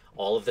highlighted.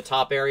 All of the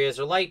top areas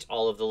are light,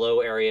 all of the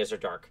low areas are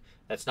dark.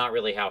 That's not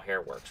really how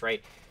hair works,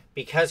 right?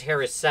 Because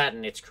hair is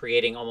satin, it's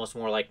creating almost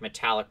more like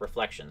metallic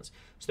reflections.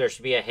 So there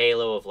should be a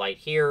halo of light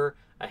here,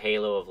 a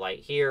halo of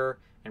light here,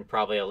 and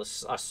probably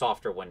a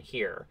softer one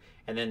here.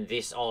 And then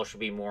this all should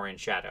be more in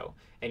shadow.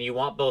 And you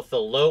want both the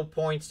low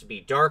points to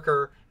be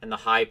darker and the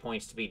high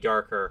points to be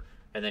darker.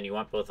 And then you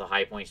want both the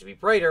high points to be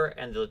brighter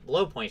and the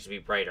low points to be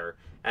brighter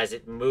as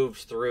it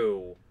moves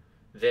through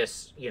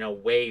this,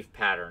 wave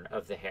pattern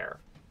of the hair.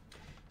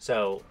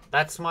 So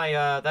that's my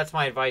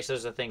advice.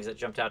 Those are the things that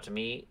jumped out to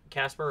me,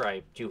 Casper.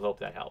 I do hope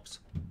that helps.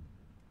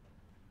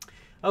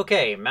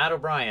 Okay, Matt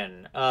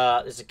O'Brien.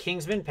 This is a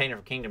Kingsman, painter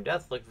from Kingdom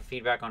Death, looking for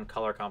feedback on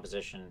color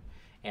composition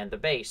and the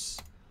base.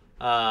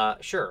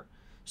 Sure.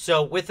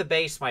 So with the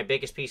base, my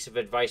biggest piece of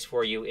advice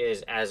for you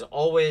is, as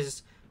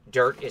always,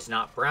 dirt is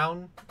not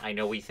brown. I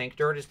know we think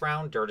dirt is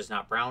brown. Dirt is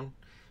not brown.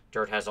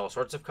 Dirt has all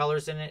sorts of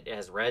colors in it. It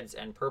has reds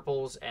and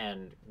purples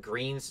and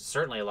greens,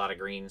 certainly a lot of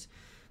greens,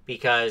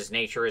 because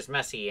nature is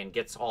messy and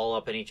gets all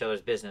up in each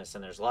other's business,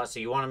 and there's lots. So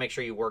you want to make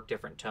sure you work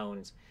different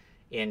tones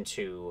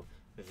into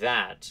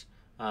that.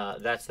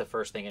 That's the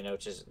first thing I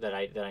note that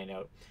I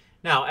note.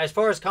 Now, as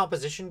far as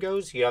composition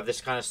goes, you have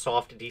this kind of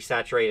soft,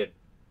 desaturated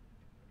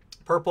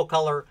purple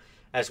color,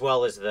 as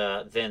well as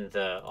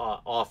the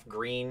off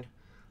green.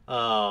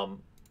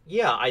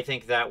 Yeah, I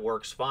think that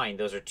works fine.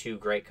 Those are two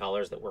great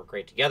colors that work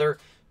great together.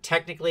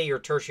 Technically, your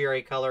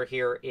tertiary color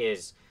here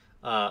is,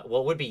 well,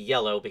 it would be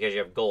yellow because you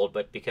have gold,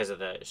 but because of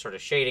the sort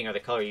of shading or the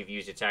color you've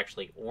used, it's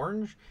actually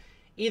orange.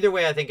 Either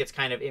way, I think it's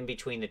kind of in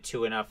between the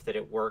two enough that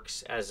it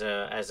works as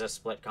a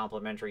split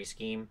complementary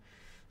scheme.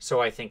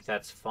 So I think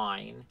that's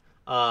fine.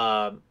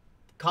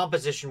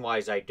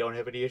 Composition-wise, I don't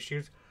have any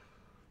issues.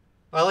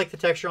 I like the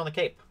texture on the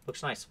cape.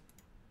 Looks nice.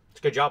 It's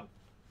a good job.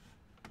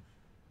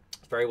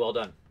 It's very well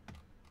done.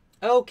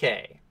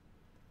 Okay.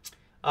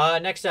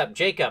 Next up,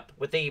 Jacob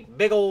with the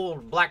big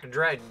old black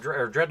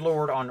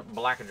Dreadlord on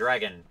Black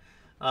Dragon.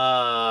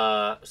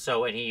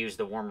 And he used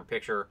the warmer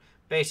picture.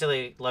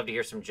 Basically, love to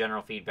hear some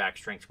general feedback,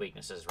 strengths,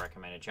 weaknesses,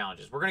 recommended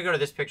challenges. We're going to go to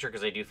this picture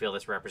because I do feel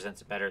this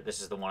represents it better.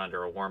 This is the one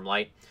under a warm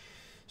light.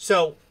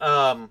 So,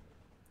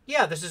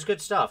 yeah, this is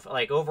good stuff.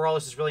 Like, overall,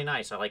 this is really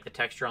nice. I like the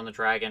texture on the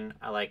dragon.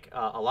 I like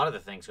a lot of the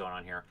things going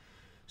on here.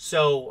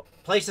 So,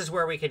 places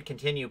where we could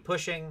continue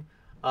pushing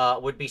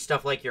would be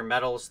stuff like your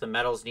metals. The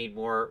metals need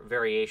more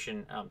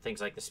variation.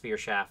 Things like the spear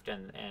shaft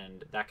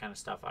and that kind of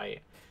stuff, I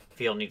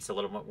feel needs a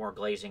little bit more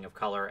glazing of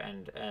color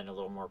and a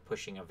little more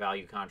pushing of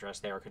value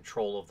contrast there,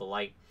 control of the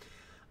light.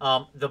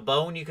 The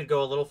bone you could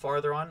go a little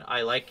farther on.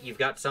 I like, you've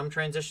got some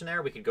transition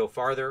there. We could go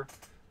farther.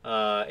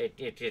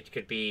 It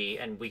could be,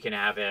 and we can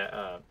have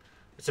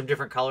some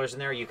different colors in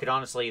there. You could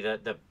honestly,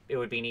 it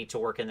would be neat to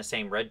work in the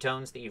same red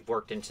tones that you've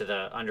worked into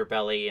the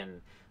underbelly and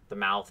the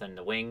mouth and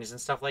the wings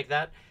and stuff like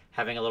that.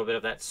 Having a little bit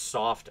of that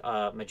soft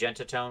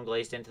magenta tone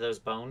glazed into those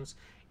bones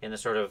in the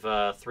sort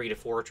of 3 to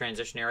 4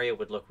 transition area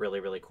would look really,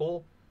 really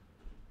cool.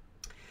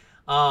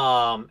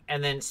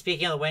 And then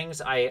speaking of the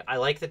wings, I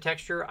like the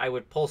texture. I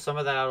would pull some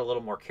of that out a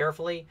little more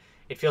carefully.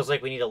 It feels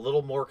like we need a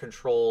little more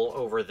control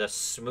over the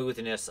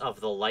smoothness of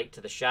the light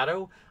to the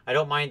shadow. I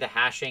don't mind the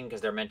hashing because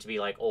they're meant to be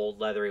like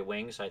old leathery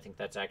wings, so I think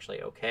that's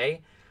actually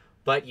okay.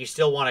 But you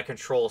still want to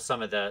control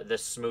some of the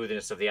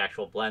smoothness of the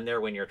actual blend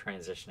there when you're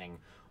transitioning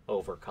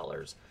over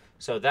colors.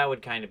 So that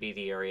would kind of be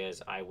the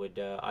areas I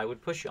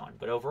would push you on.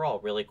 But overall,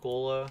 really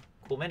cool,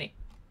 cool mini.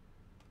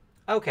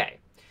 Okay.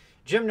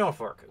 Jim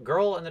Norfolk,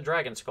 Girl in the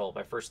Dragon Skull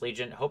by First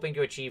Legion, hoping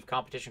to achieve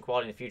competition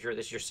quality in the future.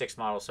 This is your 6th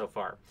model so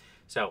far.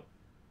 So,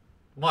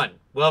 1,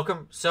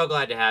 welcome. So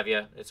glad to have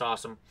you. It's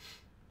awesome.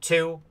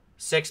 2,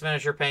 6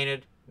 miniature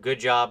painted. Good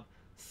job.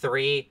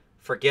 3,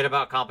 forget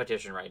about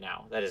competition right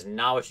now. That is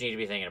not what you need to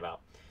be thinking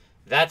about.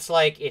 That's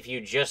like if you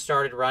just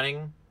started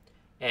running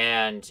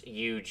and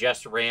you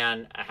just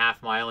ran a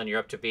half mile and you're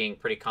up to being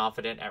pretty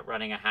confident at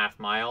running a half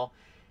mile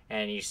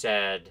and you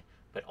said,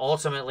 but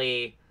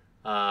ultimately,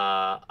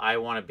 I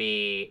want to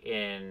be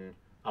in,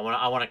 I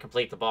want to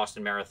complete the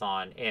Boston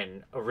Marathon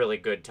in a really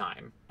good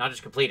time. Not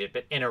just complete it,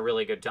 but in a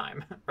really good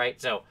time, right?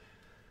 So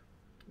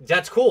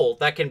that's cool.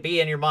 That can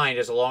be in your mind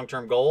as a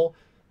long-term goal.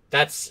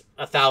 That's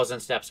 1,000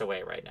 steps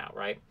away right now,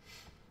 right?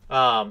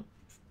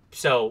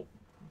 So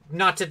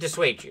not to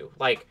dissuade you,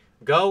 like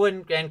go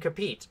and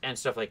compete and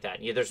stuff like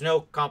that. Yeah, there's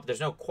no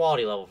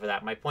quality level for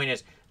that. My point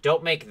is,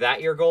 don't make that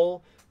your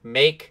goal.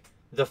 Make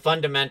the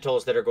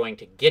fundamentals that are going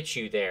to get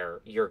you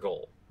there your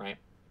goal, right?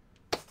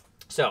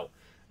 So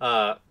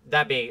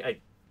that being,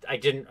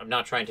 I'm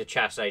not trying to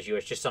chastise you.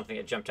 It's just something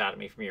that jumped out at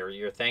me from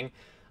your thing.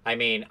 I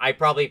mean, I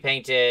probably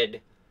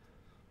painted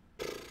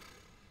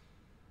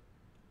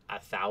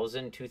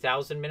 1,000,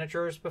 2,000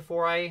 miniatures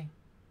before I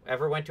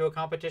ever went to a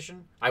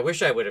competition. I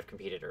wish I would have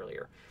competed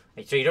earlier.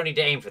 So you don't need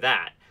to aim for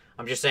that.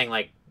 I'm just saying,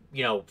 like,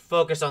 you know,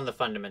 focus on the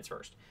fundamentals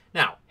first.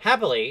 Now,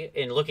 happily,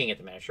 in looking at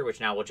the miniature,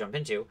 which now we'll jump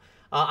into,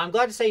 I'm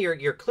glad to say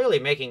you're clearly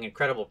making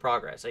incredible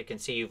progress. I can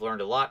see you've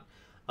learned a lot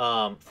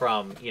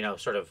from, you know,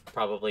 sort of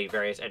probably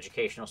various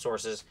educational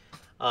sources.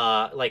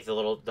 Like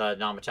the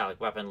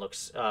non-metallic weapon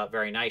looks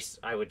very nice.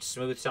 I would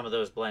smooth some of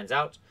those blends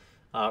out.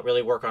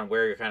 Really work on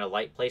where your kind of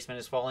light placement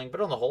is falling.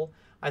 But on the whole,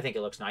 I think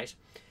it looks nice.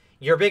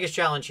 Your biggest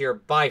challenge here,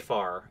 by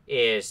far,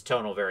 is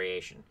tonal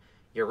variation.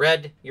 Your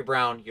red, your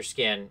brown, your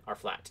skin are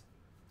flat,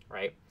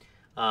 right?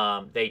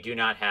 They do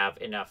not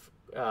have enough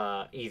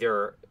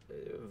either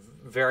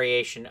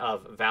variation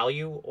of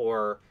value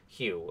or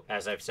hue,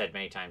 as I've said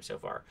many times so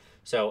far.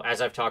 So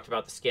as I've talked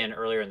about the skin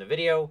earlier in the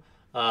video,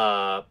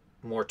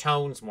 more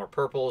tones, more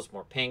purples,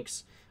 more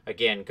pinks.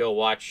 Again, go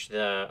watch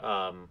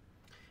the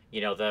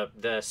you know,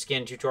 the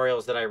skin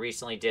tutorials that I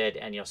recently did,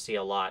 and you'll see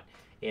a lot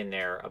in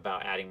there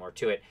about adding more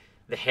to it.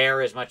 The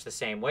hair is much the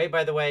same way,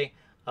 by the way,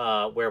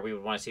 where we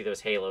would want to see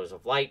those halos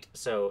of light,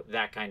 so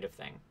that kind of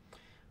thing.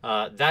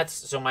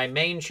 So my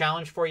main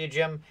challenge for you,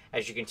 Jim,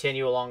 as you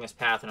continue along this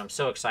path, and I'm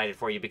so excited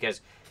for you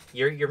because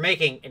you're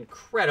making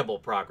incredible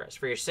progress.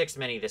 For your 6th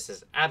mini, this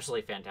is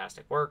absolutely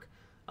fantastic work.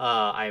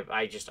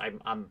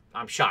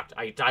 I'm shocked.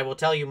 I will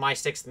tell you, my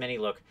 6th mini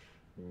look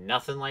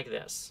nothing like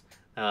this.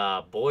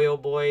 Boy, oh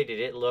boy, did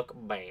it look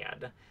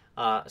bad.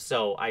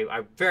 So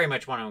I very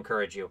much want to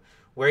encourage you.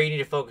 Where you need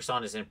to focus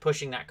on is in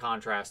pushing that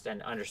contrast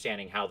and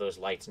understanding how those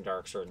lights and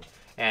darks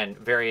and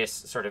various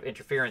sort of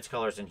interference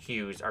colors and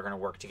hues are going to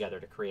work together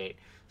to create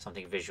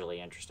something visually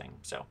interesting.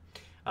 So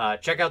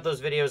check out those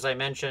videos I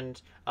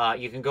mentioned.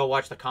 You can go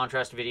watch the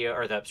contrast video,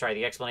 or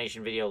the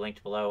explanation video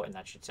linked below, and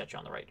that should set you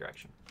on the right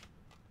direction.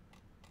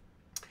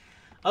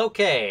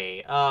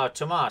 Okay,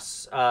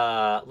 Tomas,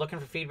 looking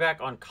for feedback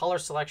on color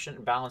selection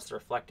and balance, the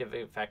reflective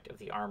effect of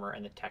the armor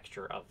and the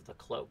texture of the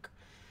cloak.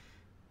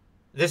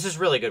 This is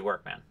really good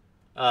work, man.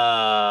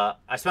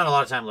 I spent a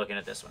lot of time looking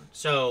at this one.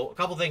 So a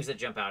couple things that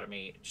jump out at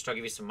me, just to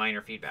give you some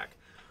minor feedback.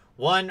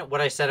 One,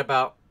 what I said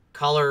about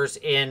colors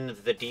in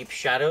the deep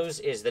shadows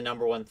is the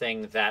 #1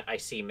 thing that I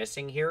see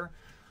missing here.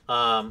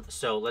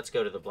 So let's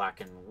go to the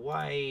black and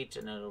white,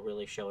 and it'll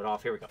really show it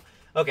off. Here we go.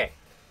 Okay,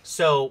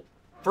 so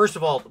first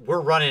of all, we're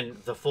running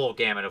the full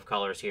gamut of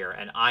colors here,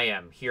 and I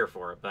am here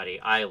for it, buddy.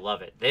 I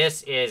love it.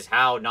 This is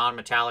how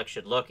non-metallic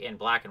should look in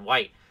black and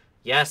white.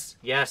 Yes,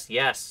 yes,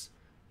 yes.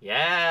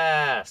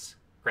 Yes.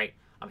 Great.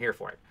 I'm here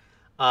for it.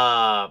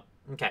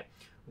 Okay.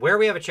 Where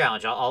we have a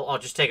challenge, I'll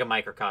just take a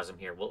microcosm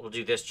here. We'll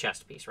do this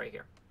chest piece right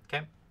here.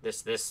 Okay.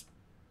 This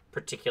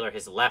particular,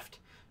 his left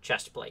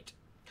chest plate.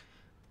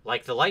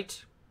 Like the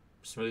light,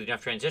 smooth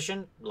enough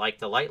transition. Like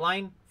the light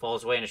line,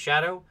 falls away in a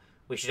shadow.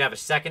 We should have a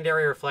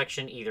secondary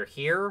reflection either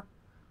here,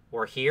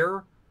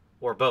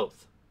 or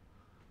both.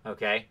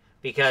 Okay?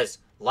 Because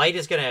light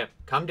is going to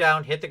come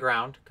down, hit the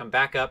ground, come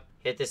back up,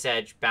 hit this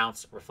edge,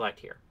 bounce, reflect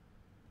here.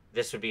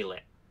 This would be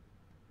lit.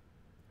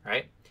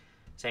 Right?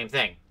 Same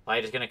thing.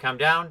 Light is going to come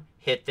down,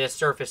 hit this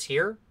surface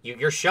here.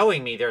 You're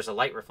showing me there's a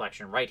light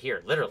reflection right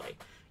here, literally.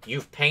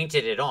 You've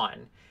painted it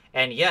on,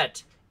 and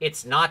yet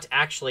it's not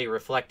actually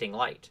reflecting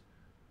light.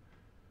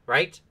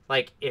 Right?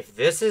 Like, if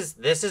this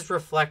is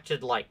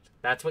reflected light,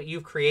 that's what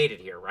you've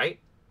created here, right?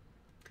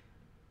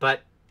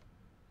 But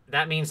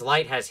that means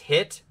light has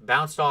hit,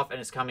 bounced off, and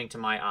is coming to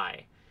my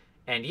eye.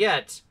 And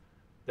yet,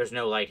 there's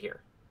no light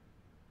here.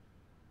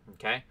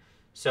 Okay?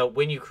 So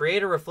when you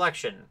create a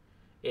reflection,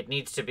 it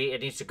needs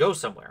to go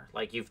somewhere.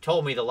 Like, you've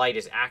told me the light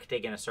is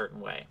acting in a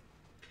certain way.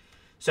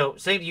 So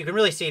you can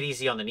really see it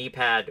easy on the knee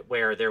pad,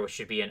 where there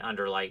should be an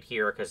underlight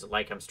here, because the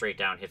light comes straight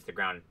down, hits the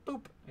ground,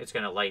 boop, it's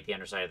going to light the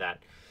underside of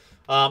that.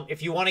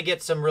 If you want to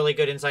get some really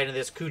good insight into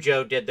this,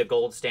 Cujo did the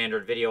gold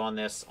standard video on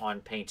this, on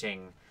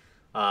painting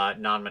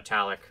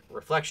non-metallic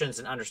reflections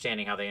and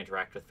understanding how they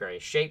interact with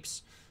various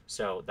shapes.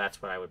 So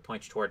that's what I would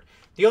point you toward.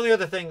 The only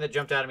other thing that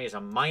jumped out at me is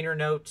a minor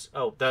note.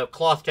 Oh, the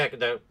cloth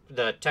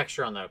the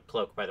texture on the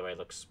cloak, by the way,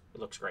 looks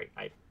great.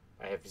 I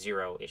have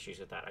zero issues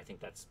with that. I think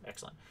that's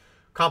excellent.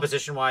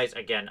 Composition-wise,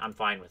 again, I'm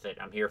fine with it.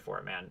 I'm here for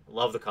it, man.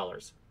 Love the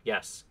colors.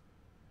 Yes.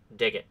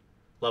 Dig it.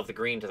 Love the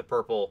green to the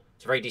purple.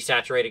 It's a very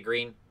desaturated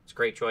green. It's a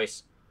great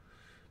choice.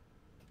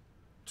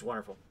 It's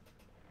wonderful.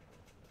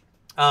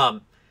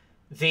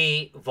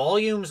 The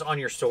volumes on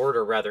your sword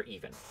are rather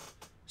even.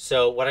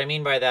 So what I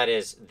mean by that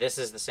is this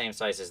is the same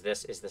size as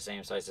this, is the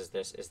same size as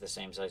this, is the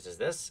same size as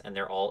this, and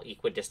they're all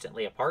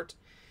equidistantly apart.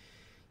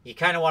 You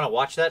kind of want to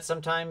watch that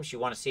sometimes. You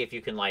want to see if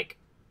you can, like,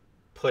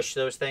 push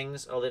those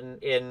things a little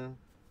in.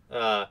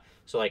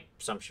 So, like,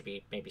 some should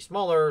be maybe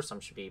smaller, some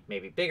should be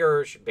maybe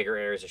bigger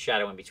areas of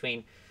shadow in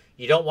between.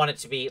 You don't want it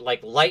to be,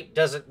 like, light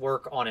doesn't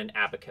work on an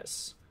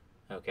abacus.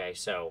 Okay,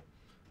 so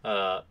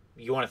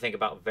you want to think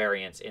about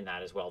variance in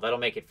that as well. That'll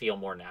make it feel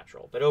more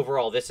natural. But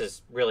overall, this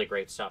is really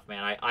great stuff,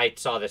 man. I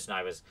saw this and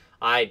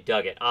I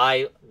dug it.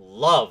 I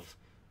love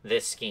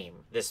this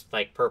scheme, this,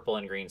 like, purple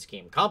and green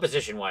scheme.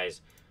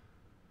 Composition-wise,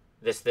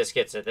 this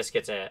gets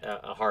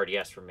a hard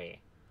yes from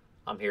me.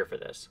 I'm here for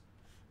this.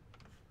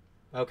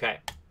 Okay.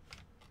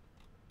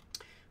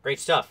 Great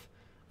stuff.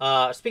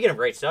 Speaking of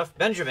great stuff,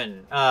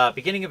 Benjamin,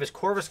 beginning of his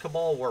Corvus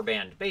Cabal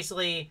warband.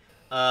 Basically,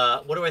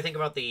 what do I think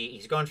about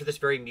he's going for this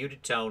very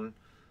muted tone,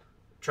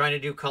 trying to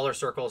do color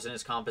circles in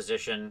his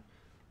composition,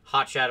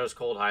 hot shadows,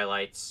 cold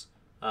highlights,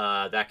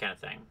 that kind of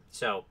thing.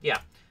 So, yeah,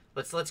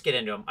 let's get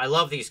into them. I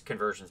love these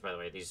conversions, by the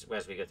way,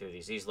 as we go through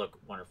these. These look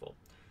wonderful.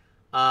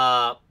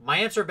 My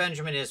answer,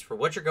 Benjamin, is for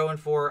what you're going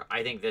for,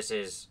 I think this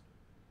is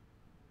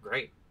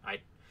great.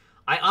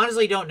 I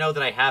honestly don't know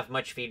that I have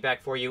much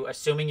feedback for you,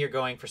 assuming you're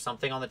going for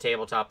something on the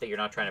tabletop that you're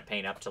not trying to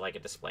paint up to, like, a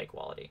display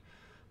quality.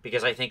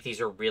 Because I think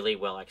these are really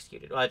well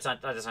executed. Well, that's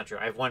not true.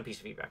 I have one piece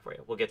of feedback for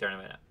you. We'll get there in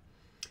a minute.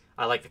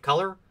 I like the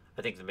color.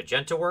 I think the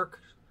magenta works.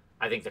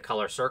 I think the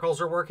color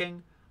circles are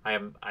working.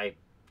 Yep,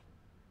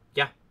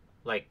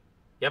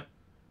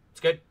 it's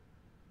good.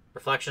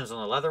 Reflections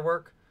on the leather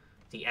work.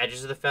 The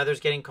edges of the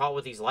feathers getting caught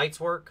with these lights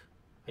work.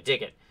 I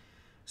dig it.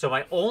 So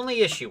my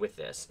only issue with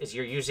this is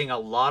you're using a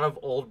lot of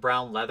old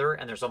brown leather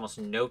and there's almost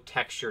no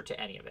texture to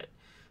any of it.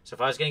 So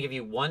if I was going to give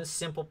you one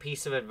simple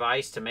piece of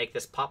advice to make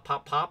this pop,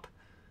 pop, pop,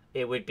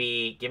 it would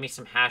be give me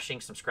some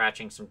hashing, some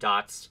scratching, some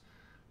dots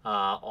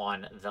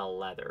on the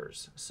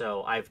leathers.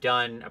 So I've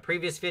done a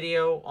previous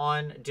video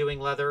on doing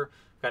leather.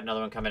 Got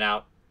another one coming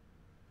out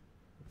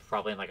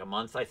probably in like a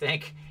month, I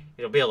think.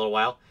 It'll be a little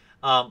while.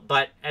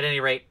 But at any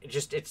rate,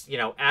 it's, you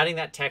know, adding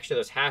that texture,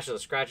 those hashes,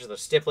 those scratches,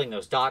 those stippling,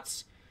 those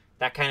dots,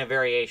 that kind of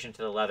variation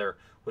to the leather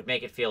would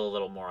make it feel a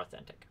little more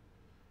authentic.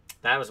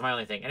 That was my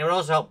only thing. And it would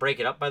also help break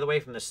it up, by the way,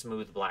 from the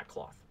smooth black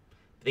cloth.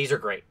 These are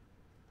great.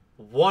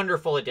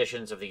 Wonderful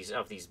additions of these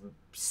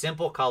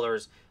simple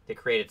colors that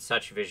created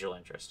such visual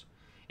interest.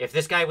 If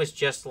this guy was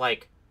just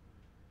like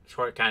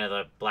sort of kind of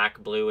the black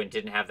blue and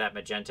didn't have that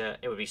magenta,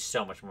 it would be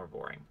so much more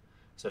boring.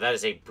 So that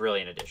is a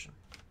brilliant addition.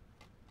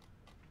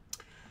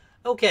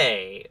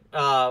 Okay,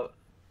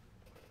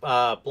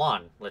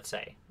 blonde, let's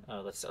say.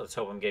 Let's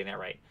hope I'm getting that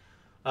right.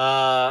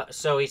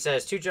 So he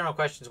says, 2 general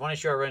questions. One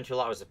issue I run into a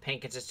lot was the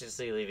paint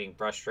consistency, leaving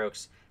brush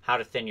strokes. How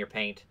to thin your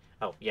paint.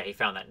 Oh, yeah, he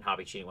found that in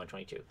Hobby Cheating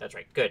 122. That's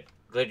right. Good.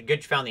 You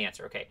found the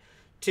answer. Okay.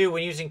 2,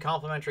 when using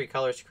complementary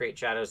colors to create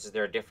shadows, is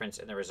there a difference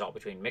in the result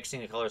between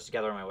mixing the colors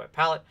together on my wet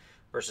palette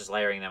versus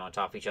layering them on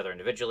top of each other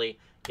individually?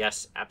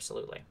 Yes,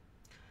 absolutely.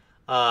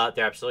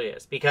 There absolutely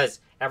is. Because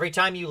every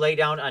time you lay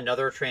down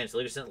another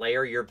translucent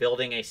layer, you're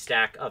building a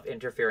stack of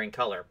interfering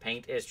color.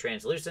 Paint is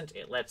translucent.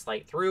 It lets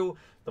light through.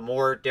 The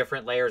more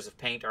different layers of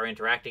paint are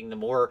interacting, the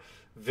more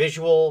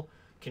visual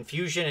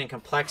confusion and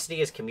complexity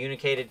is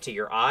communicated to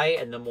your eye,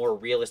 and the more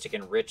realistic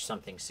and rich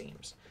something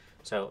seems.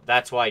 So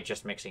that's why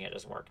just mixing it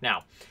doesn't work.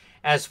 Now,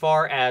 as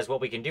far as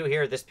what we can do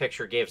here, this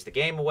picture gives the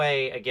game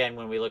away. Again,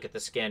 when we look at the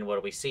skin, what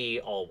do we see?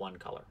 All one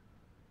color,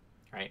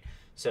 right?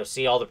 So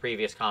see all the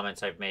previous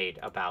comments I've made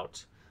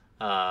about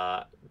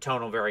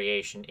tonal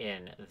variation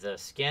in the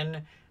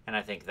skin, and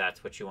I think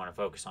that's what you want to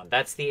focus on.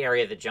 That's the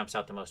area that jumps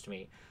out the most to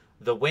me.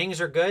 The wings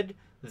are good.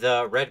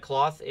 The red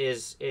cloth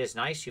is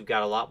nice. You've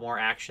got a lot more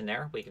action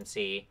there. We can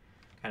see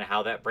kind of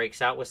how that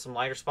breaks out with some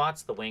lighter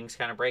spots. The wings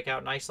kind of break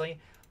out nicely.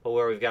 But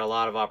where we've got a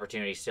lot of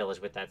opportunity still is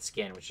with that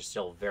skin, which is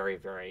still very,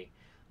 very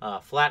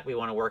flat. We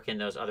want to work in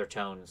those other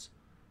tones.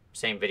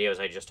 Same videos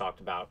I just talked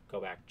about. Go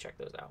back and check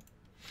those out.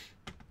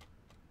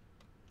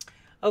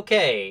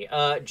 Okay,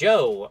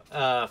 Joe,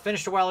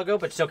 finished a while ago,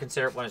 but still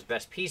consider it one of his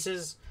best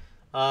pieces.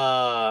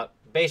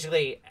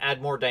 Basically,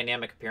 add more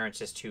dynamic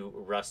appearances to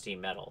rusty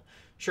metal.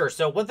 Sure,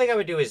 so one thing I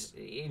would do is,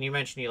 you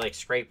mentioned you like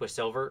scrape with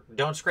silver.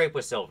 Don't scrape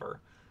with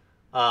silver.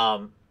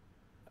 Or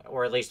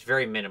at least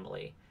very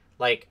minimally.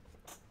 Like,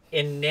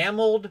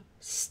 enameled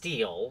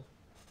steel,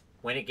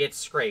 when it gets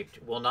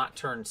scraped, will not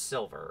turn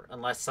silver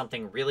unless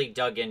something really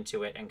dug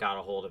into it and got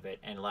a hold of it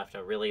and left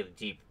a really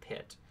deep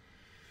pit.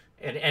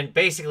 And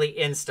basically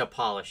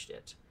insta-polished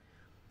it.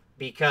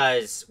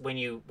 Because when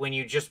you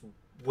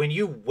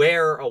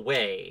wear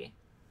away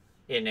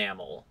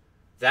enamel,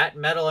 that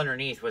metal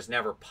underneath was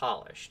never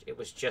polished. It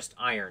was just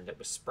iron that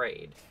was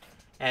sprayed.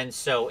 And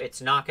so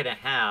it's not going to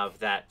have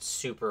that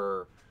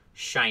super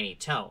shiny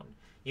tone.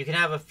 You can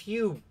have a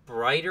few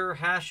brighter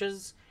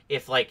hashes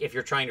if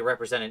you're trying to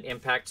represent an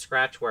impact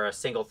scratch where a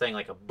single thing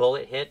like a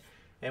bullet hit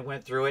and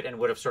went through it and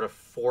would have sort of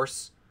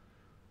force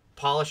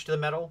polished the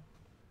metal.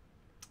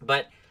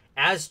 But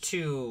as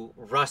to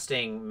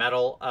rusting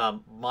metal,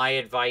 my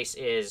advice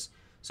is,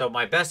 so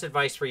my best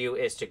advice for you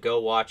is to go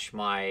watch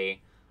my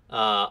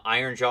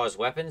Iron Jaws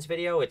weapons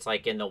video. It's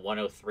like in the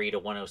 103 to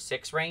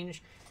 106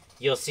 range.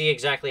 You'll see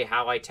exactly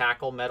how I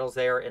tackle metals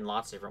there in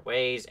lots of different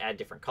ways, add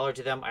different color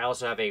to them. I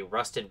also have a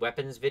rusted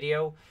weapons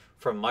video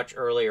from much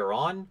earlier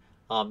on.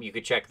 You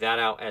could check that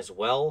out as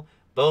well.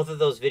 Both of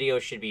those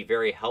videos should be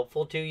very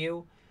helpful to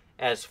you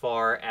as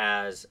far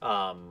as,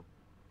 kind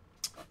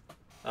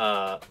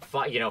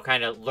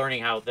of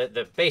learning how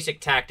the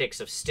basic tactics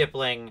of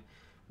stippling,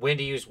 when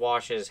to use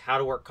washes, how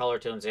to work color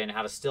tones in,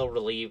 how to still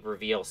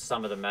reveal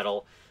some of the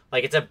metal.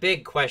 Like, it's a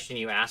big question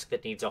you ask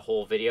that needs a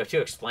whole video to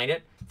explain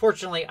it.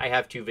 Fortunately, I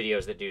have 2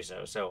 videos that do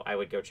so I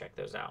would go check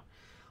those out.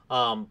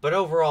 But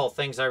overall,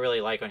 things I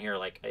really like on here,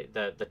 like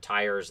the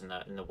tires and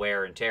the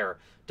wear and tear,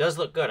 does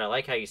look good. I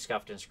like how you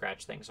scuffed and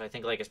scratched things. So I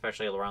think, like,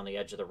 especially around the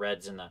edge of the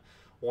reds and the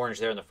orange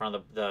there in the front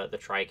of the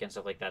trike and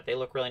stuff like that, they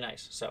look really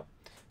nice. So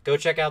go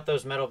check out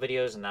those metal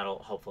videos, and that'll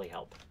hopefully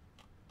help.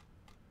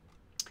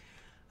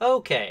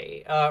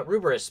 Okay,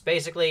 Ruberus,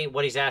 basically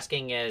what he's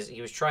asking is,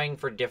 he was trying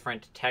for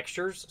different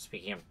textures.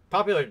 Speaking of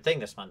popular thing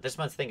this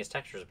month's thing is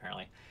textures,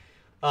 apparently.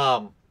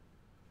 How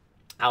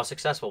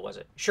successful was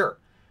it? Sure.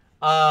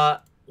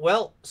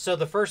 Well, so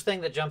the first thing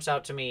that jumps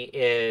out to me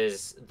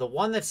is the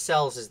one that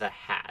sells is the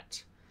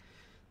hat.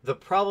 The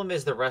problem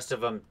is the rest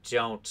of them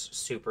don't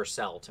super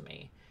sell to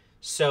me.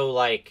 So,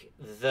 like,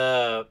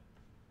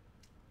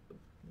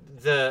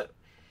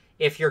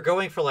 if you're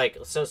going for, like,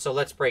 so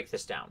let's break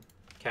this down,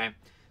 okay?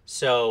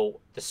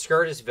 So the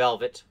skirt is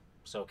velvet,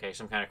 so okay,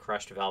 some kind of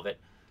crushed velvet.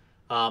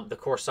 The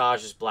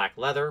corsage is black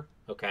leather,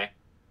 okay,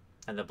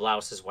 and the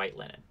blouse is white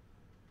linen.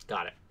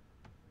 Got it.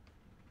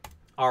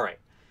 All right.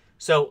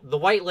 So the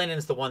white linen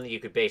is the one that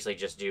you could basically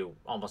just do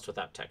almost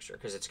without texture,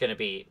 because it's going to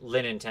be,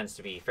 linen tends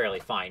to be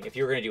fairly fine. If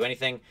you were going to do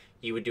anything,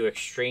 you would do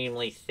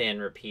extremely thin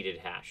repeated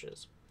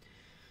hashes.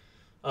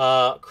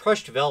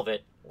 Crushed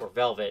velvet or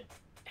velvet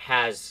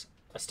has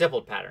a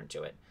stippled pattern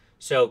to it.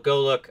 So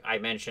go look. I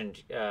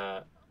mentioned,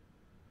 uh,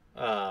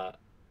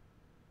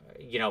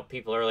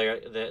 people earlier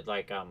that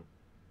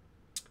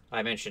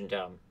I mentioned,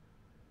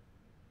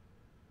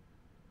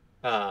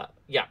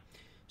 yeah.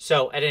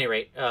 So at any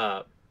rate,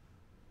 sorry,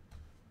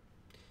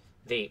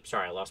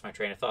 I lost my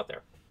train of thought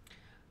there.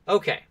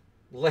 Okay,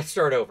 let's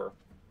start over.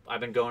 I've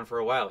been going for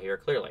a while here,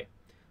 clearly.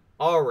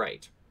 All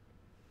right.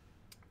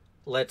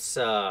 Let's,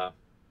 so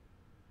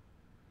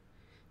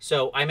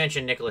I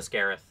mentioned Nicholas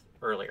Gareth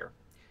earlier,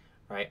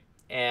 right?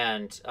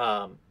 And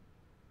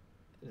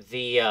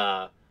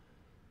you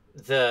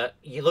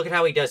look at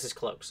how he does his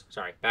cloaks.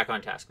 Sorry, back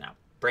on task now.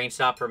 Brain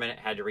stop for a minute.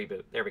 Had to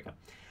reboot. There we go.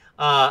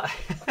 Uh,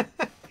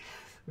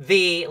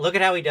 look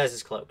at how he does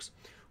his cloaks,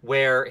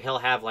 where he'll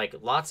have like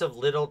lots of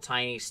little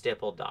tiny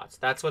stippled dots.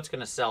 That's what's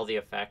going to sell the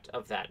effect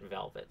of that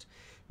velvet.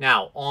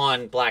 Now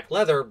on black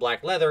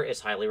leather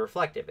is highly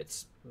reflective.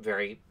 It's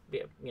very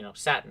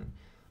satin.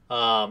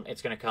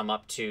 It's going to come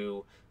up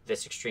to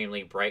this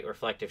extremely bright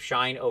reflective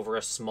shine over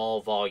a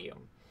small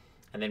volume,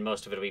 and then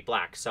most of it will be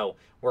black. So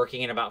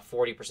working in about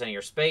 40% of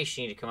your space,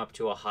 you need to come up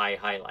to a high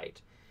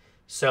highlight.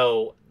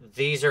 So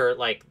these are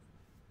like,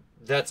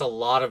 that's a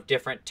lot of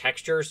different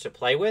textures to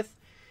play with.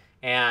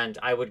 And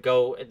I would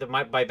go,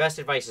 my best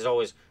advice is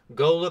always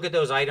go look at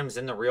those items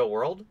in the real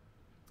world.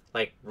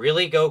 Like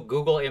really go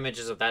Google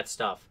images of that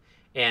stuff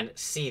and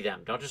see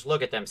them. Don't just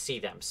look at them, see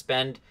them.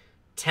 Spend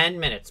 10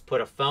 minutes,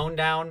 put a phone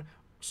down,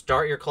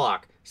 start your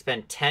clock.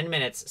 Spend 10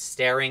 minutes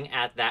staring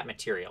at that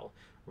material,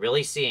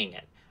 really seeing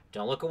it.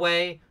 Don't look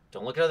away.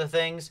 Don't look at other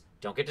things.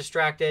 Don't get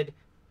distracted.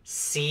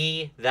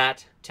 See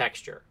that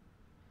texture.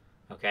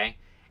 Okay?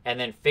 And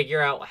then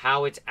figure out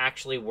how it's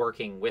actually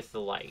working with the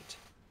light.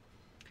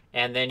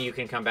 And then you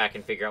can come back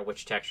and figure out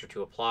which texture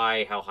to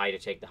apply, how high to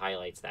take the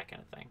highlights, that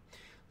kind of thing.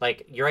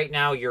 Like right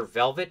now, your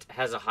velvet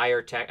has a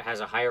higher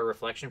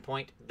reflection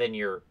point than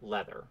your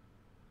leather.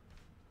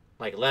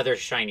 Like leather's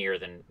shinier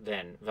than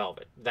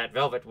velvet. That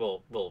velvet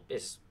will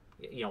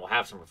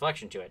have some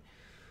reflection to it.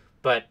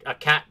 But a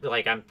cat,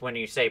 like when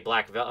you say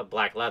black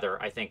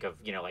leather, I think of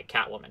like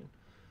Catwoman,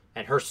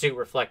 and her suit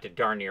reflected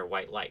darn near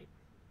white light,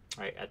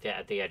 right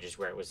at the edges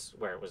where it was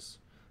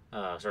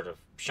sort of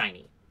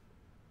shiny.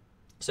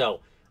 So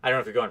I don't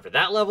know if you're going for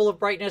that level of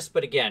brightness,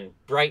 but again,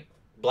 bright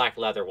black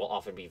leather will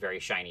often be very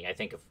shiny. I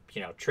think of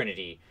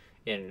Trinity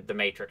in the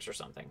Matrix or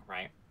something,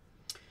 right?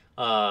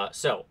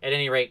 So at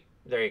any rate,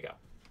 there you go.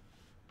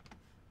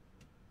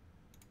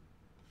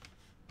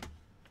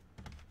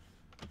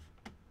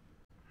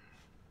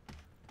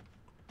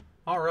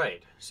 All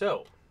right,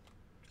 so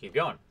keep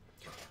going.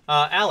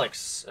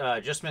 Alex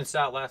just minced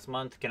out last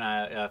month. Can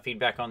I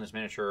feedback on this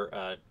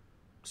miniature?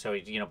 So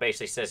he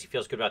basically says he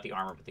feels good about the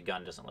armor, but the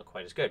gun doesn't look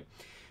quite as good.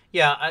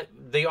 Yeah,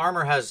 the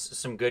armor has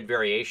some good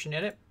variation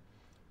in it.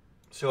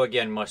 So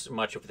again, much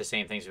of the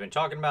same things we've been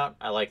talking about.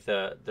 I like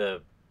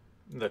the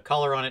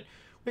color on it.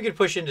 We could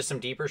push into some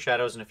deeper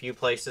shadows in a few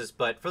places,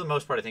 but for the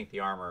most part, I think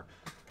the armor,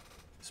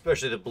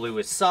 especially the blue,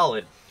 is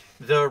solid.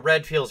 The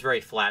red feels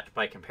very flat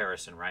by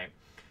comparison, right?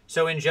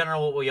 So in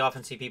general, what we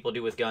often see people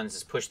do with guns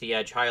is push the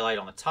edge highlight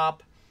on the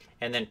top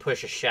and then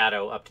push a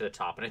shadow up to the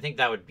top. And I think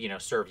that would,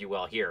 serve you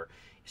well here.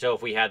 So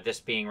if we had this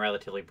being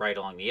relatively bright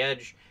along the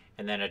edge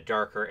and then a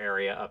darker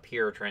area up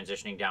here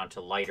transitioning down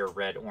to lighter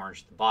red,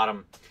 orange at the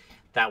bottom,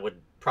 that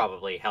would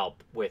probably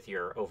help with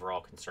your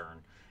overall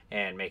concern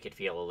and make it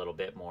feel a little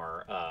bit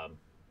more,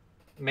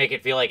 make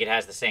it feel like it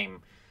has the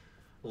same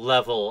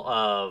level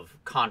of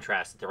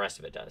contrast that the rest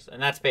of it does.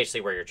 And that's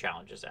basically where your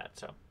challenge is at.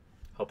 So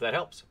hope that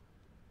helps.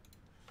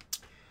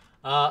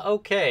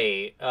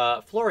 Okay,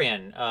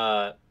 Florian.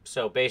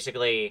 So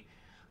basically,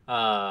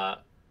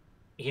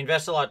 he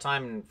invested a lot of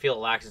time and feel it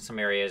lacks in some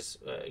areas.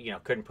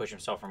 Couldn't push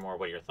himself for more.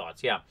 What are your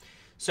thoughts? Yeah.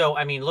 So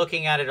I mean,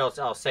 looking at it,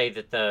 I'll say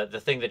that the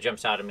thing that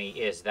jumps out at me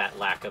is that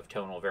lack of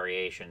tonal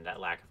variation, that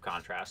lack of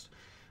contrast,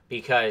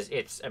 because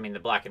the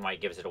black and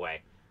white gives it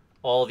away.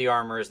 All the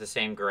armor is the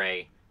same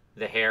gray.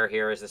 The hair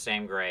here is the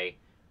same gray.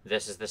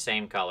 This is the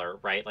same color,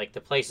 right? Like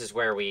the places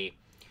where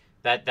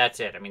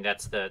that's it. I mean,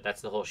 that's the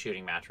whole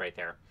shooting match right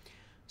there.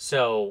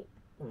 So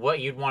what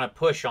you'd want to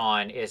push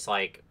on is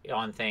like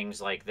on things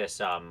like this,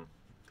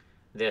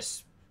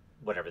 this,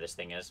 whatever this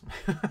thing is,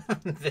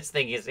 this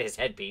thing is his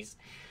headpiece,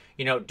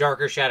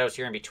 darker shadows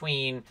here in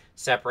between,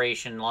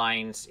 separation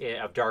lines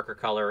of darker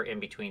color in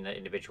between the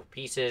individual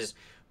pieces,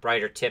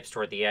 brighter tips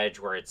toward the edge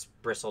where it's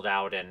bristled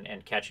out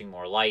and catching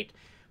more light,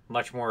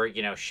 much more,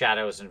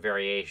 shadows and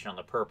variation on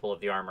the purple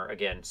of the armor.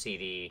 Again, see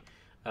the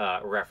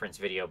reference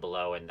video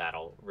below and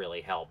that'll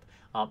really help.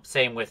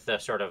 Same with the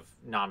sort of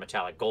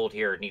non-metallic gold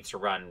here. It needs to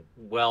run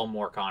well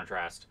more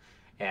contrast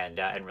and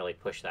really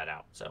push that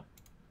out. So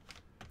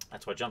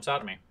that's what jumps out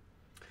at me.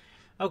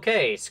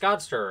 Okay,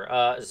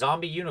 Scodster,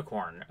 Zombie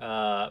Unicorn.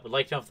 Would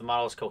like to know if the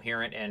model is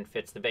coherent and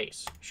fits the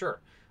base. Sure.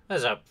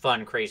 That's a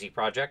fun, crazy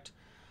project.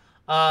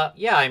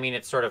 Yeah, I mean,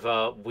 it's sort of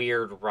a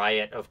weird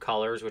riot of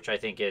colors, which I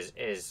think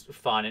is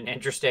fun and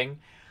interesting.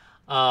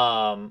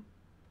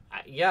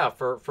 Yeah,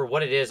 for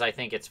what it is, I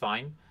think it's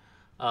fine.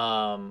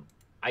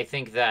 I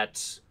think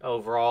that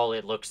overall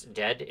it looks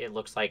dead. It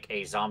looks like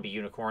a zombie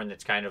unicorn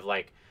that's kind of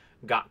like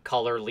got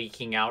color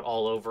leaking out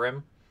all over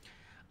him.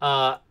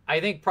 I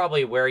think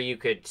probably where you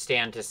could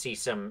stand to see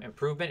some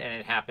improvement, and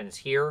it happens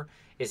here,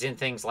 is in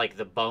things like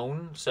the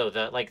bone. So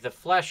the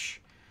flesh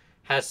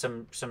has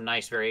some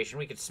nice variation.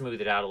 We could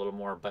smooth it out a little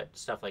more, but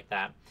stuff like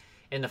that.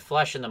 In the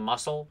flesh and the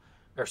muscle,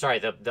 or sorry,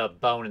 the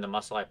bone and the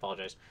muscle, I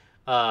apologize.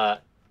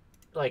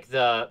 Like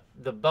the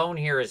bone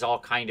here is all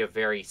kind of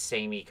very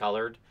samey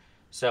colored.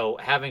 So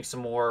having some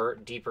more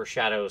deeper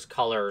shadows,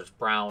 colors,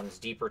 browns,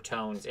 deeper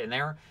tones in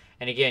there.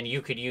 And again,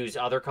 you could use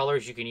other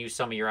colors. You can use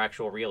some of your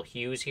actual real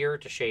hues here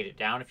to shade it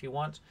down if you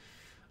want.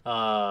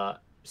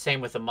 Same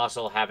with the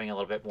muscle, having a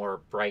little bit more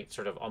bright,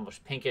 sort of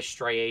almost pinkish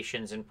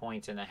striations and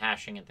points in the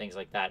hashing and things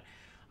like that,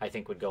 I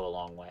think would go a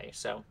long way.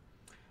 So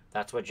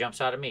that's what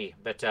jumps out at me.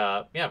 But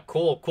yeah,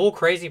 cool,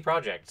 crazy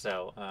project.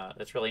 So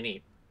that's really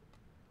neat.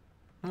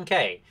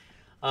 Okay.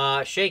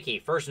 Shaky,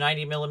 first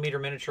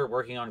 90mm miniature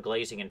working on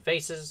glazing and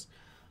faces.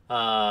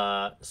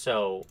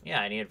 So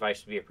yeah, any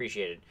advice would be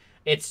appreciated.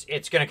 It's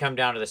going to come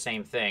down to the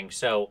same thing.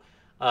 So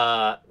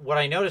what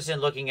I noticed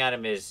in looking at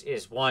him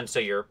is one, so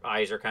your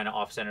eyes are kind of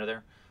off center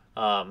there.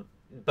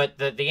 But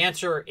the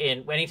answer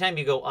in anytime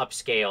you go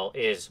upscale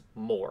is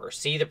more.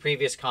 See the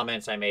previous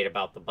comments I made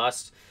about the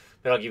bust,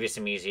 but I'll give you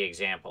some easy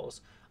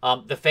examples.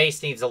 The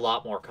face needs a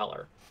lot more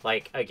color.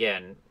 Like,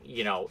 again,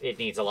 you know, it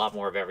needs a lot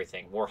more of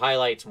everything. More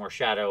highlights, more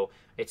shadow.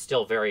 It's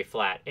still very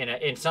flat.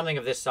 In something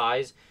of this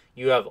size,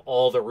 you have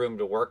all the room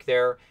to work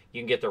there.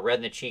 You can get the red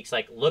in the cheeks.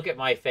 Like, look at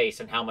my face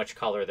and how much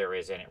color there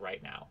is in it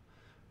right now.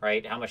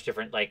 Right? How much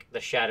different, like,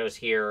 the shadows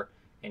here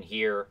and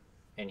here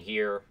and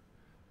here.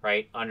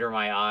 Right? Under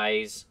my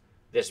eyes.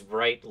 This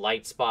bright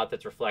light spot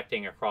that's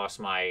reflecting across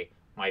my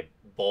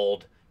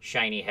bald,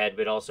 shiny head,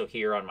 but also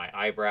here on my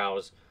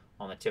eyebrows,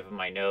 on the tip of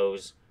my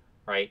nose.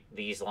 Right?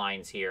 These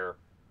lines here.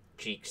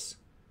 Cheeks,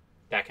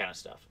 that kind of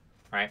stuff,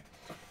 right?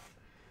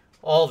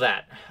 All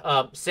that.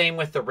 Same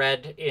with the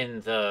red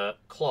in the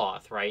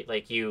cloth, right?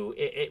 Like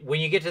when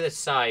you get to this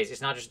size,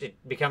 it's not just, it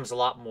becomes a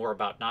lot more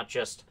about not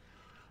just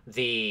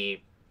the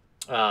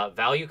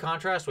value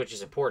contrast, which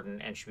is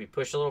important and should be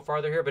pushed a little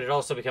farther here, but it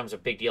also becomes a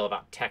big deal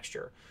about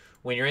texture.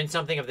 When you're in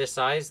something of this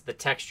size, the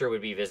texture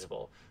would be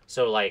visible.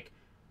 So like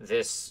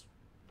this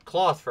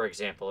cloth, for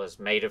example, is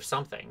made of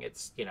something.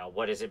 It's, you know,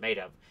 what is it made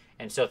of?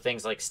 And so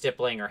things like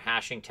stippling or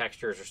hashing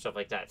textures or stuff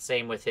like that.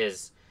 Same with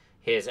his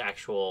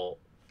actual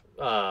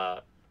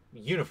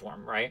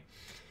uniform, right?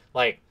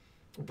 Like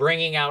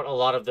bringing out a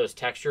lot of those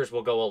textures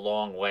will go a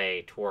long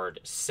way toward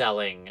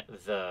selling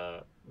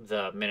the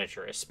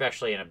miniature,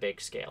 especially in a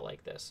big scale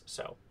like this.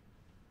 So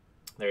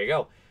there you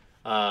go.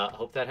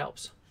 Hope that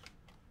helps.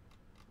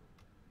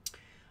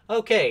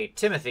 Okay,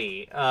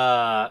 Timothy.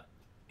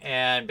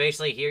 And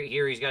basically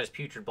here he's got his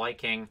Putrid Blight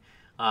King,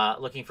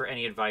 looking for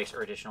any advice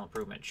or additional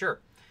improvement.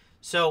 Sure.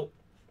 So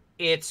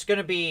it's going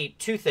to be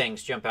two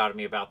things jump out at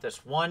me about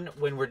this. One,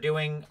 when we're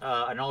doing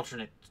an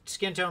alternate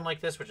skin tone like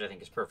this, which I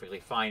think is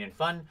perfectly fine and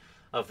fun,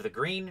 of the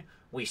green,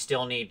 we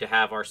still need to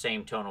have our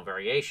same tonal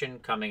variation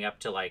coming up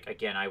to, like,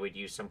 again, I would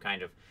use some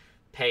kind of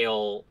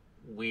pale,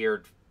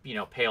 weird, you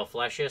know, pale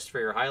fleshiest for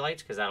your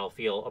highlights because that'll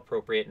feel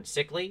appropriate and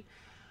sickly.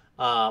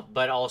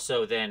 But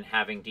also then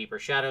having deeper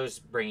shadows,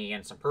 bringing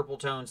in some purple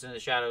tones into the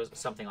shadows,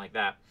 something like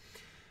that.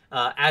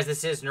 As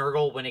this is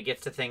Nurgle, when it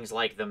gets to things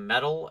like the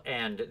metal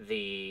and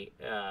the,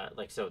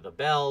 the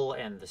bell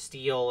and the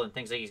steel and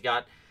things that he's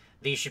got,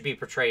 these should be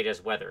portrayed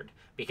as weathered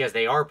because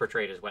they are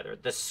portrayed as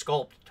weathered. The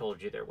sculpt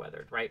told you they're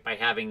weathered, right? By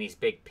having these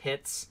big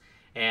pits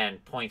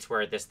and points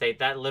where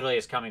that literally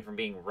is coming from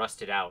being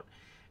rusted out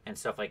and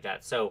stuff like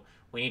that. So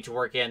we need to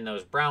work in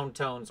those brown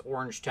tones,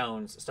 orange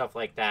tones, stuff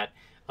like that.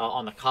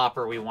 On the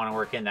copper, we want to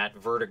work in that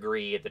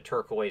verdigris, the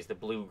turquoise, the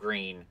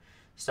blue-green,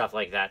 stuff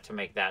like that to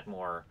make that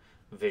more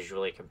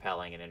visually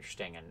compelling and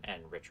interesting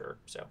and richer.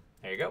 So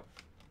there you go.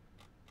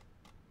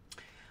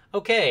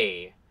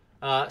 Okay,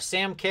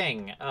 Sam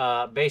King,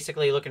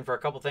 basically looking for a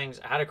couple things.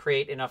 How to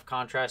create enough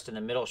contrast in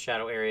the middle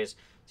shadow areas,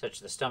 such as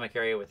the stomach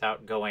area,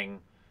 without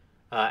going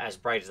as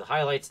bright as the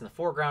highlights in the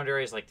foreground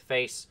areas, like the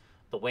face,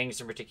 the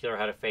wings in particular,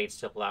 how to fade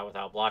stipple out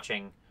without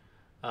blotching,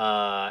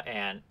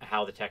 and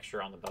how the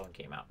texture on the bone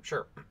came out.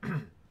 Sure.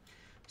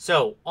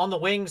 So on the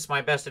wings,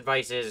 my best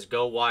advice is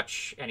go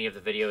watch any of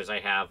the videos I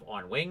have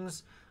on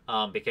wings.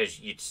 Because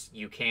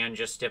you can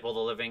just stipple the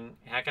living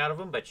heck out of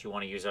them, but you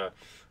want to use a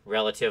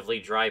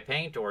relatively dry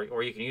paint, or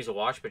you can use a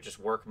wash, but just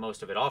work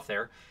most of it off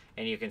there,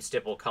 and you can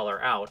stipple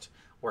color out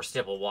or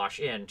stipple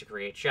wash in to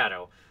create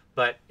shadow.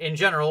 But in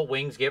general,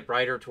 wings get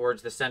brighter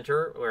towards the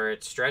center where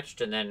it's stretched,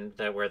 and then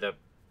where the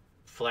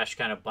flesh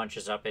kind of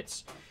bunches up,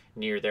 it's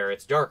near there,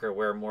 it's darker.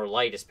 Where more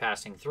light is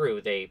passing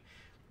through, they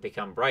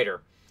become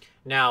brighter.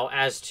 Now,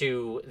 as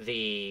to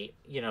the,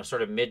 you know,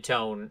 sort of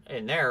mid-tone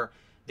in there,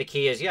 the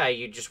key is, yeah,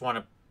 you just want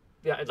to,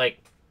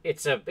 like,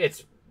 it's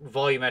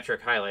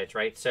volumetric highlights,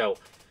 right? So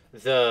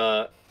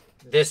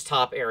this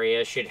top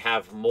area should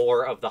have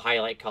more of the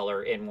highlight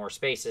color in more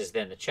spaces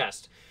than the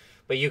chest.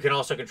 But you can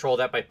also control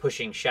that by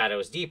pushing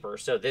shadows deeper.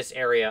 So this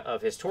area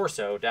of his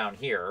torso down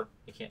here,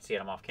 you can't see it,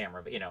 I'm off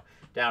camera, but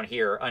down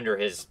here under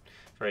his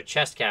sort of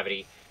chest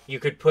cavity, you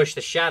could push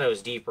the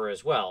shadows deeper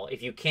as well.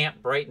 If you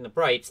can't brighten the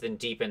brights, then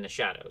deepen the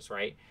shadows,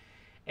 right?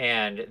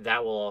 And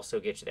that will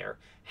also get you there.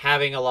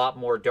 Having a lot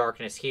more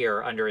darkness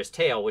here under his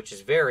tail, which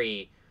is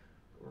very...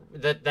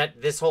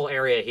 this whole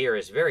area here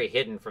is very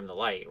hidden from the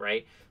light,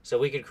 right? So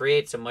we could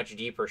create some much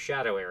deeper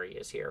shadow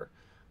areas here.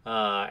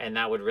 And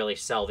that would really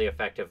sell the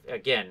effect of,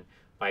 again,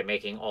 by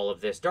making all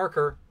of this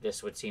darker,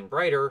 this would seem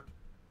brighter.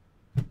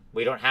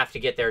 We don't have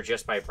to get there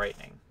just by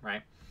brightening,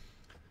 right?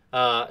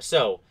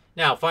 So,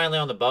 now, finally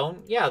on the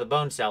bone. Yeah, the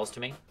bone sells to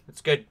me.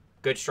 It's good.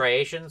 Good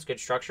striations, good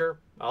structure.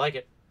 I like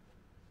it.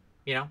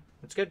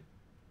 It's good.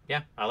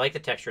 Yeah, I like the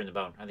texture in the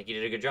bone. I think you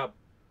did a good job.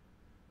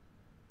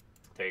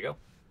 There you go.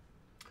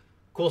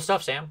 Cool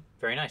stuff, Sam.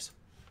 Very nice.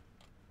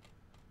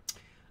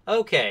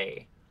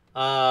 Okay.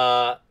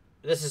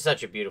 This is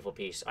such a beautiful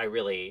piece. I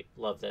really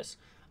love this.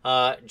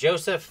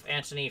 Joseph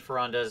Anthony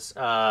Ferranda's,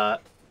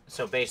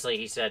 so basically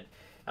he said,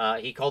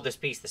 he called this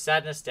piece The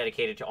Sadness,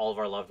 dedicated to all of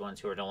our loved ones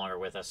who are no longer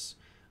with us.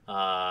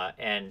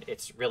 And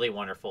it's really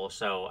wonderful.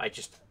 So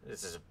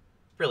this is a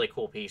really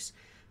cool piece.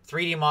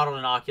 3D modeled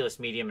in Oculus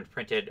Medium and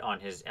printed on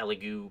his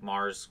Elegoo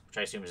Mars, which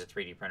I assume is a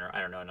 3D printer.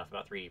 I don't know enough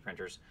about 3D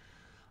printers.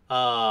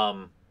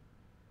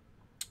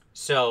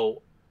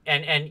 So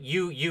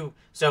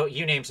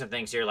you named some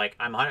things here, like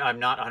I'm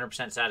not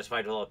 100%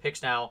 satisfied with all the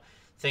pics now.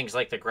 Things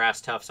like the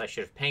grass tufts I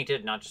should have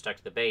painted, not just stuck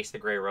to the base. The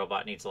gray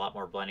robot needs a lot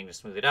more blending to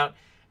smooth it out.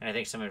 And I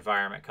think some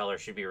environment color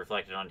should be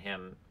reflected on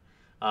him.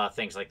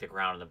 Things like the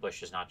ground and the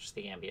bushes, not just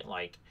the ambient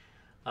light.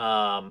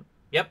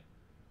 Yep.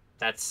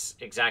 That's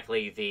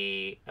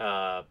exactly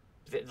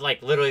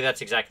literally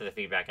that's exactly the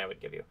feedback I would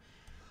give you.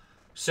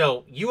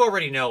 So you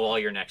already know all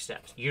your next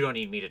steps. You don't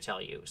need me to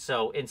tell you.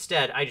 So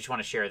instead, I just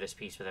want to share this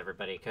piece with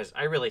everybody because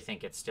I really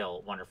think it's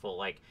still wonderful.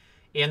 Like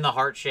in the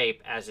heart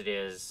shape as it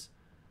is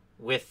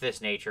with this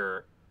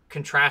nature,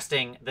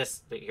 contrasting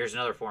this. Here's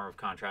another form of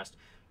contrast.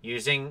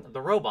 Using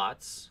the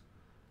robots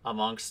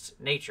amongst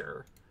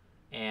nature.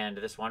 And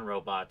this one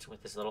robot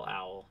with this little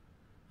owl,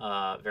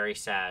 very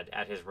sad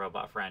at his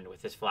robot friend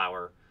with his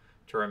flower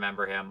to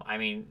remember him. I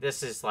mean,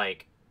 this is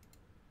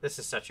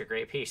such a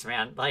great piece,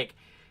 man. Like,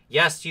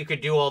 yes, you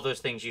could do all those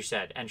things you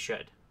said and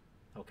should.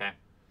 Okay?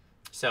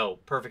 So,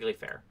 perfectly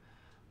fair.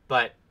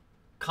 But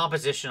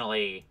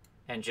compositionally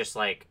and just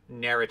like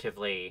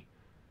narratively,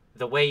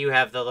 the way you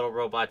have the little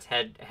robot's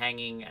head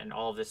hanging and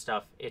all of this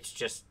stuff, it's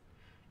just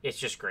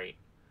great.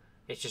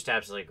 It's just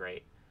absolutely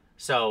great.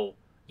 So,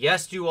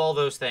 yes, do all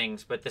those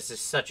things, but this is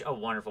such a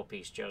wonderful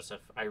piece,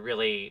 Joseph. I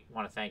really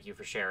want to thank you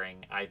for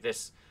sharing.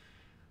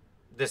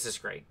 This is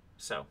great.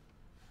 So,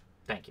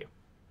 thank you.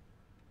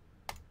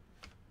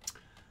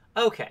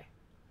 Okay.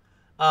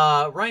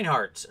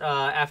 Reinhardt,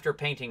 after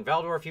painting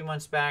Valdor a few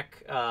months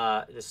back,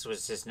 this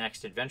was his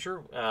next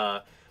adventure.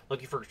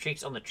 Looking for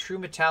critiques on the true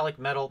metallic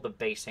metal, the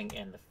basing,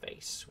 and the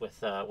face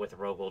with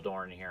Rogel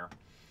Dorn here.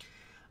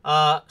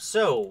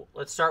 So,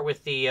 let's start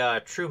with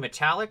the true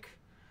metallic.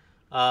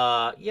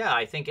 Yeah,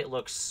 I think it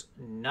looks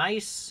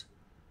nice.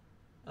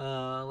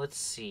 Let's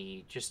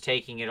see. Just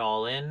taking it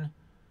all in.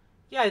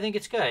 Yeah, I think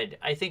it's good.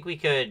 I think we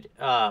could...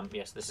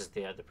 yes, this is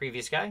the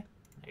previous guy.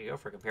 There you go,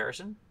 for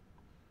comparison.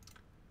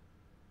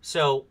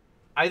 So,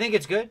 I think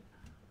it's good.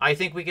 I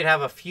think we could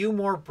have a few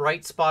more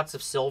bright spots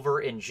of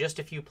silver in just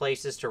a few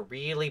places to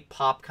really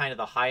pop kind of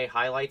the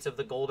highlights of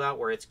the gold out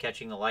where it's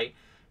catching the light.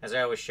 As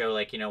I always show,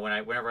 like,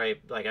 whenever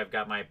I've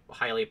got my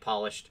highly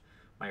polished,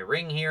 my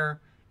ring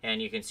here,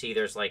 and you can see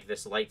there's like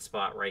this light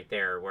spot right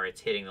there where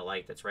it's hitting the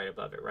light that's right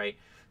above it, right?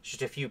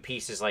 Just a few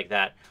pieces like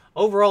that.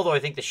 Overall, though, I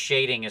think the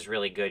shading is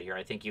really good here.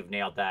 I think you've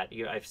nailed that.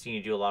 I've seen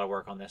you do a lot of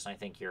work on this, and I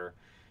think you're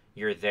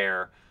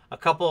there. A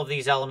couple of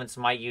these elements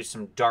might use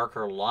some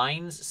darker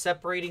lines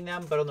separating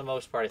them, but on the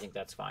most part, I think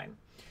that's fine.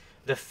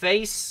 The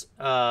face,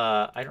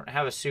 I don't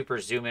have a super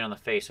zoom in on the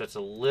face, so it's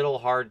a little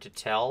hard to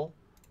tell.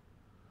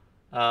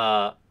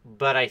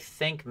 But I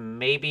think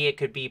maybe it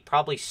could be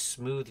probably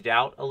smoothed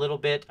out a little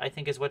bit, I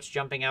think is what's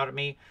jumping out at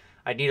me.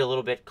 I'd need a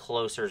little bit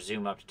closer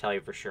zoom up to tell you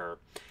for sure.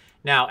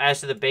 Now, as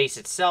to the base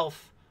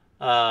itself,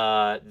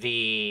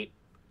 the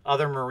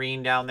other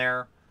Marine down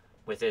there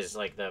with his,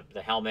 like, the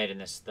helmet and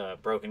the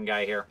broken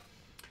guy here,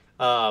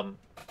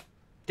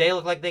 they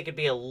look like they could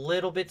be a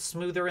little bit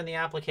smoother in the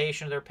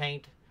application of their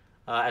paint.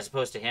 As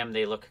opposed to him,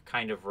 they look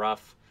kind of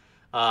rough.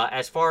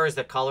 As far as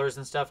the colors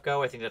and stuff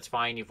go, I think that's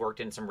fine. You've worked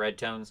in some red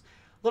tones.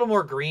 A little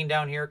more green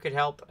down here could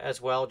help as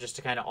well, just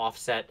to kind of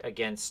offset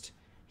against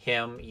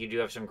him. You do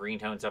have some green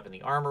tones up in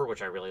the armor,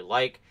 which I really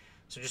like.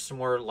 So just some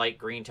more light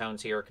green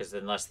tones here, because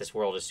unless this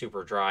world is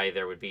super dry,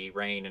 there would be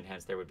rain, and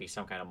hence there would be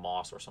some kind of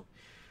moss or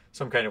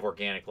some kind of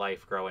organic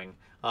life growing.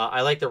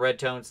 I like the red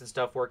tones and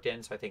stuff worked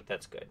in, so I think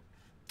that's good.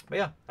 But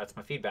yeah, that's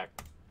my feedback.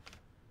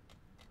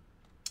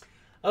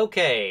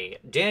 Okay,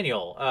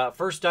 Daniel,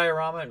 first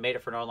diorama and made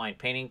it for an online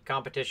painting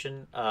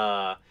competition.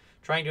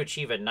 Trying to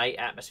achieve a night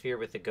atmosphere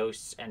with the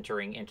ghosts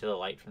entering into the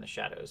light from the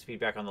shadows.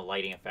 Feedback on the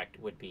lighting effect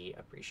would be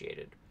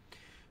appreciated.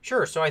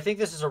 Sure. So I think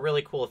this is a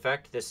really cool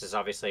effect. This is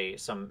obviously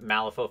some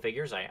Malifaux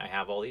figures. I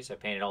have all these. I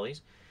painted all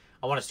these.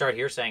 I want to start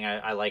here saying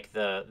I like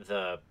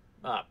the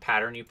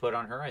pattern you put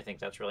on her. I think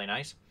that's really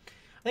nice.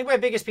 I think my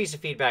biggest piece of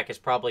feedback is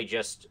probably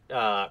just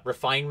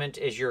refinement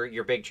is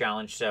your big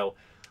challenge. So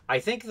I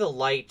think the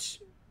light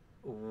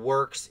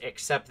works,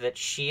 except that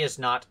she is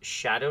not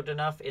shadowed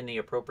enough in the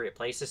appropriate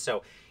places.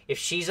 So if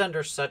she's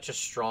under such a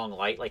strong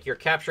light, like you're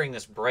capturing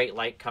this bright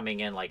light coming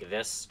in like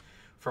this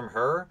from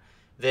her,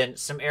 then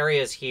some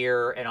areas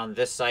here and on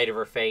this side of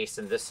her face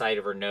and this side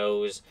of her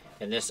nose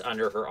and this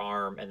under her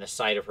arm and the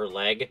side of her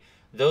leg,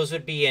 those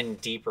would be in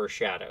deeper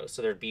shadow.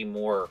 So there'd be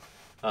more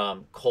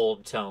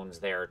cold tones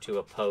there to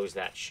oppose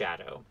that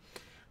shadow.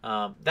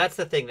 That's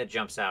the thing that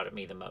jumps out at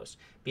me the most.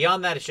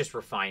 Beyond that, it's just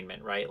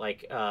refinement, right?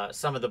 Like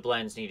some of the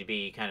blends need to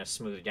be kind of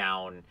smoothed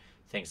down,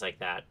 things like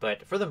that.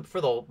 But for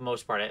the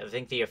most part, I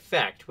think the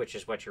effect, which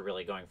is what you're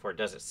really going for,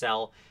 does it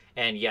sell?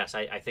 And yes,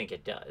 I think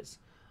it does.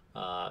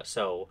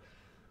 So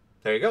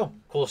there you go.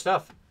 Cool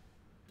stuff.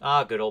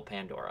 Ah, good old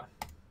Pandora.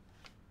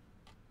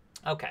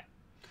 Okay.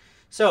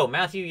 So,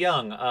 Matthew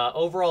Young,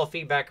 overall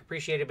feedback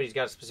appreciated, but he's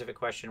got a specific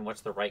question.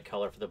 What's the right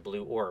color for the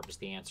blue orbs?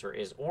 The answer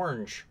is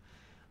orange,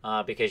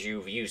 because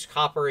you've used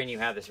copper and you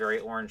have this very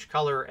orange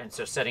color, and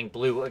so setting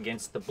blue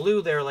against the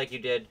blue there like you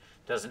did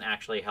doesn't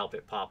actually help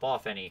it pop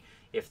off any.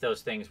 If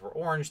those things were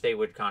orange, they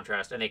would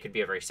contrast, and they could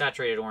be a very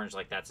saturated orange,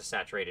 like that's a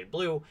saturated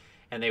blue,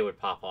 and they would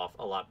pop off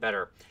a lot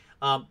better.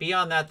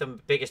 Beyond that, the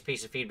biggest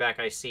piece of feedback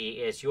I see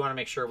is you want to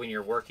make sure when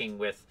you're working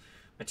with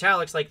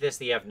metallics like this,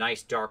 that you have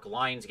nice dark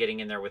lines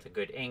getting in there with a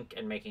good ink,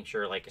 and making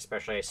sure, like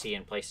especially I see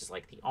in places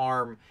like the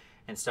arm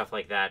and stuff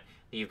like that,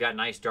 that you've got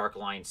nice dark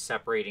lines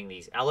separating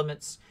these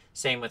elements.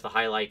 Same with the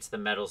highlights. The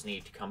metals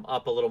need to come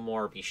up a little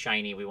more, be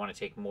shiny. We want to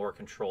take more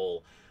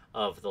control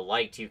of the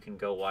light. You can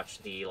go watch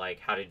the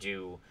how to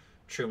do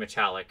true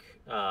metallic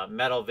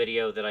metal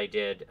video that I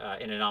did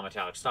in a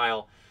non-metallic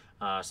style.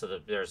 So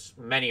that there's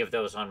many of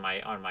those on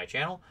my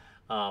channel,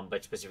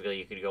 but specifically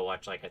you could go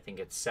watch I think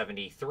it's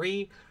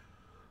 73,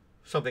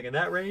 something in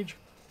that range,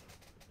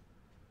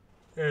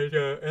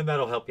 and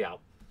that'll help you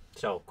out.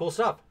 So cool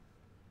stuff.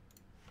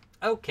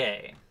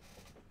 Okay.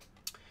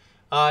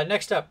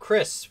 Next up,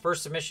 Chris,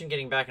 first submission,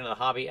 getting back into the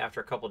hobby after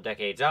a couple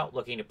decades out,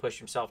 looking to push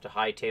himself to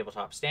high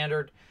tabletop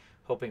standard,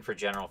 hoping for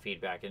general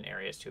feedback in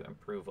areas to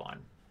improve on.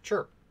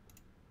 Sure.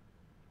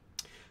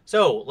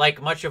 So,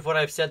 like much of what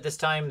I've said this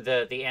time,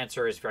 the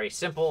answer is very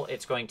simple.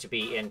 It's going to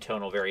be in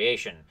tonal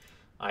variation.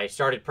 I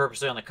started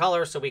purposely on the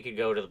color so we could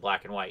go to the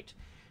black and white.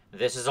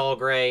 This is all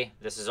gray,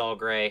 this is all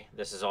gray,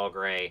 this is all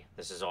gray,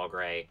 this is all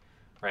gray,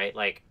 right?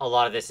 Like, a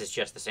lot of this is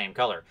just the same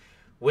color.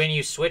 When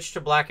you switch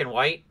to black and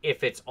white,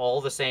 if it's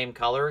all the same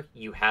color,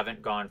 you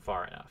haven't gone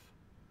far enough,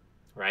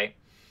 right?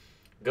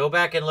 Go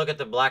back and look at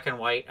the black and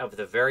white of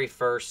the very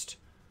first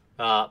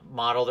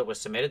model that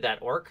was submitted,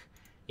 that orc,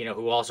 you know,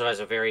 who also has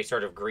a very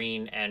sort of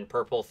green and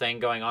purple thing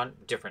going on,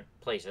 different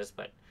places,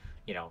 but,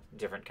 you know,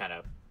 different kind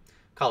of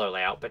color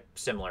layout, but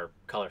similar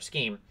color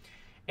scheme.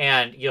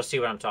 And you'll see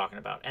what I'm talking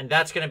about. And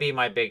that's going to be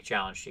my big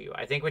challenge to you.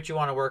 I think what you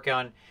want to work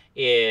on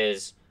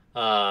is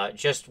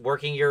just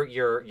working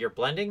your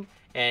blending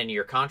and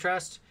your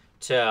contrast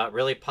to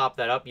really pop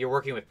that up. You're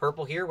working with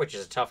purple here, which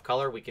is a tough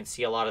color. We can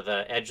see a lot of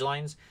the edge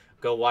lines.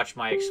 Go watch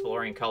my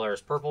Exploring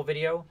Colors Purple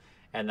video,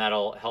 and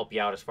that'll help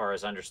you out as far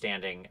as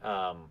understanding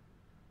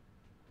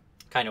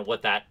kind of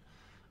what that,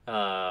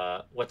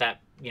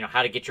 you know,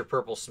 how to get your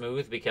purple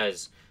smooth,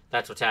 because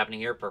that's what's happening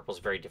here. Purple's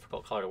a very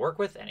difficult color to work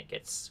with, and it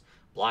gets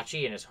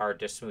blotchy and is hard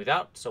to smooth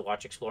out. So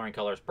watch Exploring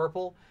Colors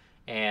Purple,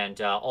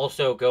 and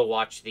also go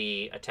watch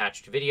the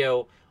attached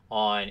video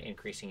on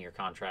increasing your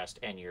contrast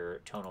and your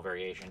tonal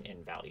variation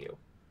in value.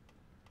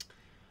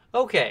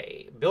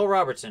 Okay, Bill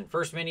Robertson,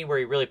 first mini where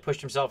he really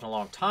pushed himself in a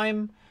long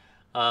time.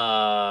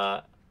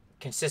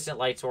 Consistent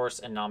light source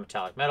and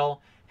non-metallic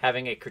metal.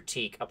 Having a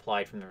critique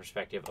applied from the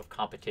perspective of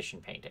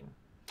competition painting.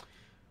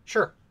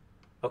 Sure.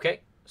 Okay,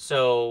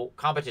 so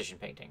competition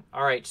painting.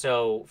 All right,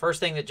 so first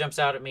thing that jumps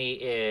out at me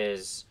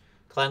is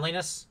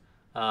cleanliness.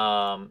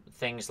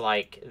 Things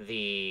like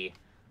the,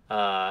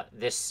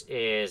 this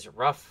is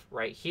rough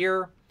right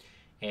here,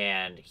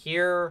 and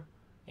here,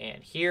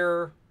 and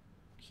here,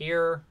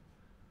 here.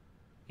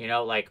 You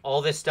know, like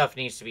all this stuff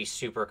needs to be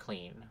super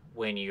clean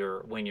when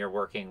you're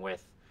working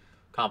with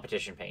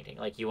competition painting.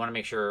 Like you want to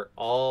make sure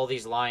all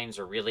these lines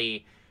are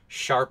really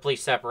sharply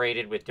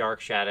separated with dark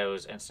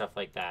shadows and stuff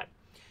like that.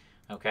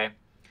 Okay.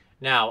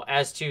 Now,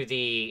 as to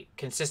the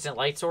consistent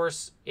light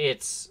source,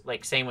 it's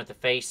like same with the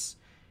face.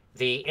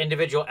 The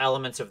individual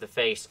elements of the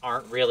face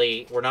aren't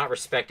really, we're not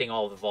respecting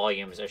all the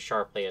volumes as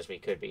sharply as we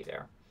could be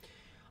there.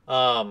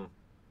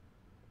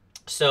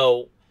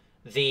 So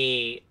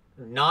the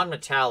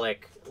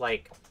non-metallic,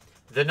 like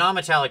the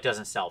non-metallic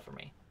doesn't sell for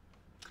me.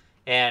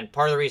 And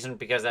part of the reason,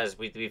 because as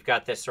we've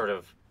got this sort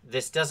of,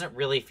 this doesn't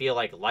really feel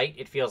like light.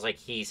 It feels like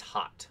he's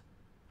hot.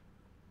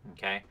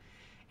 Okay.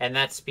 And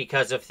that's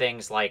because of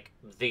things like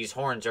these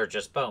horns are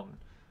just bone.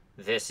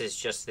 This is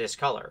just this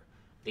color.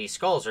 These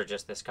skulls are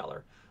just this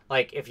color.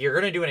 Like if you're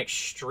going to do an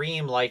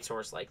extreme light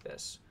source like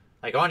this,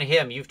 Like on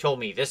him, you've told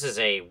me this is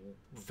a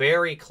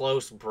very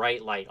close,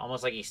 bright light,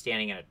 almost like he's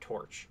standing in a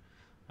torch.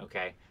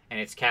 Okay? And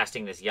it's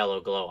casting this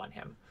yellow glow on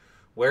him.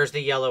 Where's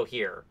the yellow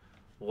here?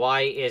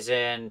 Why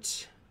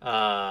isn't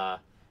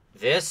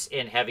this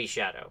in heavy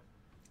shadow?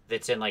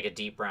 That's in like a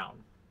deep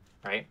brown,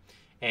 right?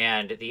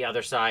 And the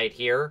other side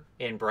here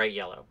in bright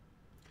yellow,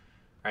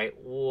 right?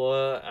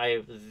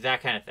 That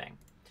kind of thing.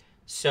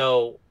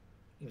 So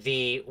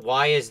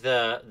why is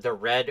the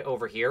red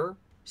over here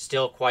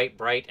still quite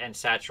bright and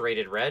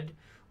saturated red,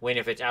 when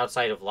if it's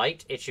outside of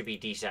light, it should be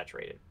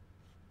desaturated?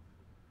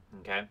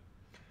 Okay.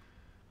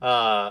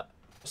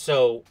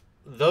 So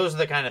those are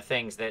the kind of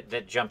things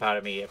that jump out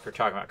at me if we're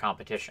talking about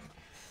competition.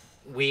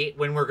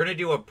 When we're going to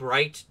do a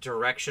bright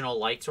directional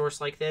light source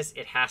like this,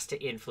 it has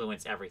to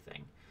influence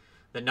everything.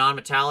 The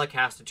non-metallic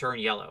has to turn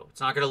yellow.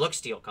 It's not going to look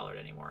steel colored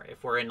anymore.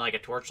 If we're in like a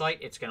torchlight,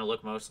 it's going to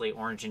look mostly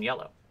orange and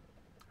yellow,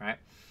 right?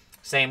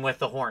 Same with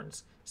the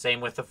horns, same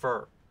with the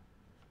fur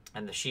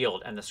and the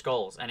shield and the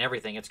skulls and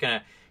everything. It's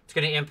going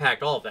to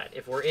impact all of that.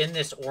 If we're in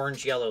this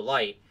orange yellow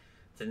light,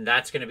 then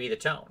that's going to be the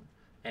tone,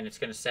 and it's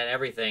going to set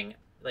everything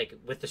like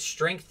with the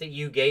strength that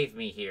you gave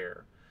me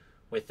here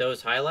with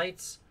those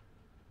highlights.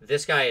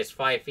 This guy is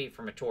 5 feet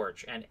from a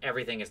torch, and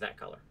everything is that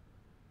color.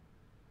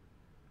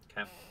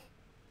 Okay.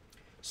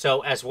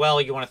 So as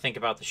well, you want to think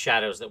about the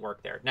shadows that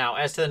work there. Now,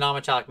 as to the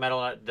non-metallic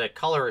metal, the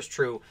color is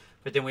true,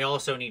 but then we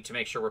also need to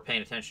make sure we're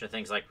paying attention to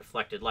things like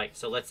reflected light.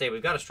 So let's say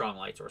we've got a strong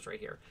light source right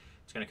here.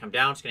 It's going to come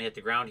down, it's going to hit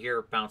the ground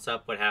here, bounce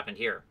up. What happened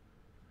here?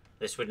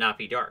 This would not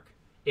be dark.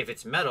 If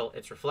it's metal,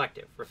 it's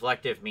reflective.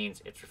 Reflective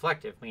means it's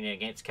reflective,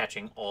 meaning it's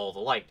catching all the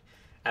light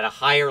at a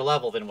higher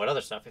level than what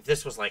other stuff. If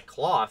this was like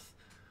cloth,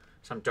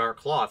 some dark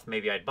cloth,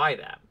 maybe I'd buy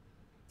that.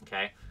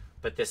 Okay?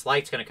 But this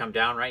light's going to come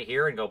down right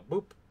here and go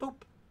boop, boop,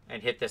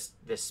 and hit this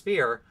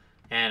spear,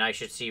 and I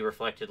should see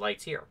reflected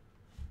lights here.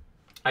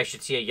 I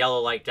should see a yellow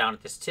light down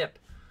at this tip,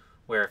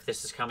 where if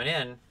this is coming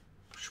in,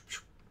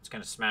 it's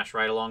going to smash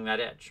right along that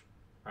edge,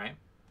 right?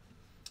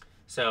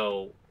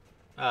 So,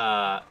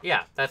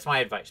 yeah, that's my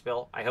advice,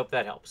 Bill. I hope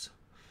that helps.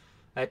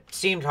 It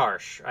seemed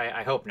harsh.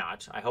 I hope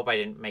not. I hope I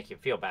didn't make you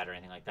feel bad or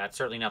anything like that.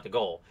 Certainly not the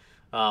goal.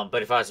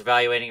 But if I was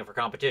evaluating it for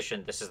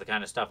competition, this is the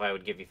kind of stuff I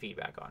would give you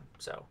feedback on.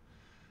 So,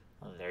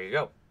 well, there you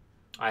go.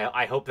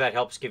 I hope that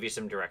helps give you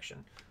some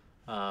direction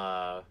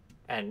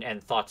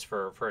and thoughts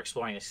for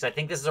exploring this. Because I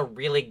think this is a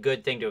really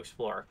good thing to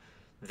explore.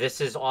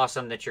 This is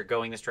awesome that you're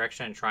going this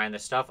direction and trying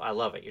this stuff. I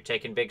love it. You're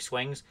taking big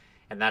swings,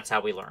 and that's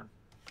how we learn.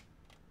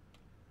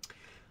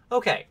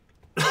 Okay.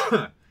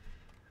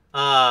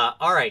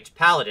 All right,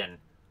 Paladin.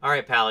 All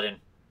right, Paladin.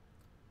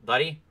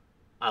 Buddy,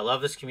 I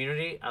love this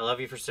community. I love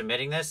you for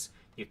submitting this.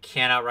 You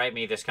cannot write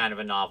me this kind of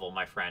a novel,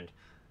 my friend.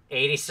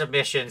 80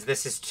 submissions.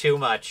 This is too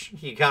much.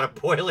 You gotta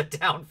boil it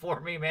down for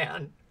me,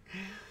 man.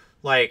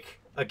 Like,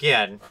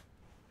 again,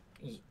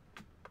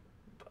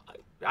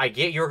 I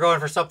get you're going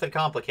for something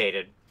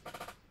complicated.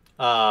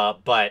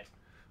 But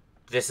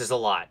this is a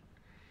lot.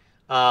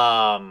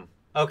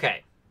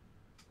 Okay.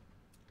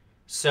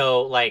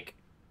 So, like,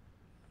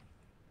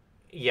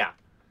 yeah.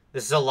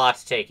 This is a lot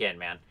to take in,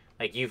 man.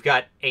 Like, you've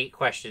got 8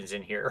 questions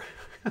in here.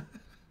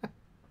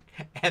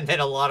 And then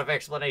a lot of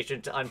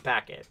explanation to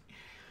unpack it.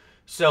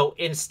 So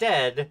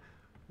instead,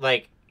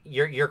 like,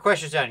 your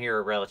questions down here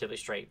are relatively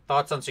straight.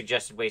 Thoughts on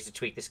suggested ways to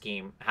tweak the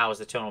scheme? How is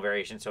the tonal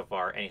variation so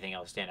far? Anything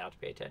else stand out to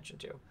pay attention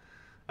to?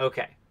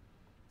 Okay.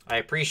 I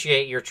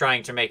appreciate you're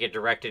trying to make it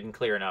directed and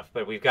clear enough,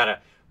 but we've got a...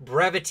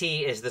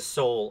 Brevity is the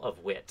soul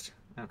of wit.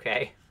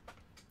 Okay?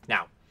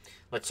 Now,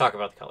 let's talk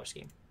about the color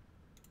scheme.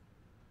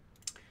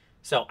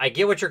 So, I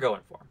get what you're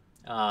going for.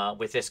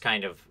 With this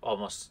kind of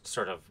almost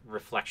sort of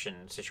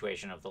reflection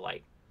situation of the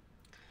light.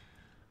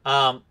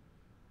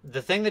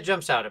 The thing that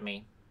jumps out at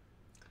me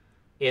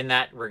in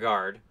that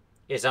regard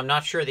is I'm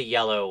not sure the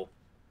yellow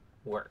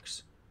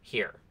works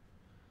here.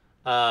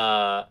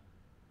 I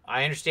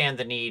understand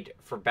the need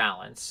for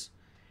balance,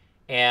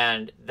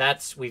 and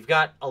we've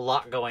got a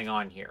lot going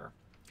on here.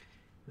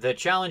 The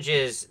challenge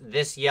is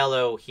this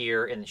yellow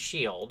here in the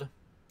shield,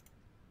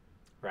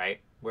 right,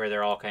 where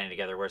they're all kind of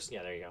together.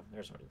 Yeah, there you go.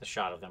 There's the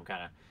shot of them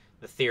kind of,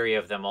 the theory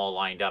of them all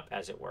lined up,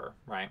 as it were,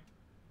 right?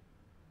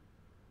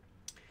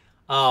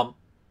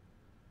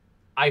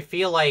 I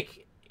feel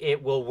like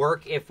it will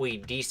work if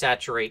we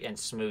desaturate and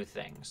smooth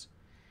things.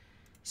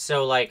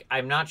 So, like,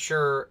 I'm not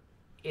sure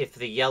if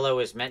the yellow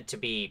is meant to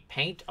be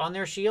paint on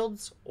their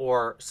shields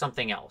or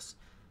something else.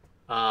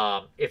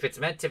 If it's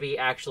meant to be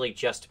actually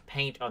just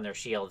paint on their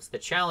shields, the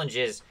challenge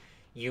is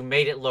you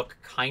made it look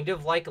kind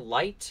of like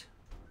light.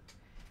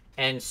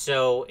 And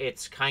so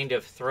it's kind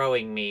of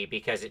throwing me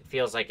because it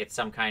feels like it's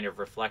some kind of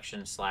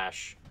reflection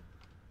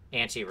 /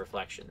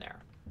 anti-reflection there,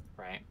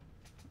 right?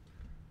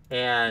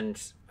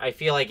 And I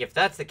feel like if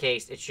that's the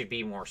case, it should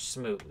be more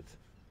smooth.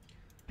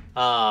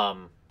 Yeah.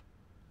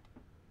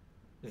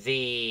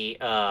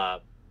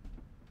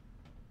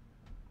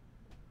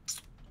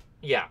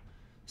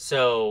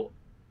 So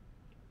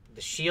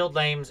the shield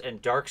lames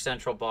and dark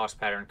central boss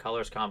pattern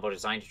colors combo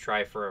designed to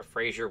try for a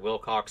Fraser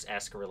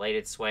Wilcox-esque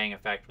related swaying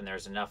effect when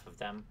there's enough of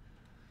them.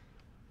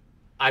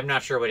 I'm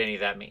not sure what any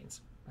of that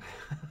means.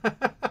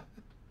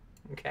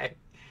 Okay.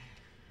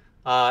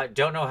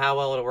 Don't know how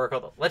well it'll work.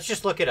 Let's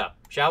just look it up,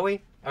 shall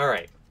we? All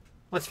right.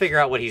 Let's figure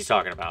out what he's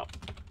talking about.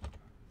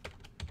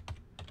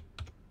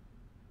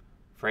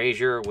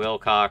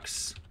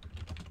 Fraser-Wilcox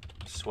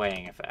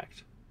swaying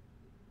effect.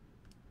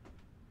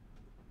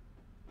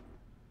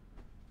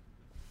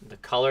 The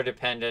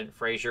color-dependent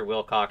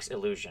Fraser-Wilcox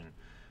illusion.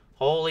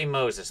 Holy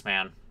Moses,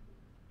 man.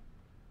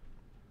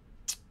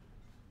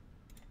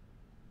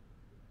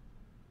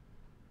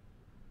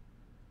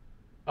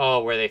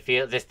 Oh, where they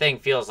feel... This thing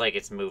feels like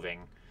it's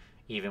moving,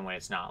 even when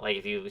it's not. Like,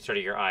 if you sort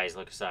of your eyes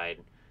look aside.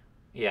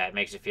 Yeah, it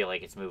makes it feel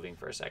like it's moving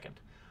for a second.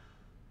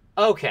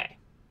 Okay.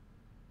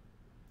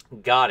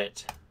 Got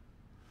it.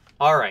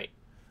 All right.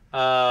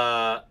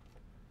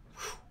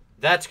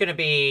 That's going to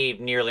be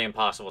nearly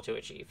impossible to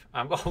achieve.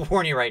 I'll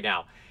warn you right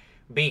now.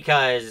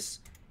 Because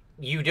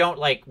you don't,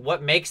 like,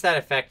 what makes that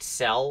effect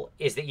sell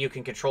is that you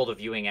can control the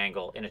viewing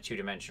angle in a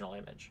two-dimensional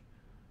image,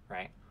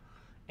 right?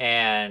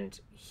 And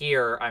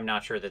here, I'm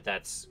not sure that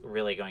that's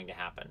really going to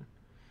happen.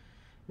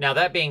 Now,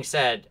 that being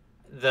said,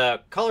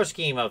 the color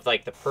scheme of,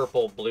 like, the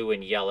purple, blue,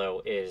 and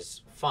yellow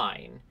is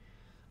fine.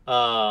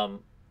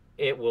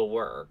 It will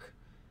work.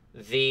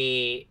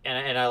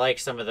 And I like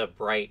some of the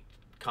bright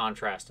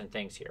contrast and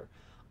things here.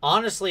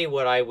 Honestly,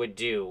 what I would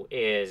do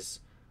is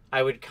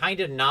I would kind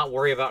of not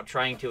worry about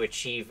trying to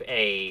achieve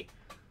a,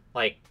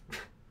 like,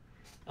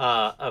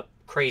 a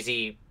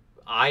crazy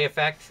eye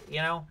effect,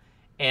 you know?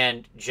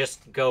 And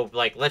just go,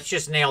 like, let's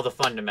just nail the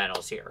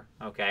fundamentals here,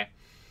 okay?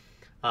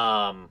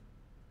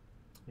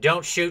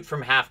 Don't shoot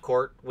from half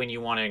court when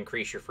you want to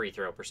increase your free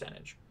throw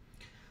percentage.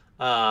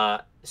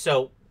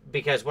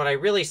 Because what I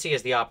really see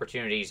as the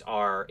opportunities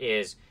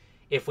is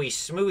if we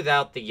smooth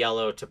out the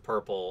yellow to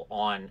purple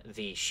on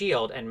the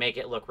shield and make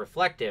it look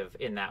reflective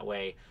in that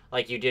way,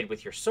 like you did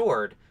with your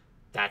sword,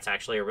 that's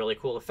actually a really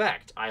cool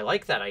effect. I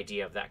like that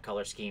idea of that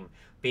color scheme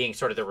being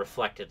sort of the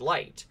reflected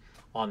light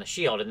on the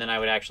shield. And then I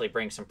would actually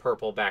bring some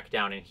purple back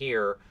down in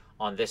here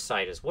on this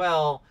side as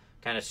well,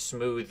 kind of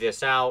smooth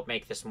this out,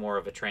 make this more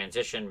of a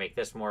transition, make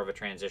this more of a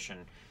transition,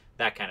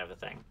 that kind of a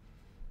thing.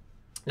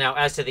 Now,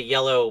 as to the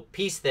yellow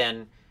piece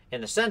then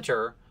in the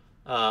center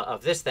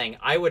of this thing,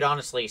 I would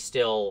honestly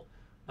still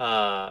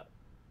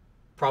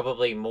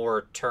probably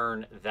more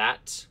turn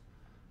that,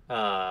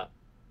 probably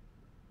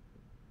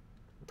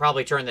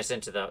turn this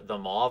into the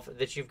mauve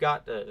that you've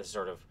got, this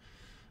sort of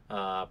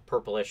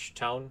purplish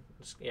tone.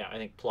 Yeah, I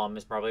think plum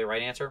is probably the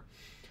right answer.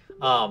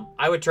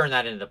 I would turn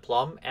that into the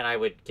plum, and I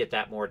would get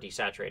that more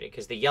desaturated,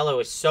 because the yellow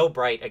is so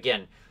bright.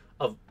 Again,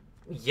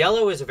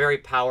 yellow is a very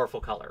powerful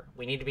color.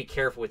 We need to be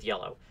careful with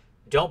yellow.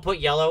 Don't put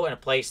yellow in a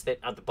place that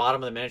at the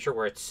bottom of the miniature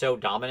where it's so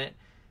dominant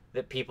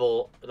that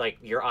people, like,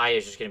 your eye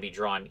is just going to be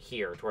drawn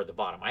here toward the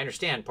bottom. I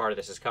understand part of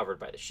this is covered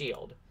by the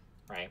shield,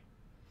 right?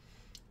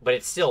 But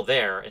it's still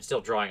there. It's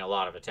still drawing a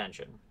lot of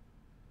attention.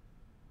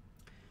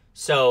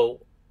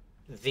 So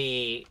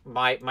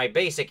my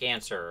basic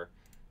answer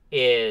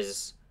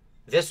is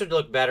this would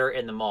look better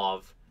in the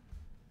mauve,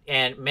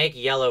 and make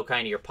yellow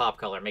kind of your pop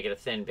color. Make it a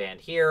thin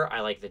band here.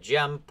 I like the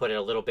gem. Put it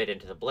a little bit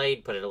into the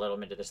blade. Put it a little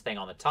bit into this thing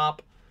on the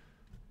top.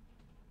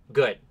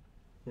 Good.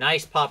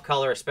 Nice pop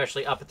color,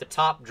 especially up at the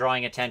top,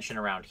 drawing attention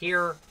around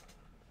here.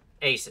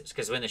 Aces,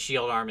 because when the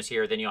shield arm is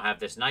here, then you'll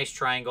have this nice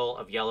triangle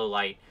of yellow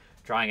light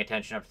drawing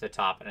attention up to the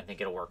top, and I think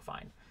it'll work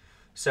fine.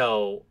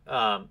 So,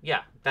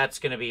 yeah, that's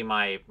going to be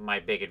my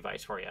big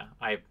advice for you.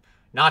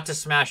 Not to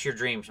smash your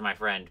dreams, my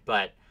friend,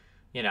 but,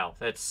 you know,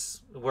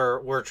 that's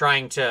we're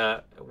trying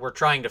to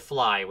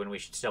fly when we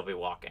should still be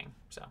walking.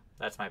 So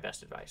that's my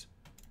best advice.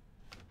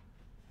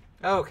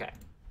 Okay.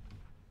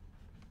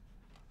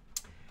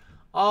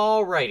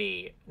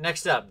 Alrighty,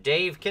 next up,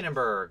 Dave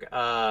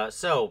Kinnenberg.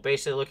 So,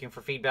 basically looking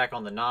for feedback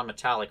on the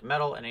non-metallic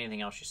metal and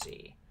anything else you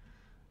see.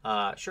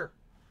 Sure.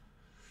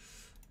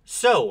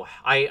 So,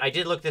 I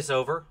did look this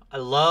over. I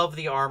love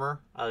the armor.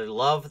 I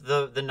love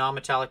the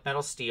non-metallic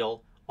metal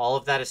steel. All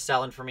of that is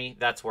selling for me.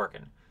 That's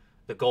working.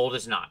 The gold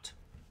is not.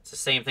 It's the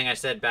same thing I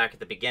said back at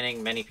the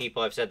beginning. Many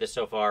people have said this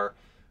so far.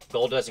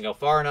 Gold doesn't go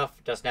far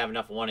enough, doesn't have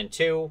enough 1 and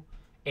 2,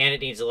 and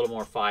it needs a little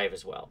more 5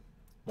 as well.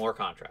 More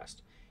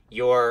contrast.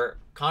 Your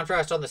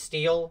contrast on the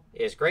steel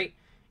is great.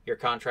 Your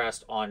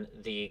contrast on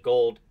the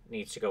gold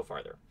needs to go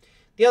farther.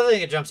 The other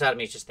thing that jumps out at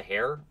me is just the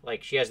hair.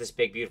 Like, she has this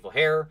big, beautiful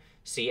hair.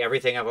 See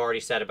everything I've already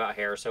said about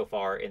hair so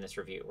far in this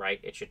review, right?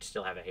 It should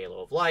still have a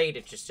halo of light.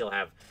 It should still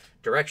have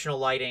directional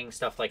lighting,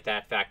 stuff like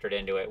that factored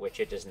into it, which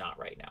it does not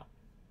right now.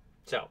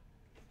 So,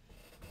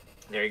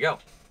 there you go.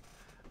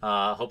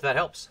 Hope that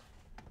helps.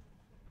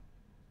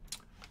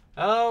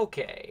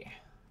 Okay.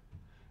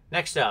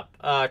 Next up,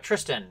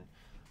 Tristan.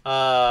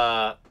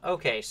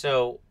 Okay,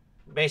 so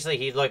basically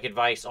he'd like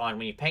advice on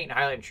when you paint and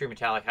highlight in true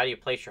metallic, how do you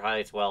place your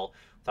highlights well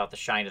without the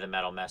shine of the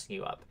metal messing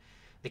you up?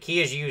 The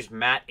key is you use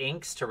matte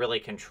inks to really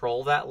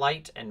control that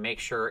light and make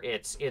sure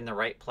it's in the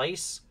right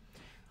place.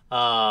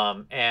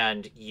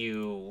 And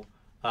you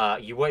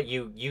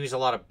use a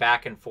lot of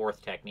back and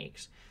forth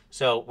techniques.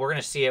 So we're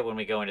going to see it when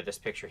we go into this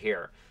picture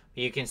here.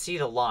 But you can see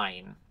the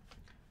line,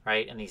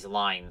 right? And these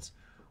lines.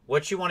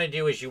 What you want to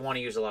do is you want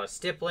to use a lot of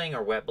stippling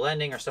or wet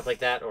blending or stuff like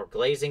that, or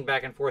glazing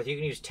back and forth. You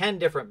can use 10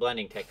 different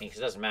blending techniques. It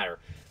doesn't matter.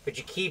 But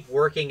you keep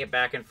working it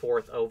back and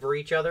forth over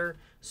each other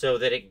so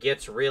that it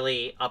gets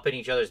really up in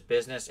each other's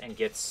business and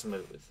gets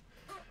smooth,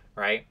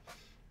 right?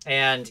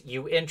 And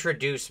you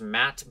introduce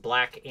matte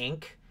black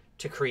ink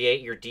to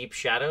create your deep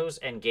shadows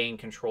and gain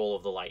control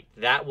of the light.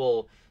 That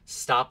will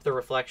stop the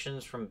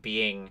reflections from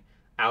being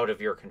out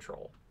of your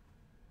control.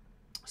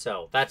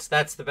 So that's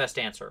the best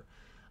answer.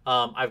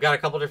 I've got a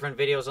couple different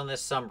videos on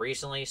this, some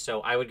recently,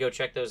 so I would go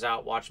check those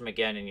out, watch them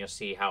again, and you'll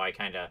see how I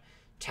kind of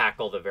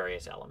tackle the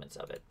various elements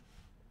of it.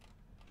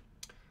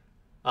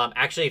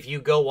 Actually, if you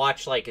go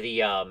watch like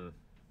the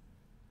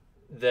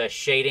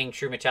shading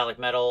True Metallic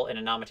Metal in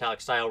a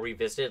non-metallic style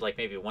revisited, like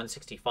maybe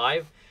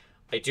 165,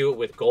 I do it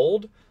with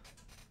gold,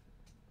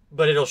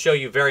 but it'll show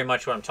you very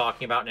much what I'm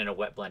talking about in a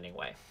wet blending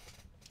way.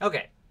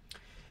 Okay.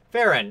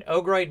 Farron,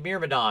 Ogroid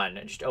Myrmidon,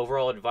 just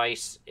overall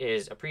advice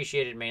is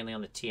appreciated mainly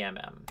on the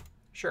TMM.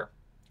 Sure.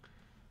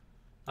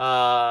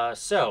 The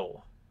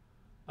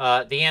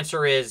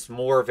answer is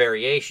more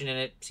variation in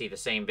it. See the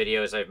same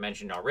videos I've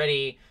mentioned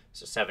already.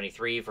 So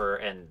 73 for,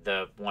 and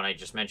the one I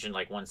just mentioned,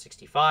 like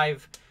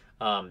 165.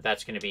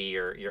 That's going to be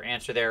your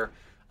answer there.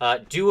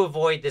 Do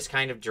avoid this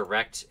kind of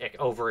direct,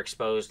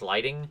 overexposed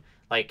lighting.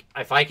 Like,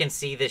 if I can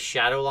see this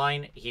shadow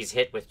line, he's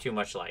hit with too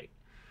much light.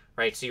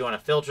 Right? So you want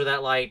to filter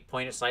that light,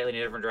 point it slightly in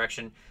a different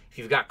direction. If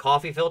you've got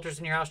coffee filters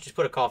in your house, just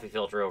put a coffee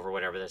filter over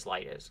whatever this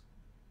light is.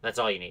 That's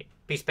all you need.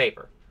 Piece of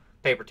paper.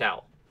 Paper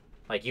towel.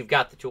 Like, you've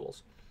got the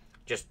tools.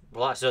 Just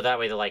so that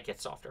way the light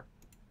gets softer.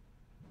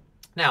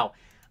 Now,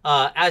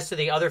 as to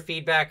the other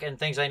feedback and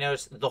things I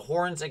noticed, the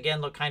horns,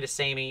 again, look kind of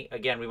samey.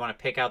 Again, we want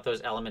to pick out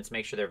those elements,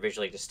 make sure they're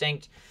visually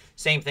distinct.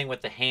 Same thing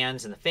with the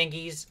hands and the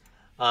fingies.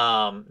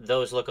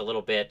 Those look a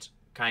little bit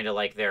kind of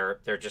like they're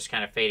just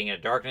kind of fading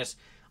into darkness.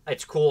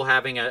 It's cool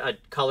having a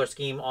color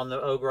scheme on the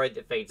Ogroid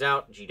that fades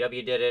out.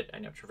 GW did it. I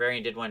know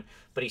Trevelyan did one.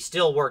 But he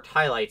still worked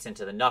highlights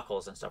into the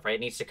knuckles and stuff, right? It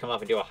needs to come up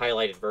and do a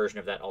highlighted version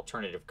of that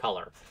alternative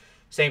color.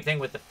 Same thing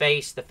with the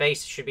face. The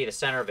face should be the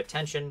center of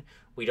attention.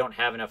 We don't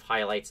have enough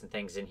highlights and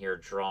things in here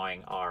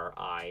drawing our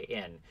eye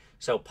in.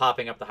 So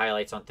popping up the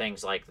highlights on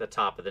things like the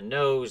top of the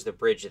nose, the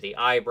bridge of the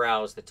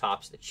eyebrows, the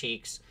tops of the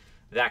cheeks,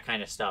 that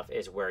kind of stuff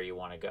is where you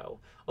want to go.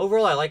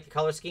 Overall, I like the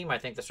color scheme. I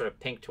think the sort of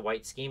pink to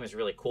white scheme is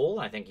really cool.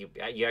 And I think you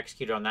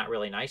executed on that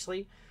really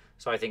nicely.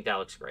 So I think that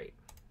looks great.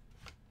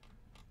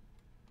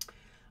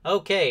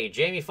 Okay,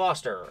 Jamie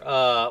Foster.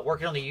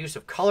 Working on the use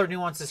of color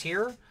nuances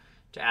here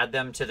to add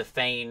them to the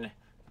Fane,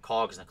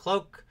 cogs, and the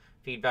cloak.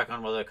 Feedback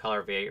on whether the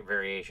color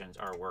variations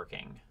are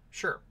working.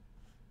 Sure.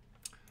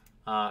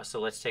 So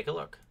let's take a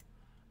look.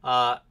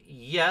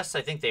 Yes,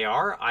 I think they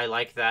are. I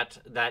like that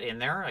in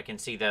there. I can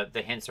see the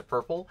hints of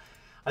purple.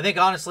 I think,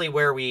 honestly,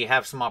 where we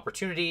have some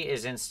opportunity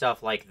is in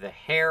stuff like the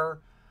hair,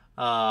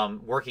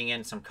 working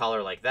in some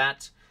color like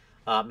that.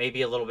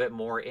 Maybe a little bit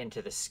more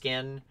into the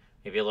skin,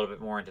 maybe a little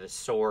bit more into the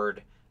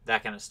sword,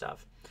 that kind of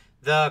stuff.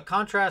 The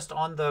contrast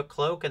on the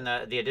cloak and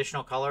the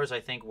additional colors, I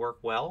think, work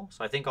well.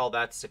 So I think all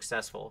that's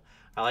successful.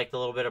 I like the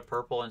little bit of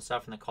purple and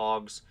stuff in the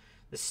cogs.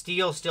 The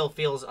steel still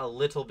feels a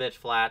little bit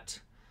flat,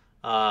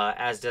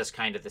 as does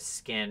kind of the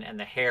skin, and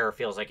the hair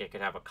feels like it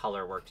could have a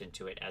color worked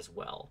into it as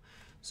well.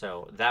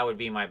 So that would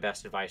be my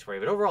best advice for you.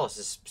 But overall, this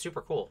is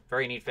super cool.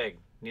 Very neat fig.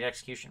 Neat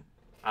execution.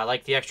 I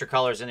like the extra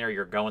colors in there.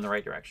 You're going the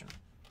right direction.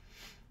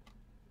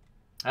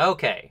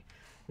 Okay.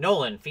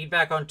 Nolan,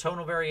 feedback on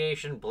tonal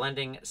variation,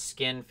 blending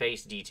skin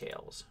face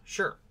details.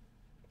 Sure.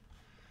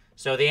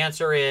 So the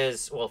answer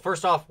is, well,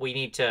 first off, we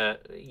need to,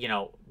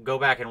 go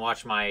back and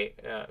watch my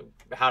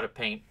how to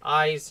paint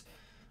eyes,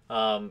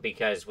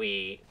 because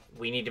we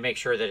need to make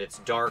sure that it's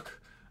dark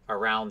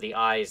around the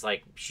eyes,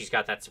 like she's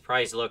got that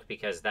surprise look,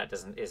 because that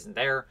isn't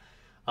there.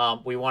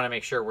 We want to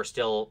make sure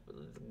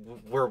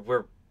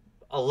we're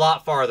a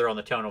lot farther on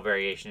the tonal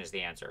variation is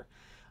the answer.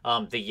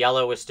 The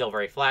yellow is still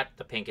very flat.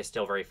 The pink is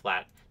still very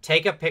flat.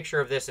 Take a picture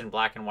of this in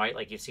black and white,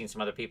 like you've seen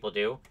some other people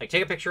do. Like,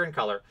 take a picture in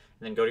color,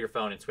 and then go to your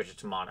phone and switch it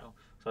to mono.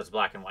 So it's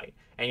black and white.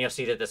 And you'll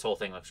see that this whole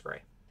thing looks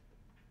gray.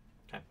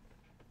 Okay.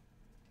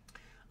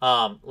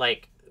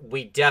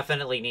 We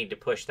definitely need to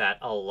push that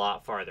a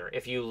lot farther.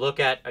 If you look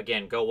at,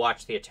 again, go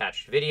watch the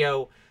attached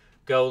video.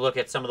 Go look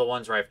at some of the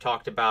ones where I've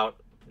talked about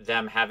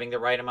them having the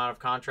right amount of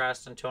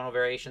contrast and tonal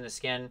variation in the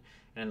skin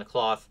and in the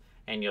cloth,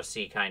 and you'll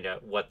see kind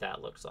of what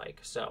that looks like.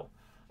 So,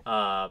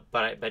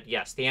 but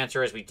yes, the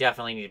answer is we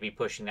definitely need to be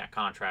pushing that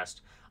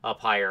contrast up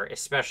higher,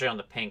 especially on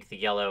the pink, the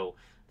yellow,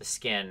 the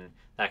skin,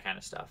 that kind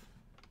of stuff.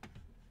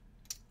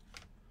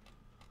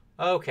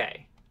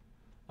 Okay.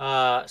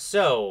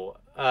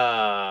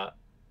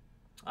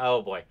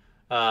 Oh boy.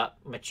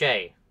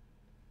 Mache.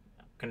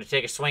 Going to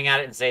take a swing at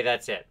it and say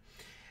that's it.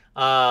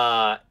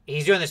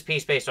 He's doing this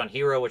piece based on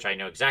Hero, which I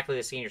know exactly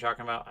the scene you're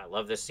talking about. I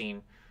love this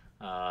scene.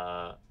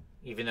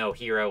 Even though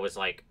Hero was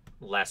like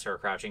lesser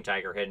Crouching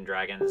Tiger, Hidden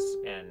Dragons,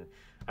 and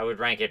I would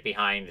rank it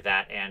behind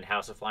that and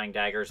House of Flying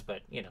Daggers,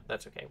 but,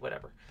 that's okay.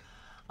 Whatever.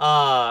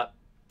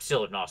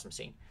 Still an awesome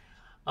scene.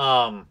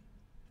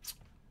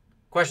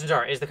 Questions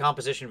are, is the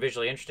composition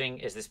visually interesting?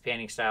 Is this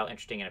painting style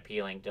interesting and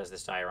appealing? Does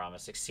this diorama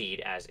succeed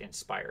as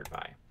inspired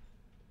by?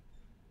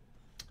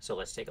 So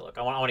let's take a look.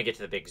 I want to get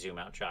to the big zoom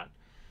out shot.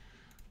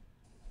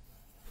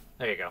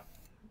 There you go.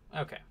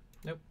 Okay.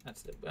 Nope.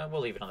 That's the,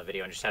 we'll leave it on the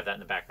video and just have that in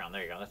the background.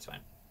 There you go. That's fine.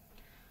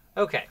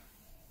 Okay.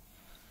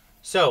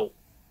 So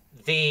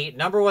the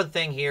number one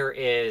thing here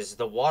is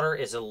the water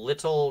is a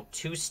little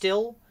too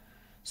still.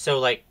 So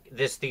like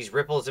these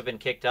ripples have been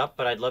kicked up,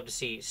 but I'd love to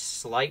see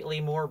slightly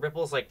more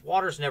ripples. Like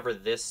water's never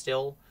this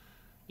still.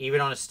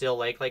 Even on a still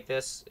lake like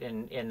this,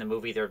 in the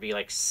movie, there would be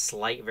like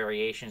slight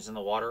variations in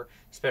the water,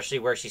 especially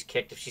where she's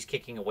kicked. If she's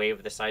kicking a wave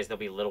of the size, there'll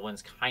be little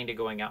ones kind of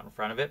going out in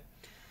front of it.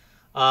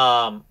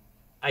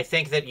 I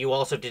think that you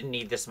also didn't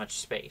need this much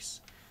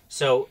space.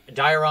 So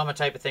diorama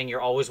type of thing,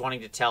 you're always wanting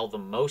to tell the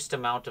most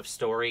amount of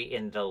story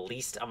in the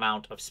least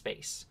amount of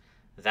space.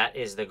 That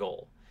is the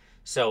goal.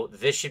 So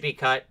this should be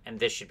cut and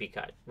this should be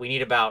cut. We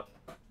need about,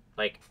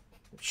 like,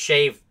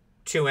 shave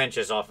 2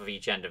 inches off of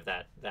each end of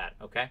that,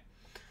 okay?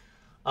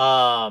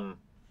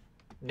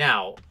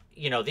 Now,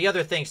 you know, the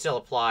other things still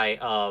apply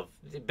of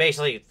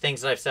basically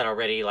things that I've said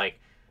already, like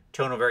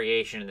tonal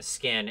variation in the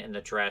skin and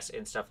the dress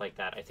and stuff like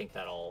that. I think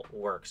that all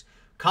works.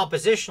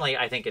 Compositionally,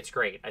 I think it's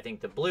great. I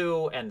think the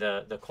blue and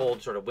the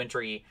cold sort of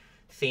wintry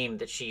theme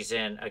that she's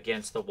in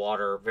against the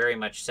water very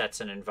much sets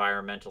an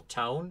environmental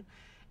tone,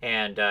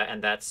 and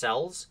that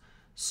sells.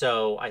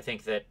 So I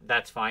think that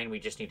that's fine. We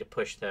just need to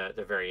push the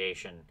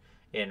variation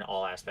in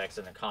all aspects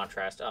and the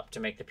contrast up to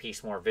make the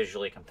piece more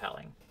visually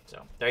compelling.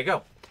 So there you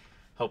go.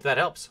 Hope that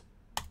helps.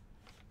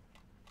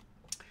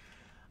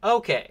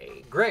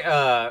 Okay, great.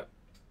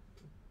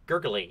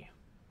 Gurgly.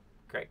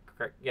 Great.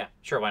 Yeah,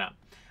 sure, why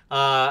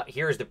not?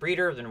 Here's the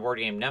breeder of the board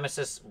game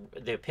Nemesis.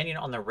 The opinion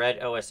on the red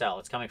OSL.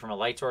 It's coming from a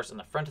light source on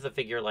the front of the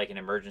figure like an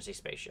emergency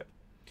spaceship.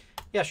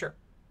 Yeah, sure.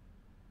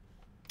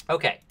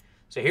 Okay,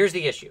 so here's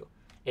the issue.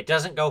 It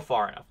doesn't go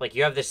far enough. Like,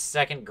 you have this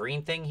second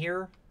green thing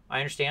here, I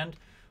understand.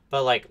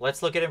 But, like,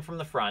 let's look at him from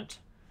the front.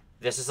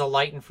 This is a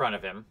light in front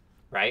of him,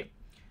 right?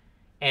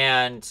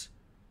 And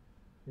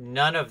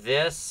none of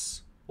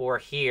this or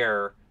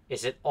here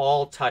is at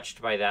all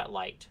touched by that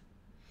light.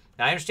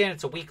 Now, I understand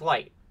it's a weak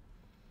light.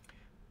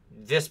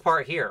 This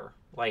part here,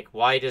 like,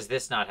 why does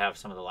this not have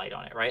some of the light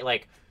on it, right?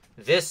 Like,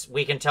 this,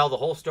 we can tell the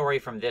whole story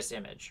from this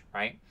image,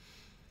 right?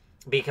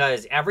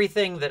 Because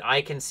everything that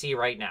I can see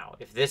right now,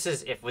 if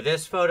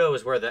this photo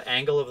is where the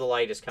angle of the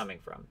light is coming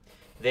from,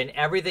 then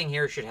everything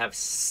here should have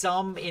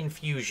some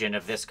infusion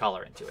of this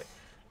color into it.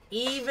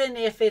 Even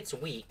if it's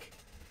weak,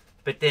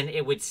 but then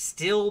it would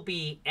still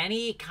be,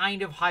 any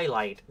kind of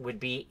highlight would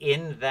be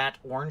in that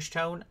orange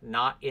tone,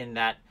 not in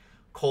that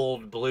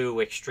cold blue,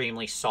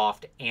 extremely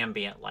soft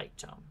ambient light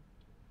tone.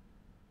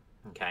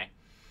 Okay?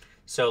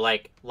 So,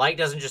 like, light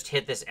doesn't just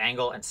hit this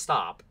angle and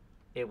stop.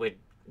 It would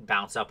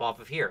bounce up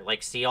off of here.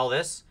 Like, see all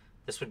this?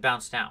 This would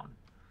bounce down.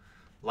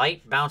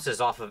 Light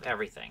bounces off of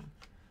everything.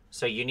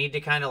 So you need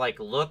to kind of like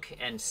look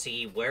and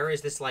see, where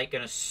is this light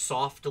going to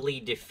softly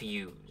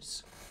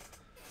diffuse?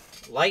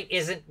 Light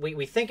isn't,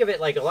 we think of it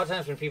like, a lot of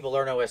times when people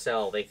learn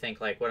OSL, they think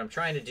like, what I'm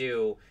trying to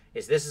do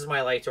is, this is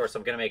my light source,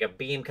 I'm going to make a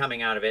beam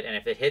coming out of it, and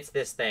if it hits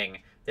this thing,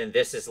 then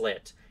this is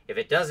lit. If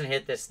it doesn't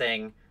hit this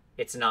thing,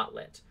 it's not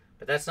lit.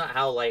 But that's not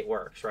how light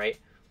works, right?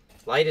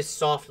 Light is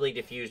softly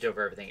diffused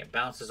over everything. It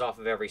bounces off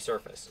of every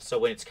surface. So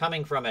when it's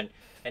coming from an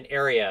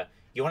area,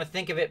 you want to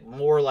think of it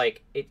more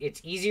like,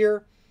 it's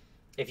easier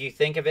if you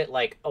think of it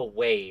like a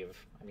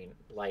wave. I mean,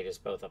 light is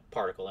both a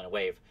particle and a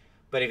wave.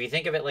 But if you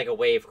think of it like a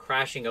wave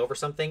crashing over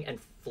something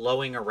and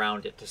flowing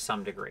around it to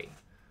some degree,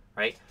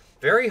 right?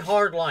 Very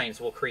hard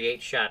lines will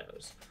create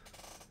shadows.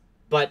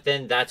 But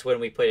then that's when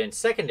we put in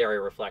secondary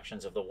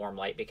reflections of the warm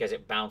light, because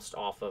it bounced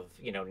off of,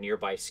 you know,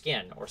 nearby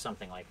skin or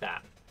something like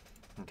that.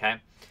 Okay?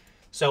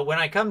 So when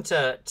I come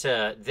to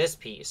this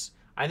piece,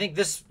 I think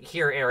this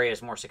here area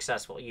is more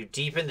successful. You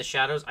deepen the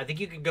shadows. I think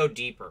you could go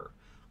deeper,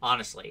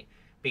 honestly,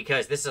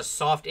 because this is a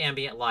soft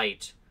ambient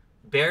light,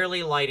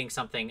 barely lighting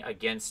something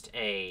against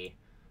a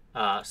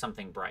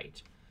something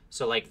bright.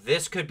 So like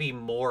this could be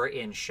more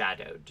in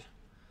shadowed,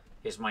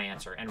 is my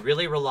answer, and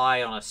really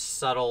rely on a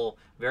subtle,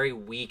 very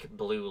weak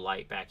blue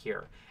light back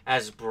here.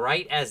 As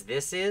bright as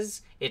this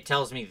is, it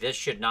tells me this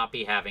should not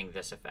be having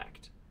this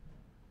effect.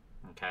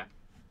 Okay.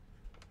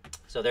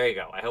 So there you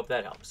go. I hope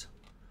that helps.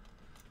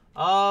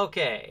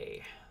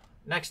 Okay.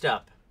 Next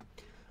up,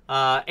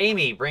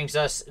 Amy brings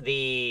us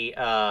the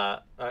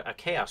a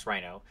Chaos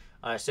Rhino.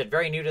 Said,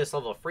 very new to this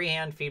level of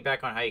freehand.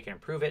 Feedback on how you can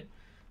improve it.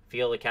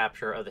 Feel the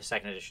capture of the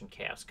 2nd edition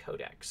Chaos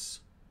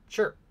Codex.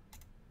 Sure.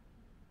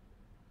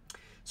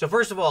 So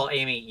first of all,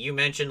 Amy, you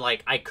mentioned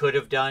like I could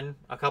have done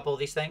a couple of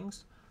these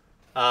things.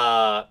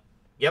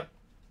 Yep,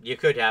 you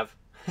could have.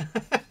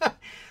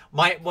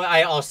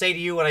 I'll say to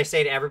you what I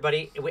say to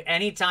everybody.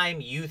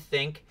 Anytime you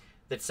think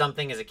that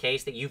something is a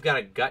case, that you've got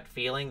a gut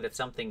feeling that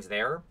something's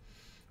there,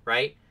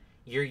 right?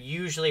 You're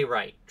usually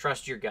right.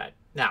 Trust your gut.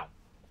 Now,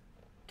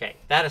 okay,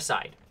 that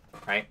aside,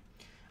 right?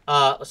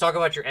 Let's talk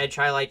about your edge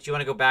highlights. You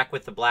want to go back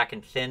with the black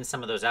and thin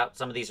some of those out.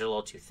 Some of these are a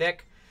little too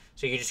thick.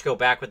 So you just go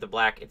back with the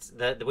black. It's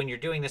when you're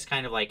doing this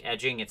kind of like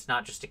edging, it's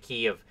not just a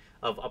key of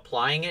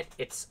applying it.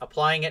 It's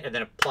applying it and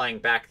then applying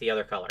back the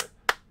other color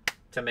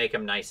to make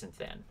them nice and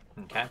thin.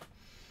 Okay.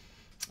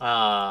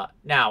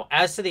 Now,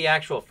 as to the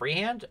actual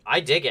freehand, I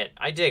dig it.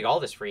 I dig all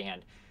this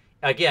freehand.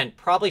 Again,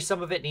 probably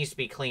some of it needs to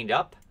be cleaned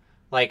up.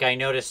 Like I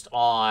noticed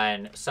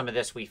on some of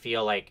this, we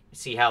feel like,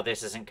 see how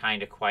this isn't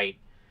kind of quite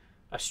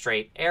a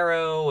straight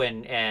arrow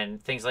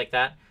and things like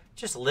that.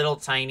 Just little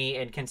tiny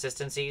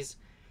inconsistencies.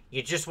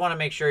 You just want to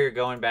make sure you're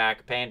going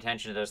back, paying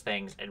attention to those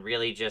things, and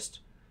really just,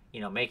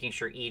 making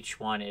sure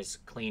each one is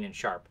clean and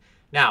sharp.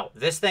 Now,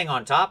 this thing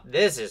on top,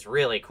 this is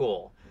really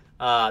cool.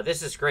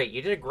 This is great.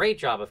 You did a great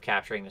job of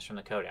capturing this from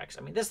the codex.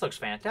 I mean, this looks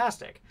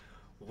fantastic.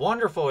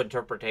 Wonderful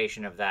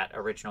interpretation of that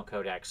original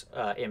codex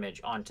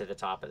image onto the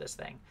top of this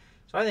thing.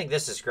 So I think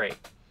this is great.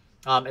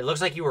 It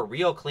looks like you were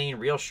real clean,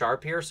 real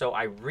sharp here, so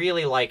I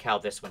really like how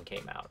this one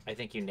came out. I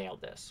think you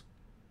nailed this.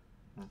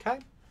 Okay?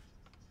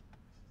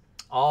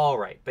 All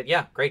right. But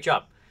yeah, great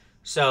job.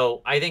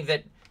 So I think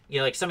that,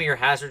 like some of your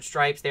hazard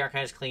stripes, they aren't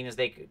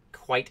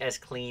quite as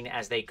clean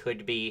as they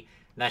could be.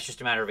 And that's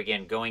just a matter of,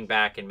 again, going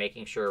back and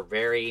making sure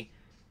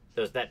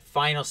that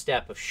final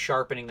step of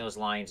sharpening those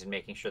lines and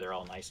making sure they're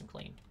all nice and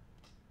clean.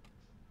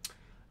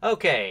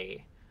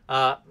 Okay.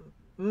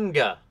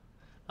 Mga.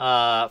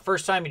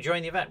 First time you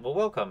joined the event. Well,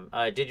 welcome.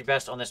 Did your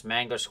best on this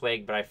Mangler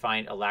Squig, but I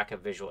find a lack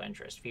of visual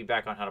interest.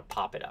 Feedback on how to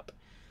pop it up.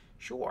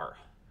 Sure.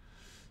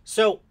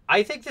 So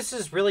I think this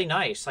is really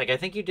nice. Like, I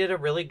think you did a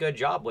really good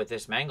job with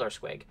this Mangler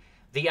Squig.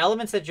 The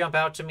elements that jump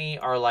out to me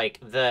are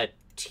like the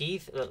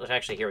teeth.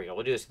 Actually, here we go.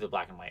 We'll do this through the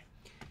black and white.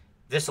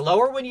 This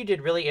lower one, you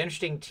did really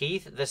interesting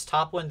teeth. This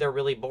top one, they're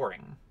really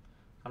boring.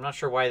 I'm not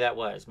sure why that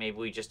was. Maybe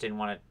we just didn't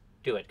want to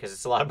do it because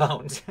it's a lot of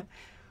bones.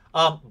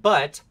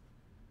 But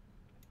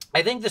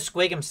I think the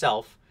Squig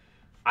himself,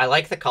 I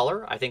like the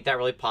color. I think that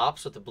really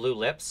pops with the blue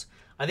lips.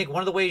 I think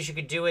one of the ways you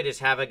could do it is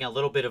having a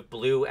little bit of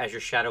blue as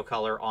your shadow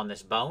color on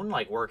this bone,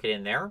 like work it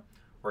in there,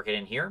 work it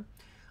in here.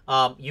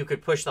 You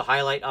could push the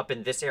highlight up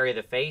in this area of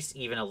the face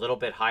even a little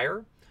bit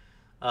higher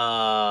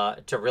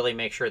to really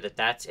make sure that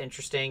that's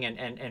interesting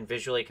and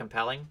visually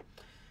compelling.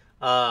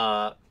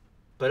 But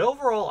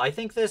overall, I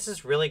think this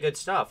is really good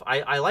stuff.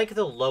 I like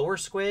the lower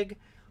Squig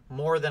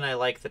more than I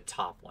like the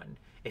top one.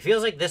 It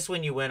feels like this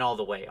one you went all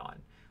the way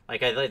on. Like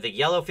the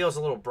yellow feels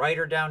a little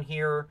brighter down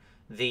here.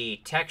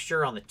 The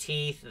texture on the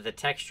teeth, the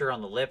texture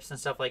on the lips and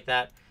stuff like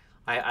that,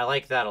 I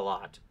like that a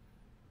lot.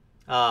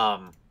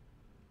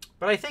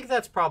 But I think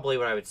that's probably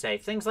what I would say.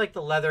 Things like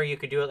the leather, you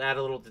could add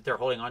a little that they're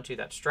holding onto.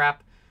 That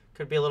strap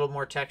could be a little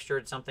more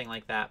textured, something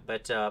like that.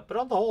 But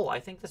on the whole, I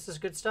think this is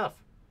good stuff.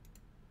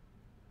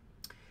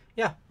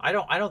 Yeah,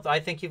 I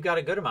think you've got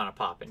a good amount of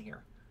pop in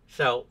here.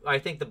 So I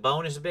think the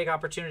bone is a big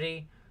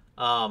opportunity.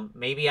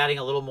 Maybe adding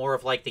a little more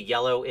of like the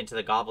yellow into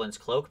the goblin's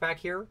cloak back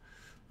here.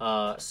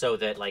 So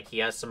that like he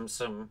has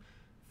some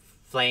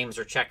flames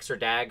or checks or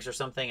dags or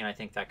something, and I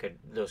think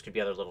those could be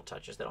other little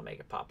touches that'll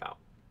make it pop out.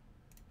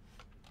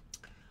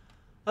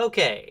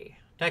 Okay,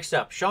 next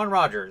up, Sean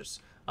Rogers,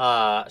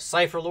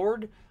 Cypher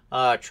Lord,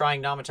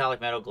 trying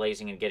non-metallic metal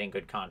glazing and getting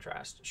good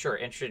contrast. Sure,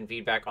 interested in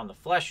feedback on the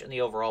flesh and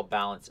the overall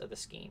balance of the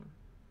scheme.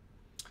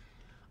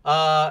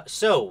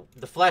 So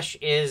the flesh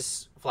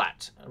is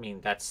flat. I mean,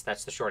 that's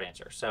the short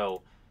answer.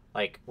 So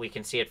like we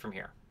can see it from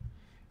here,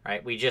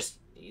 right?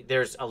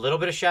 There's a little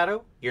bit of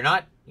shadow. You're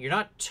not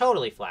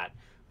totally flat,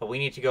 but we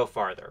need to go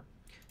farther.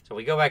 So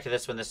we go back to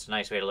this one. This is a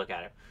nice way to look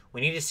at it. We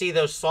need to see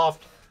those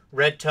soft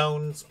red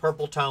tones,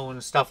 purple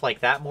tones, stuff like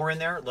that more in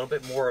there. A little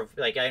bit more of,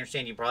 like, I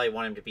understand you probably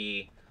want him to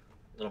be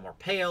a little more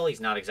pale. He's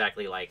not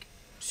exactly like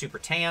super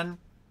tan.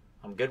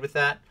 I'm good with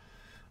that.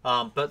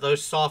 But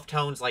those soft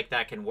tones like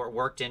that can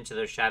worked into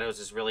those shadows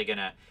is really going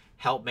to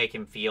help make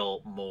him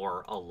feel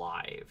more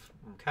alive.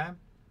 Okay.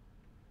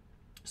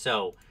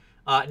 So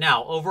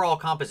now overall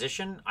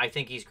composition, I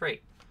think he's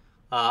great.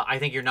 I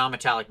think your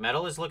non-metallic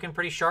metal is looking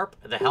pretty sharp.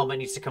 The helmet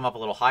needs to come up a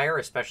little higher,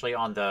 especially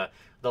on the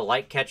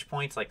light catch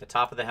points, like the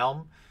top of the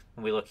helm.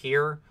 When we look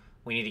here,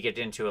 we need to get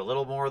into a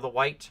little more of the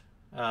white,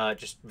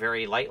 just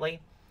very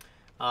lightly.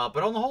 But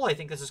on the whole, I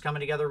think this is coming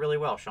together really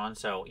well, Sean.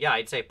 So yeah,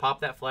 I'd say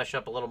pop that flesh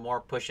up a little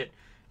more, push it,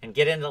 and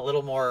get in a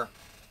little more,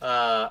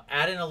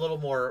 add in a little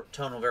more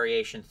tonal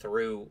variation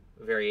through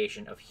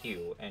variation of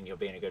hue, and you'll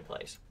be in a good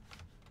place.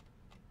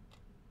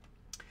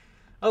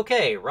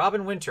 Okay,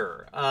 Robin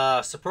Winter,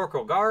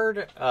 Sepulchral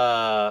Guard.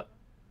 So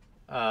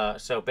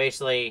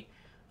basically,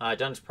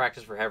 Dunn's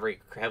practice for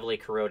heavily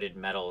corroded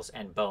metals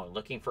and bone.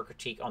 Looking for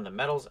critique on the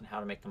metals and how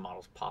to make the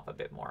models pop a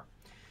bit more.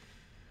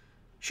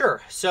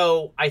 Sure.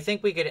 So I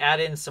think we could add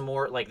in some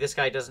more. Like, this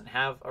guy doesn't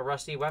have a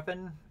rusty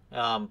weapon,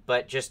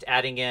 but just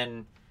adding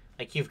in,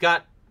 like,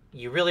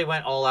 you really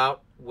went all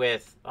out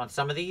on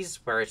some of these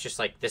where it's just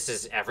like this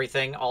is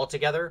everything all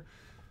together.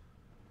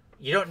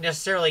 You don't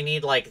necessarily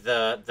need like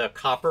the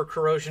copper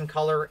corrosion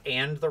color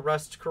and the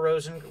rust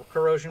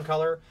corrosion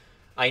color.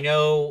 I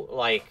know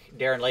like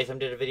Darren Latham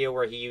did a video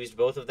where he used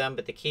both of them,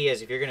 but the key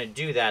is if you're going to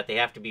do that, they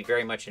have to be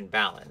very much in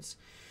balance.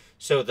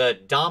 So the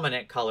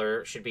dominant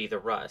color should be the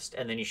rust,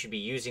 and then you should be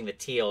using the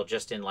teal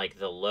just in like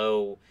the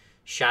low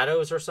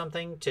shadows or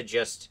something to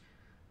just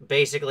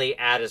basically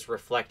add as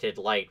reflected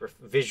light,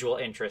 visual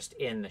interest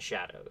in the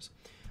shadows.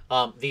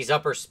 These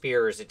upper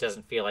spears, it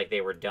doesn't feel like they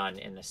were done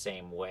in the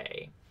same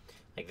way.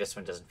 Like this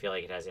one doesn't feel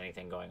like it has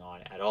anything going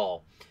on at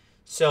all.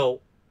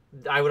 So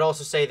I would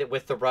also say that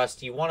with the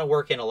rust, you want to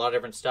work in a lot of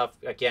different stuff.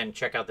 Again,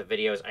 check out the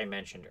videos I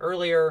mentioned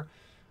earlier.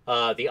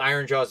 The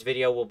Iron Jaws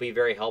video will be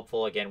very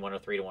helpful. Again,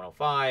 103 to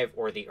 105,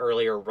 or the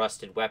earlier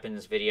rusted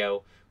weapons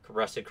video,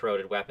 rusted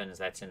corroded weapons.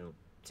 That's in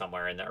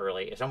somewhere in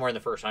the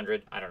first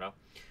 100. I don't know.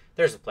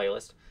 There's a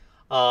playlist.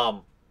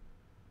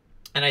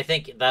 And I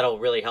think that'll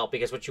really help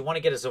because what you want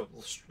to get is a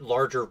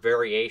larger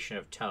variation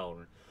of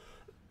tone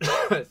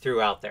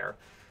throughout there.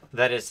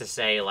 That is to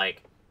say,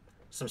 like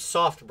some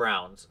soft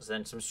browns,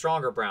 then some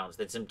stronger browns,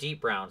 then some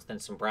deep browns, then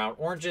some brown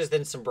oranges,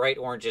 then some bright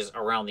oranges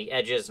around the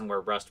edges and where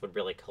rust would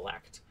really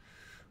collect.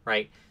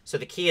 Right? So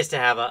the key is to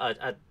have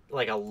a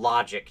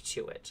logic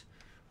to it.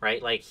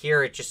 Right? Like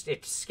here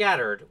it's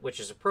scattered, which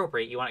is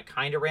appropriate. You want it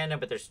kind of random,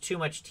 but there's too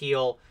much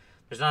teal.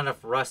 There's not enough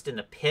rust in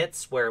the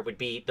pits where it would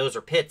be, those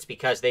are pits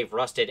because they've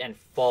rusted and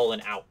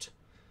fallen out.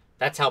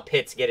 That's how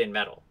pits get in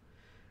metal.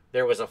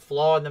 There was a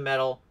flaw in the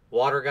metal,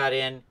 water got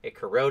in, it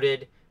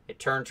corroded, it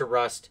turned to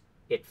rust,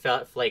 it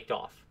flaked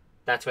off.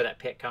 That's where that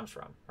pit comes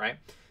from, right?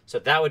 So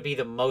that would be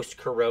the most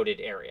corroded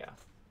area,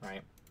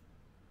 right?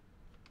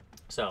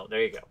 So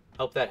there you go.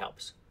 Hope that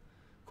helps.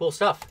 Cool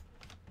stuff.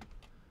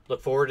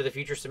 Look forward to the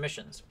future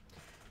submissions.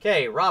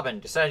 Okay,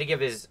 Robin decided to give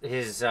his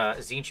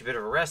Tzeentch a bit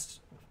of a rest.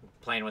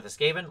 Playing with a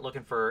Skaven,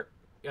 looking for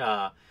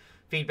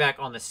feedback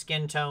on the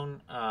skin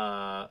tone.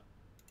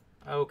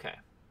 Okay.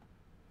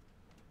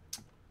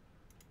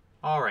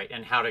 All right,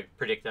 and how to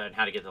predict that and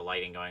how to get the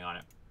lighting going on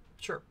it.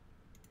 Sure.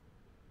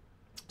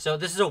 So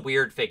this is a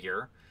weird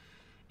figure,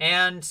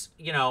 and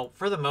you know,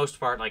 for the most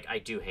part, like I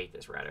do hate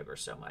this rat ogre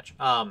so much.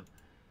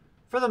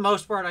 For the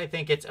most part, I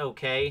think it's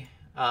okay.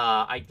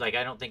 I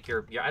don't think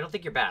you're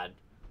bad.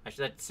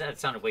 Actually, that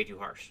sounded way too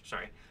harsh.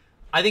 Sorry.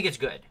 I think it's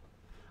good.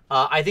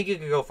 I think you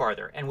could go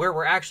farther. And where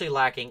we're actually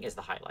lacking is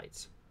the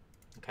highlights.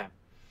 Okay.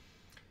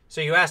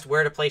 So you asked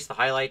where to place the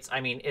highlights. I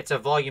mean, it's a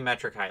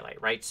volumetric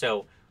highlight, right?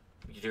 So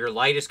your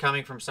light is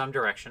coming from some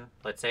direction,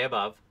 let's say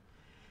above.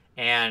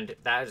 And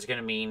that is going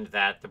to mean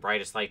that the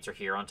brightest lights are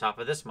here on top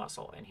of this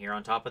muscle, and here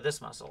on top of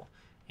this muscle,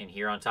 and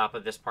here on top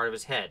of this part of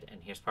his head,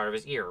 and here's part of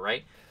his ear,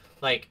 right?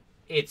 Like,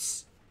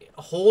 it's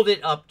hold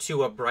it up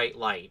to a bright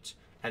light,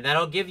 and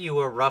that'll give you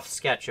a rough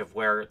sketch of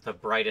where the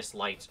brightest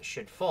lights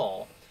should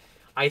fall.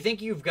 I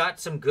think you've got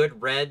some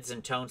good reds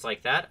and tones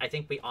like that. I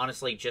think we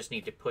honestly just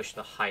need to push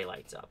the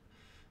highlights up.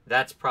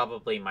 That's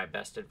probably my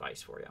best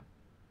advice for you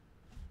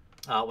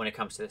when it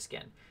comes to the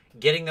skin.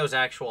 Getting those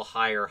actual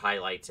higher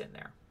highlights in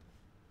there.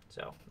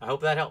 So, I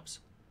hope that helps.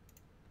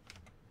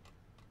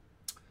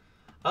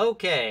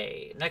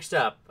 Okay, next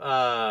up.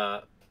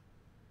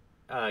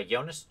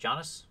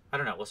 Jonas? I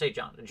don't know. We'll say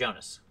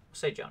Jonas. We'll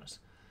say Jonas.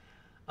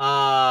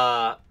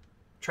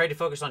 Try to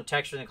focus on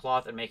texture in the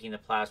cloth and making the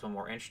plasma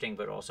more interesting,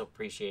 but also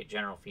appreciate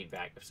general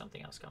feedback if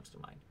something else comes to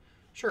mind.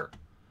 Sure.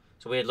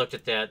 So we had looked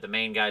at the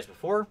main guys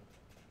before.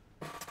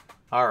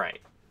 All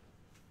right.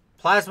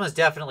 Plasma is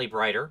definitely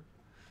brighter.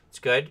 It's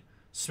good.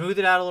 Smooth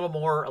it out a little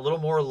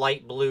more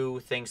light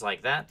blue, things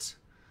like that.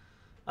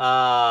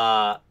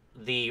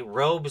 The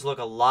robes look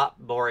a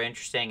lot more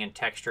interesting and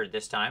textured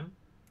this time.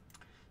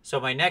 So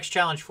my next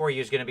challenge for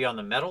you is going to be on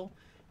the metal.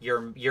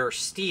 Your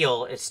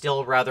steel is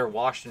still rather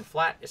washed and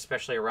flat,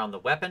 especially around the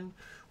weapon.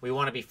 We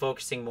want to be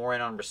focusing more in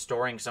on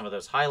restoring some of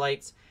those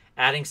highlights.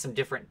 Adding some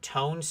different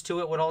tones to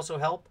it would also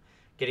help.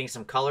 Getting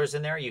some colors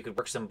in there. You could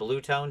work some blue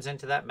tones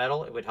into that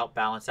metal. It would help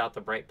balance out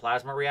the bright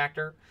plasma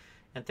reactor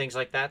and things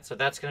like that. So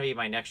that's going to be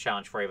my next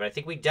challenge for you. But I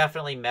think we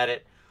definitely met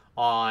it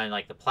on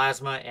like the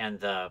plasma and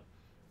the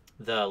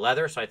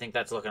leather. So I think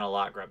that's looking a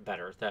lot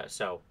better.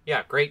 So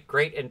yeah,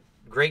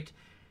 great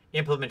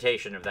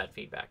implementation of that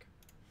feedback.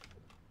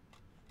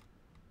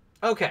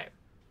 Okay.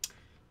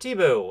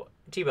 Thibaut.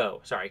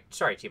 Sorry,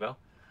 Thibaut.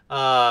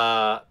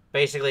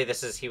 Basically,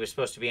 he was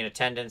supposed to be in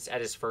attendance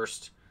at his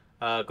first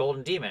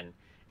Golden Demon,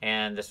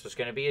 and this was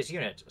going to be his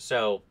unit.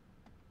 So,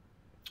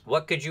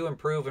 what could you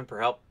improve and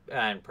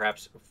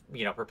perhaps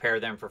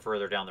prepare them for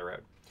further down the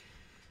road?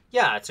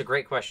 Yeah, it's a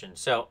great question.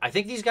 So, I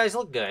think these guys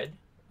look good.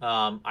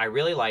 I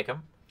really like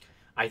them.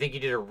 I think you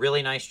did a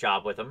really nice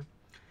job with them.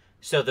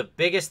 So the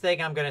biggest thing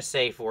I'm going to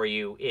say for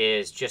you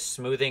is just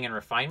smoothing and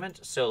refinement.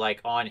 So like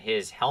on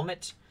his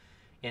helmet,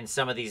 in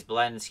some of these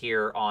blends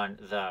here on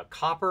the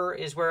copper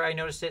is where I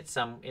noticed it.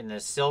 Some in the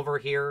silver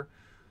here.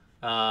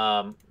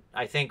 I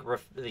think,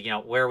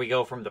 where we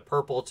go from the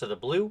purple to the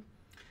blue.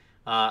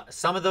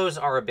 Some of those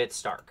are a bit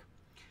stark.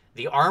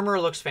 The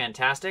armor looks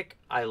fantastic.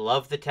 I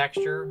love the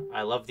texture.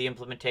 I love the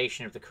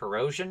implementation of the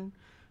corrosion.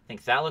 I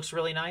think that looks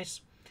really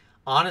nice.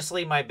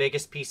 Honestly, my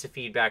biggest piece of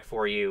feedback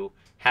for you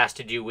has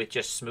to do with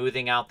just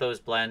smoothing out those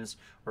blends,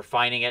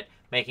 refining it,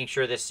 making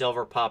sure this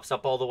silver pops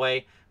up all the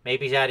way,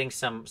 maybe adding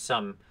some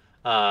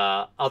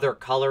other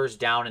colors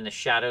down in the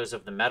shadows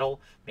of the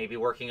metal, maybe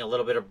working a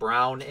little bit of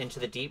brown into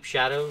the deep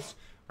shadows,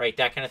 right?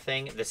 That kind of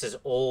thing. This is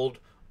old,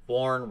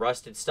 worn,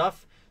 rusted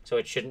stuff, so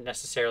it shouldn't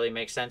necessarily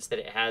make sense that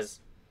it has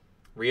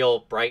real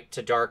bright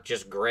to dark,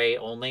 just gray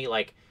only.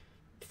 Like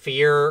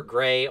fear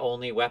gray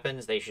only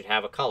weapons, they should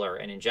have a color,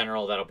 and in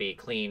general that'll be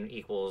clean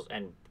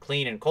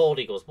and cold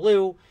equals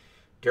blue,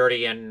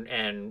 dirty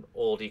and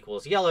old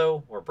equals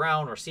yellow or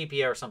brown or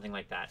sepia or something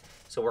like that.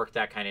 So work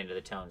that kind of into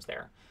the tones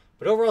there.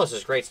 But overall, this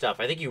is great stuff.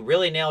 I think you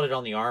really nailed it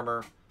on the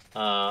armor.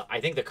 I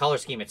think the color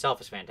scheme itself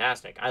is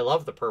fantastic. I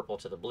love the purple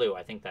to the blue.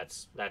 I think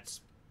that's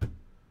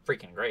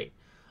freaking great.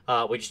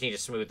 We just need to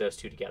smooth those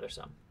two together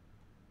some.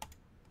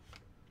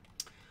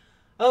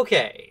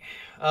 Okay,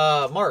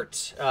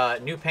 Mart,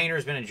 new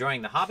painter's been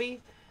enjoying the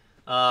hobby.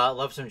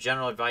 Love some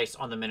general advice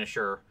on the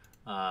miniature.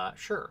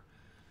 Sure.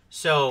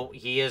 So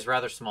he is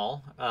rather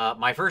small.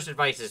 My first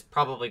advice is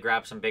probably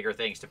grab some bigger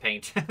things to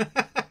paint.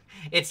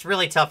 It's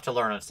really tough to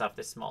learn on stuff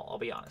this small, I'll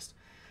be honest.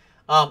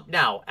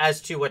 Now,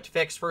 as to what to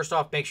fix, first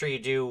off, make sure you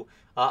do,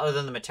 other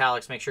than the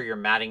metallics, make sure you're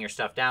matting your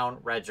stuff down.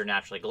 Reds are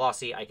naturally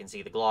glossy. I can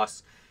see the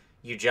gloss.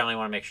 You generally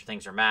want to make sure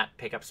things are matte.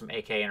 Pick up some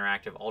AK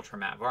Interactive Ultra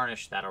Matte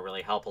Varnish. That'll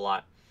really help a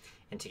lot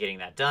into getting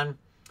that done.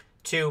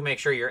 2, make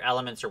sure your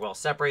elements are well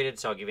separated.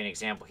 So I'll give you an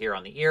example here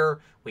on the ear.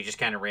 We just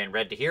kind of ran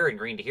red to here and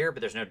green to here,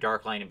 but there's no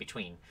dark line in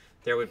between.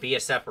 There would be a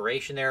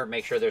separation there.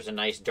 Make sure there's a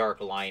nice dark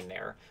line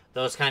there.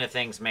 Those kind of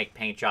things make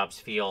paint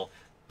jobs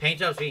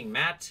being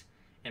matte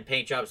and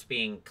paint jobs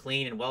being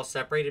clean and well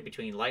separated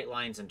between light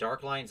lines and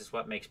dark lines is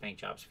what makes paint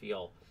jobs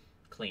feel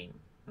clean.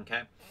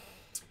 Okay.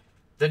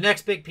 The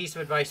next big piece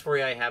of advice for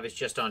you I have is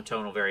just on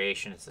tonal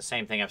variation. It's the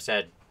same thing I've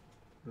said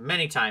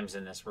many times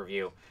in this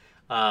review,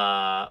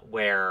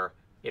 where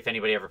if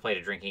anybody ever played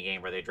a drinking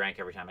game where they drank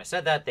every time I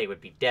said that, they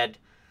would be dead.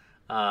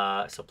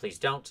 So please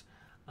don't.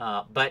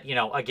 But, you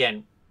know,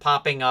 again,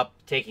 popping up,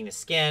 taking the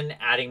skin,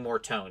 adding more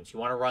tones. You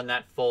want to run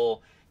that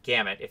full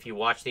gamut. If you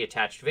watch the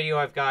attached video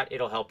I've got,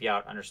 it'll help you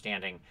out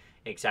understanding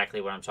exactly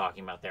what I'm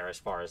talking about there as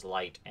far as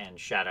light and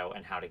shadow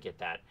and how to get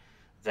that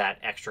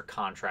extra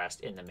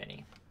contrast in the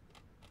mini.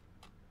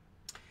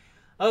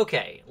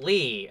 Okay,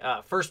 Lee,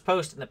 first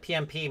post in the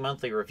PMP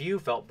monthly review,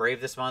 felt brave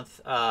this month.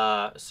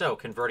 So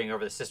converting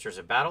over the Sisters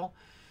of Battle.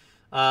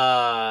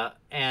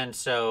 And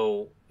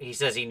so he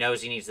says he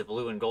knows he needs the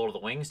blue and gold of the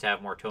wings to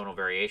have more tonal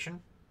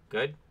variation.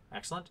 Good.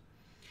 Excellent.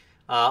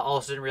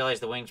 Also didn't realize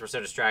the wings were so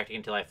distracting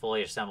until I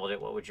fully assembled it.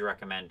 What would you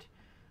recommend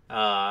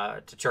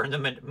to turn the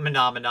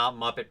Menomina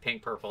Muppet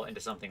Pink Purple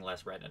into something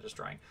less red and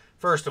destroying?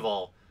 First of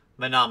all,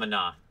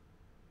 Menomina.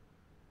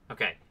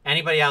 Okay.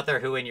 Anybody out there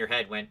who in your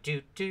head went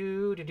do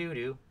do do do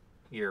do,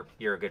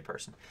 you're a good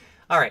person.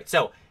 All right.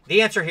 So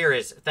the answer here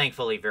is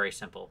thankfully very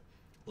simple,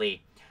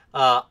 Lee.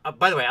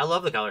 By the way, I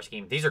love the color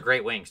scheme. These are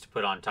great wings to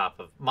put on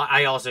top of my.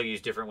 I also use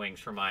different wings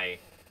for my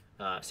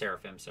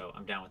Seraphim, so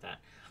I'm down with that.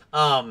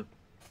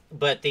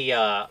 But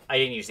I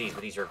didn't use these,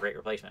 but these are a great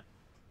replacement.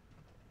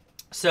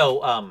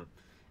 So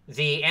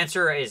the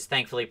answer is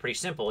thankfully pretty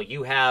simple.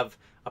 You have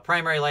a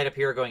primary light up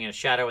here going in a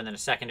shadow and then a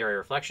secondary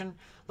reflection.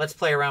 Let's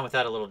play around with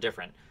that a little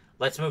different.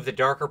 Let's move the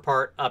darker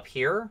part up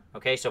here.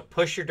 Okay, so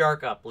push your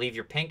dark up. Leave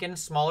your pink in a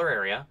smaller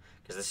area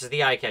because this is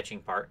the eye-catching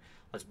part.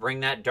 Let's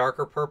bring that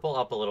darker purple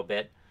up a little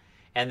bit.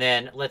 And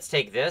then let's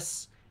take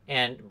this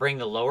and bring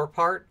the lower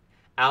part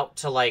out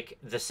to like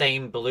the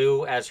same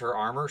blue as her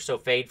armor. So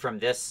fade from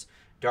this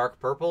dark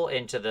purple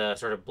into the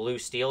sort of blue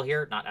steel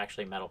here. Not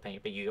actually metal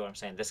paint, but you know what I'm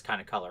saying, this kind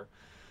of color.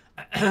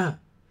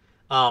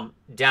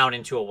 Down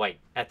into a white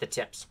at the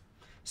tips.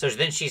 So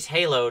then she's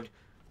haloed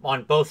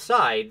on both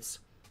sides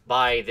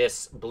by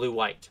this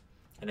blue-white.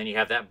 And then you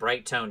have that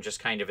bright tone just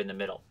kind of in the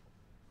middle.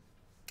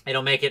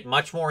 It'll make it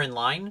much more in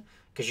line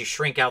because you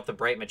shrink out the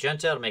bright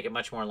magenta. It'll make it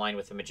much more in line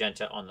with the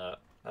magenta on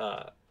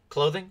the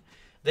clothing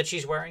that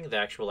she's wearing, the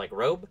actual like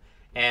robe,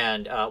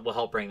 and will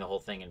help bring the whole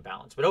thing in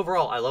balance. But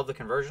overall, I love the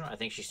conversion. I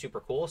think she's super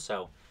cool,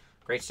 so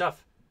great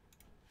stuff.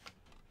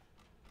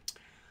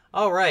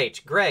 All right,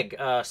 Greg,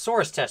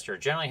 Source Tester,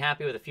 generally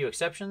happy with a few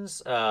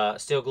exceptions.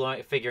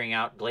 Still figuring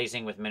out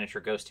glazing with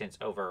miniature ghost tints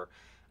over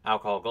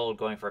alcohol gold,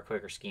 going for a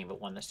quicker scheme, but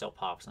one that still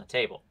pops on the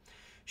table.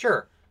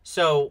 Sure.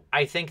 So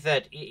I think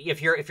that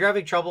if you're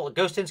having trouble,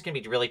 ghost tints can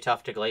be really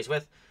tough to glaze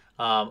with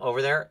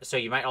over there. So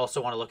you might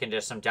also want to look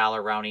into some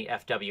Daler Rowney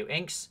FW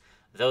inks.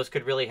 Those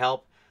could really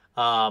help.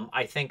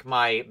 I think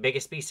my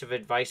biggest piece of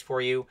advice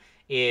for you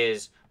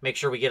is make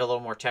sure we get a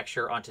little more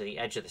texture onto the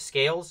edge of the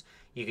scales.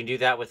 You can do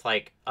that with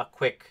like a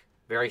quick,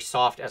 very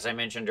soft, as I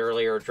mentioned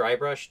earlier, dry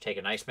brush. Take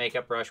a nice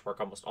makeup brush, work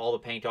almost all the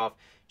paint off.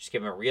 Just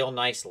give them a real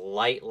nice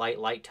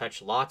light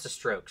touch. Lots of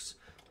strokes.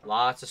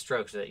 Lots of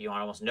strokes so that you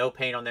want almost no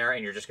paint on there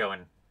and you're just going...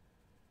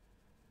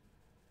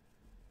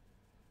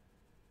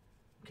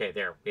 Okay,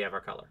 there, we have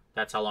our color.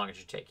 That's how long it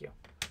should take you.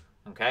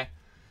 Okay?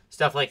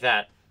 Stuff like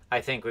that,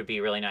 I think, would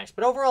be really nice.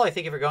 But overall, I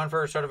think if you're going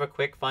for sort of a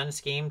quick, fun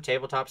scheme,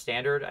 tabletop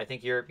standard, I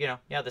think you're,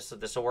 yeah, this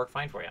will work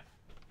fine for you.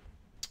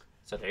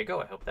 So there you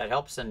go. I hope that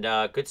helps, and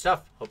good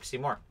stuff. Hope to see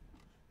more.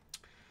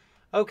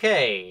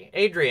 Okay,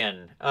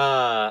 Adrian,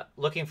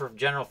 looking for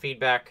general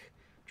feedback.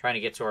 trying to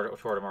get toward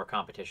a more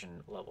competition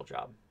level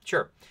job.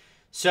 Sure.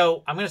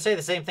 So I'm going to say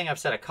the same thing I've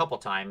said a couple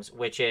times,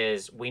 which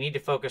is we need to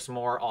focus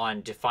more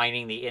on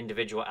defining the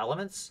individual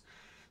elements,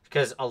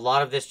 because a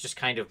lot of this just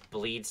kind of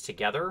bleeds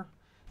together.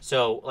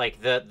 So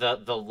like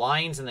the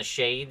lines and the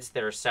shades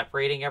that are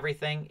separating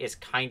everything is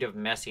kind of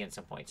messy in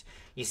some points.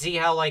 You see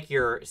how like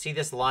see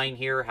this line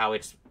here, how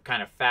it's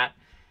kind of fat,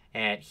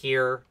 and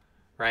here,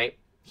 right?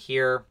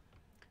 Here,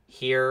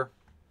 here,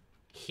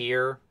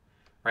 here,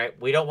 right?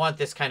 We don't want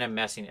this kind of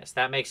messiness.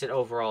 That makes it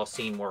overall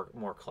seem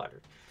more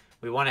cluttered.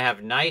 We want to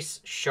have nice,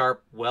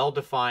 sharp,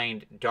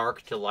 well-defined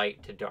dark to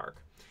light to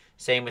dark.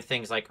 Same with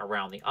things like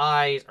around the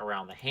eyes,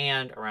 around the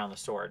hand, around the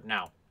sword.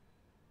 Now,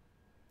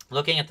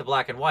 looking at the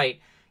black and white,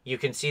 you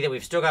can see that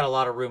we've still got a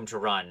lot of room to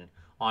run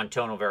on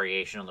tonal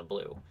variation on the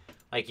blue.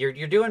 Like you're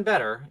doing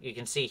better. You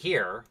can see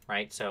here,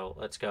 right? So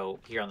let's go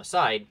here on the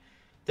side.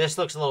 This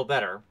looks a little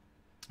better,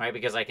 right?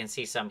 Because I can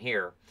see some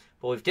here.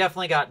 But we've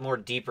definitely got more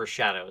deeper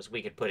shadows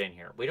we could put in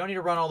here. We don't need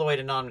to run all the way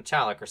to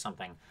non-metallic or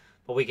something,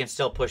 but we can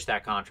still push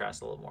that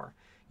contrast a little more.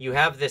 You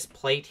have this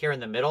plate here in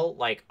the middle,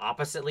 like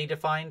oppositely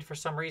defined for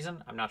some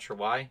reason. I'm not sure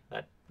why.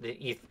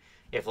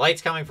 If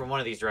light's coming from one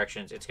of these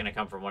directions, it's going to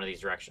come from one of these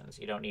directions.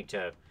 You don't need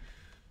to,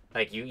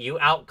 like, you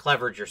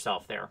out-clevered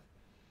yourself there.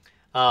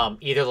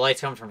 Either the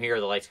light's coming from here or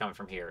the light's coming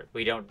from here.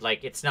 We don't,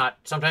 like, it's not,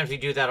 sometimes we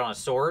do that on a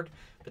sword,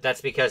 but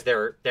that's because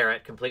they're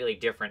at completely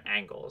different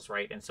angles,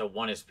 right? And so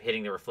one is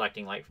hitting the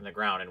reflecting light from the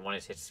ground and one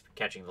is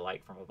catching the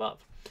light from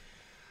above.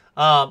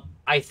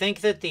 I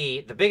think that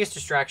the biggest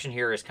distraction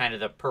here is kind of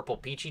the purple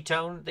peachy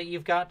tone that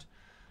you've got.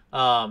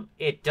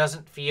 It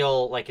doesn't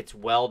feel like it's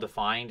well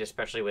defined,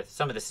 especially with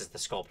some of this is the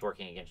sculpt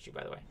working against you,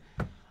 by the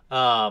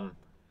way.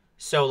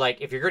 So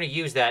like if you're going to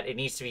use that, it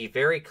needs to be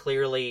very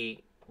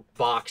clearly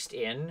boxed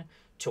in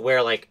to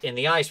where, like in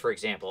the eyes, for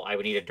example, I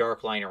would need a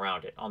dark line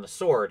around it. On the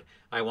sword,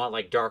 I want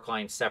like dark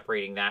lines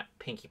separating that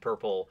pinky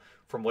purple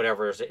from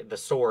whatever the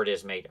sword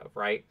is made of,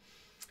 right?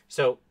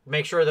 So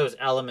make sure those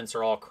elements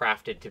are all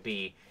crafted to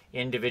be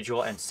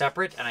individual and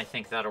separate, and I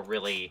think that'll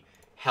really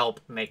help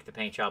make the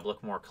paint job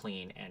look more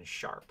clean and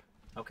sharp.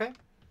 Okay?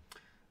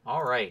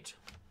 All right.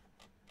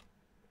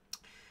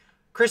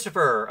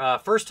 Christopher,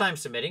 first time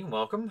submitting,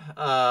 welcome.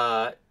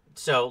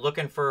 So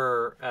looking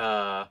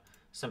for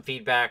some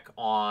feedback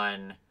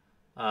on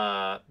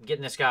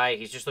getting this guy.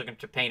 He's just looking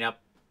to paint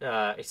up,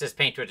 it says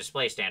paint to a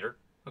display standard.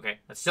 Okay,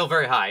 that's still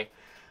very high,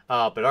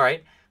 but all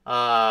right.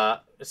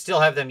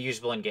 Still have them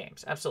usable in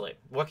games. Absolutely.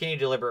 What can you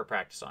deliberate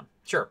practice on?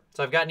 Sure.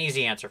 So I've got an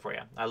easy answer for you.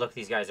 I looked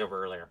these guys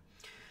over earlier.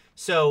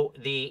 So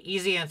the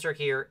easy answer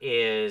here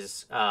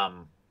is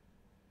your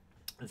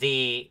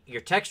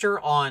texture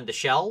on the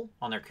shell,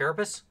 on their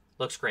carapace,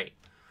 looks great.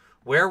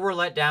 Where we're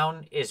let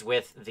down is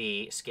with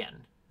the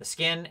skin. The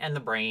skin and the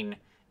brain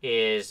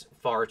is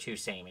far too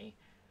samey.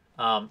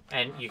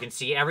 And you can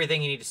see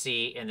everything you need to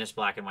see in this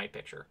black and white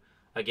picture.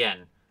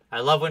 Again, I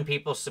love when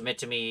people submit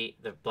to me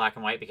the black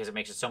and white because it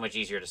makes it so much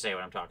easier to say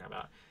what I'm talking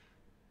about.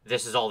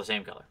 This is all the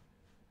same color.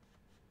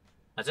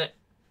 That's it.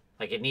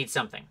 Like, it needs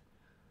something.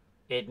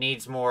 It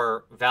needs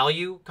more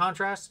value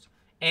contrast,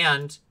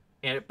 and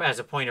as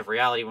a point of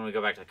reality, when we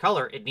go back to the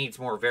color, it needs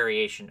more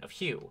variation of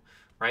hue,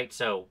 right?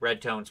 So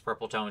red tones,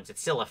 purple tones,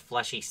 it's still a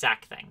fleshy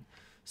sack thing.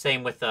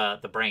 Same with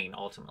the brain,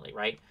 ultimately,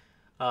 right?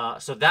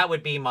 So that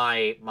would be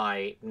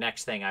my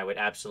next thing I would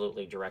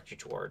absolutely direct you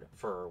toward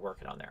for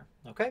working on there.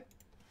 Okay?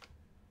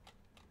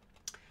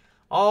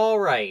 All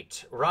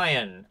right,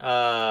 Ryan.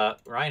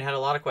 Ryan had a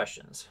lot of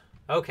questions.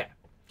 Okay.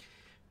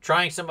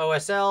 Trying some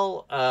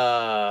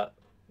OSL.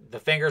 The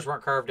fingers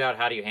weren't carved out.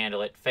 How do you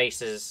handle it?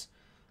 Faces.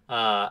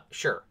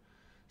 Sure.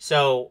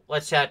 So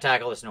let's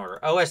tackle this in order.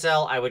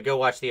 OSL, I would go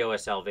watch the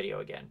OSL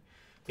video again.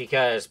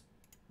 Because,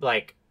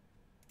 like,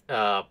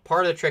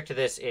 part of the trick to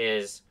this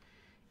is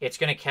it's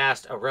going to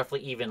cast a roughly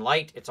even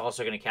light. It's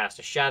also going to cast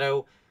a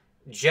shadow.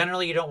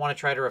 Generally, you don't want to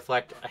try to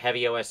reflect a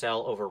heavy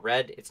OSL over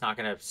red. It's not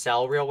going to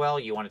sell real well.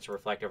 You want it to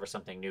reflect over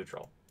something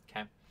neutral.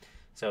 Okay,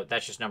 so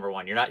that's just number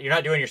one. You're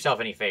not doing yourself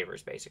any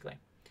favors, basically.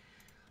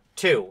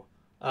 Two,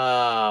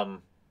 how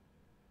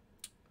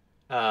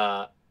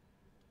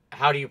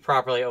do you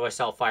properly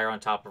OSL fire on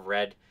top of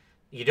red?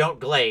 You don't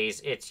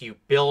glaze. It's you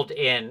build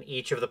in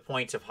each of the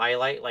points of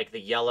highlight, like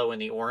the yellow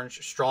and the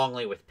orange,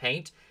 strongly with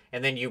paint,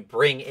 and then you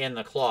bring in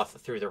the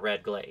cloth through the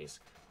red glaze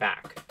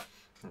back.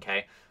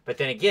 Okay. But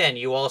then again,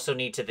 you also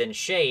need to then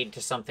shade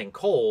to something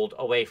cold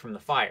away from the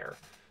fire.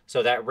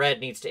 So that red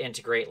needs to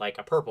integrate like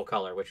a purple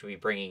color, which would be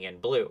bringing in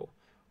blue,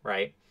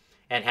 right?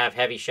 And have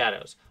heavy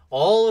shadows.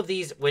 All of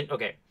these,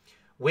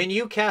 when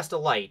you cast a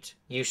light,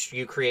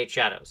 you create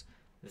shadows.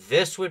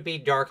 This would be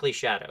darkly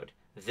shadowed.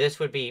 This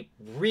would be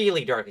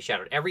really darkly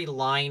shadowed. Every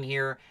line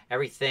here,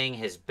 everything,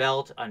 his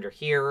belt under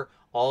here,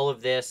 all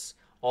of this,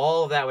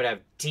 all of that would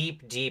have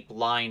deep, deep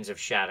lines of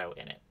shadow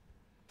in it,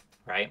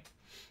 right?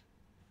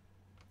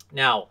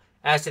 Now,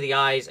 as to the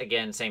eyes,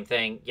 again, same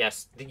thing.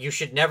 Yes, you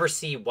should never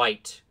see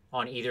white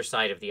on either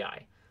side of the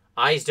eye.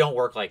 Eyes don't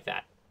work like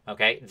that,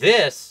 okay?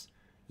 This,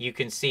 you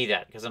can see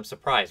that because I'm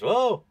surprised.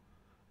 Whoa!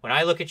 When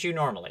I look at you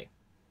normally,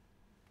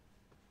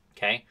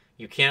 okay,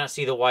 You cannot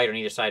see the white on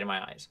either side of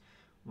my eyes.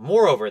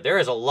 Moreover, there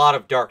is a lot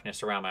of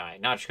darkness around my eye.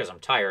 Not just because I'm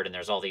tired and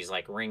there's all these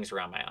like rings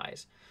around my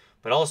eyes.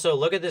 But also,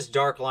 look at this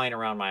dark line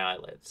around my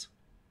eyelids.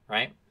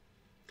 Right?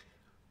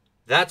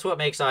 That's what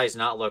makes eyes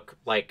not look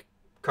like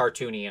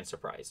cartoony and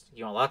surprised.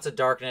 You want lots of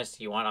darkness,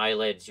 you want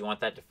eyelids, you want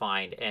that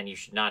defined, and you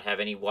should not have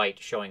any white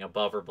showing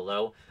above or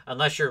below,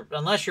 unless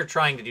you're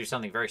trying to do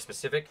something very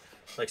specific,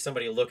 like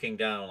somebody looking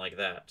down like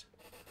that,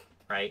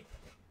 right?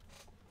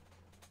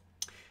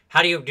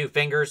 How do you do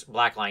fingers?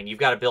 Black line. You've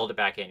got to build it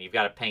back in. You've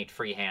got to paint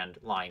freehand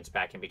lines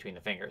back in between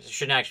the fingers. It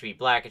shouldn't actually be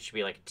black. It should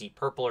be like a deep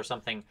purple or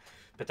something,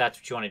 but that's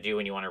what you want to do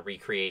when you want to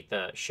recreate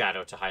the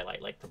shadow to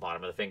highlight. Like the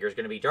bottom of the finger is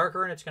going to be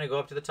darker, and it's going to go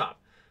up to the top.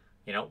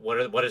 You know,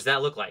 what does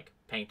that look like?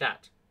 Paint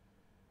that.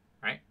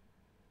 Right?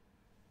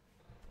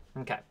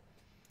 Okay.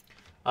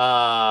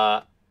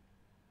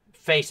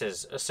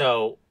 Faces.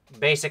 So,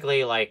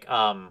 basically, like,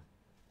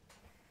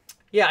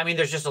 yeah, I mean,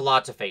 there's just a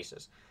lot of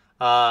faces.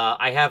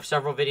 I have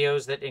several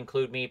videos that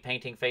include me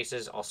painting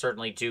faces. I'll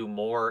certainly do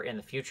more in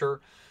the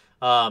future.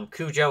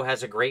 Cujo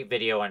has a great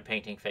video on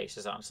painting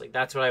faces, honestly.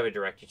 That's what I would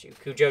direct you to.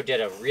 Cujo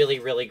did a really,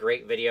 really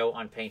great video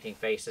on painting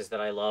faces that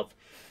I love.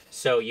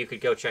 So you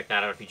could go check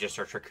that out if you just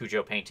search for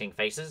Cujo painting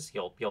faces.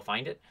 You'll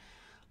find it.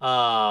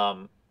 Yeah,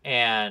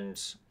 and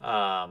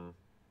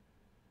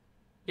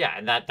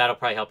that'll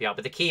probably help you out.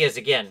 But the key is,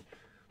 again,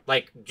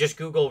 like, just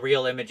Google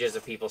real images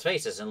of people's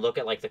faces and look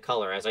at, like, the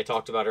color, as I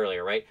talked about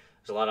earlier, right?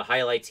 There's a lot of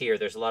highlights here.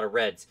 There's a lot of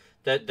reds.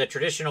 The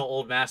traditional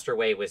old master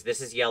way was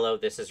this is yellow,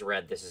 this is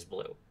red, this is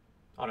blue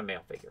on a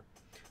male figure.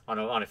 On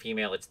a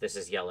female, it's this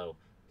is yellow,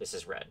 this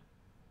is red.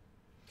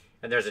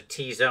 And there's a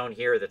T-zone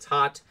here that's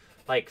hot.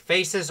 Like,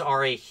 faces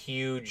are a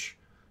huge,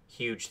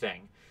 huge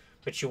thing.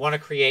 But you want to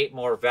create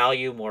more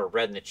value, more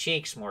red in the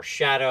cheeks, more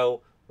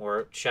shadow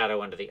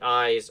under the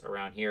eyes,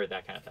 around here,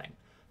 that kind of thing.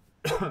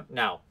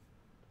 Now,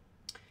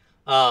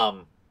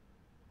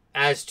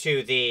 as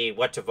to the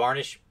what to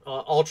varnish,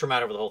 ultra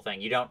matte over the whole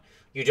thing. You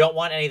don't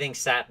want anything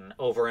satin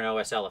over an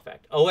OSL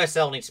effect.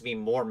 OSL needs to be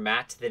more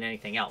matte than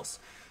anything else,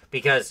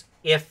 because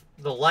if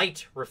the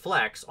light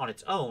reflects on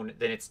its own,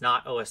 then it's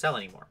not OSL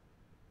anymore,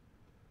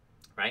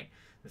 right?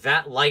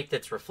 That light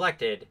that's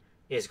reflected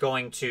is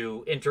going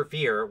to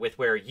interfere with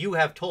where you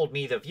have told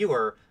me, the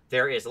viewer,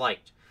 there is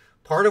light.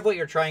 Part of what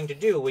you're trying to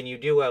do when you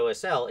do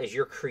OSL is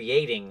you're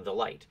creating the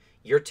light.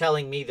 You're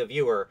telling me, the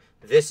viewer,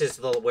 this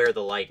is where the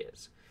light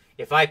is.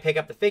 If I pick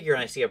up the figure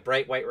and I see a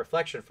bright white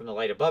reflection from the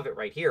light above it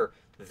right here,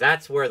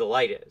 that's where the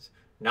light is,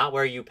 not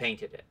where you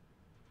painted it.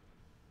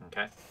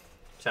 Okay?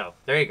 So,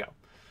 there you go.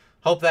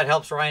 Hope that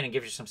helps, Ryan, and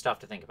gives you some stuff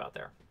to think about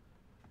there.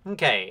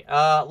 Okay,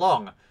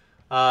 Long.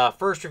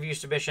 First review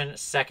submission,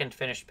 second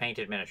finished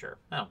painted miniature.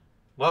 Oh,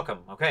 welcome.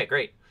 Okay,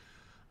 great.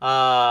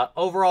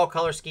 Overall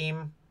color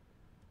scheme.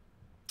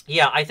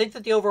 Yeah, I think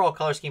that the overall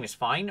color scheme is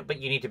fine, but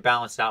you need to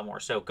balance it out more.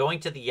 So going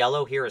to the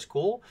yellow here is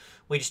cool.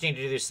 We just need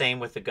to do the same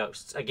with the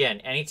ghosts. Again,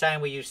 anytime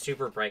we use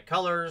super bright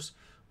colors,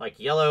 like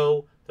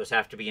yellow, those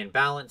have to be in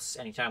balance.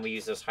 Anytime we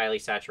use those highly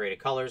saturated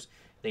colors,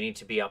 they need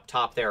to be up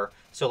top there.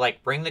 So,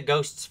 like, bring the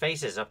ghosts'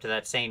 faces up to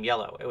that same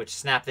yellow. It would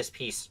snap this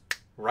piece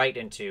right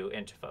into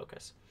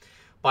focus.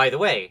 By the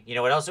way, you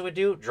know what else it would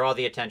do? Draw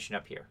the attention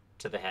up here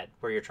to the head,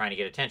 where you're trying to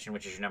get attention,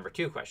 which is your number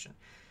 2 question.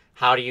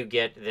 How do you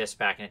get this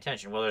back in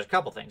attention? Well, there's a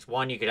couple things.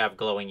 One, you could have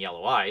glowing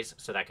yellow eyes,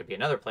 so that could be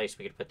another place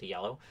we could put the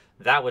yellow.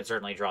 That would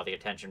certainly draw the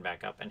attention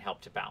back up and help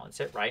to balance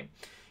it, right?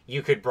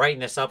 You could brighten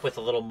this up with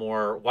a little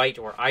more white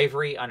or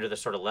ivory under the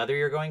sort of leather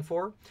you're going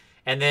for,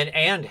 and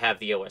have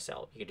the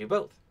OSL. You could do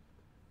both,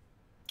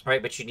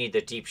 right? But you need the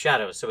deep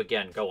shadows. So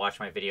again, go watch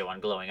my video on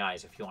glowing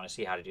eyes if you want to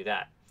see how to do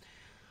that.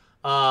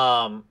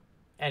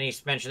 And he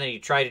mentioned that you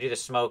try to do the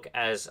smoke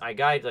as I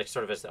guide, like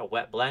sort of as a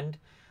wet blend.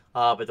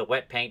 But the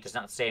wet paint does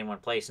not stay in one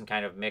place and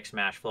kind of mix,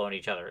 mash, flow in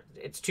each other.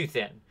 It's too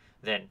thin.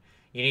 Then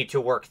you need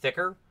to work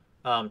thicker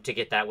to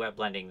get that wet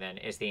blending, then,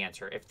 is the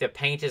answer. If the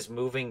paint is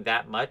moving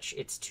that much,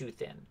 it's too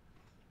thin.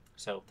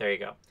 So there you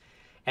go.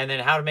 And then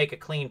how to make a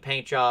clean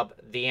paint job,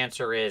 the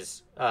answer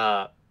is,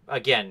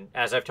 again,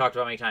 as I've talked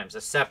about many times,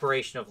 a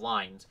separation of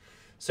lines.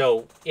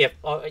 So if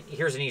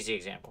here's an easy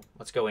example.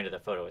 Let's go into the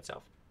photo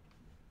itself.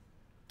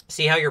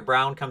 See how your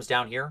brown comes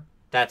down here?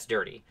 That's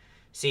dirty.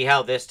 See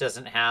how this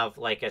doesn't have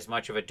like as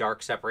much of a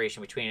dark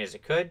separation between it as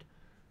it could?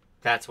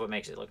 That's what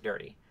makes it look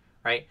dirty,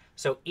 right?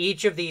 So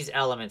each of these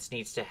elements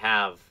needs to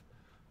have,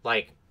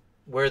 like,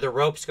 where the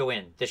ropes go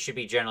in, this should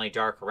be generally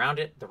dark around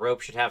it. The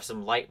rope should have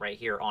some light right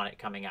here on it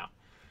coming out.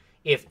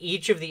 If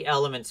each of the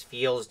elements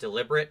feels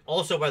deliberate,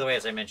 also, by the way,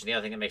 as I mentioned, the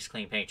other thing that makes a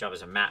clean paint job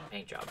is a matte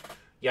paint job.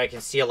 Yeah, I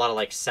can see a lot of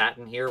like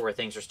satin here where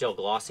things are still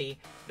glossy.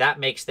 That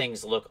makes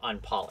things look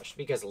unpolished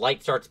because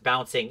light starts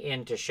bouncing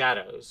into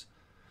shadows.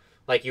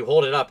 Like, you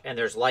hold it up and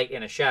there's light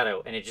in a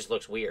shadow and it just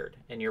looks weird.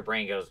 And your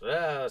brain goes,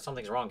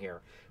 something's wrong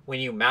here. When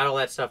you matte all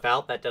that stuff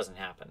out, that doesn't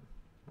happen.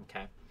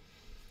 Okay?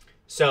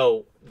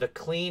 So, the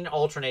clean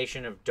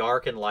alternation of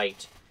dark and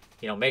light,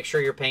 you know, make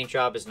sure your paint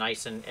job is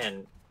nice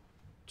and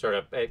sort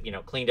of, you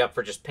know, cleaned up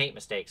for just paint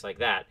mistakes like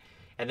that.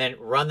 And then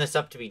run this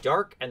up to be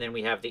dark, and then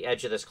we have the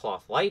edge of this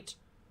cloth light.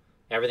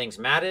 Everything's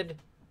matted.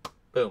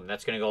 boom,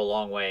 that's going to go a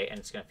long way, and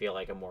it's going to feel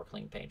like a more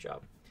clean paint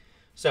job.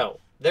 So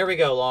there we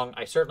go, Long.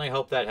 I certainly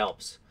hope that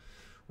helps.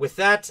 With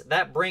that,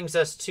 that brings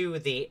us to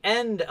the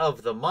end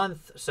of the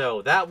month.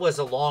 So that was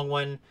a long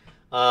one.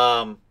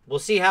 We'll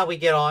see how we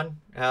get on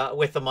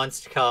with the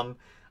months to come.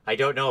 I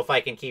don't know if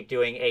I can keep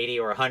doing 80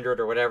 or 100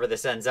 or whatever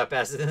this ends up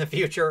as in the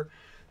future.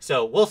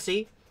 So we'll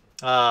see.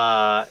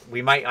 I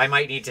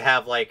might need to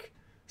have like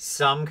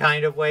some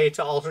kind of way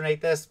to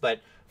alternate this, but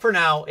for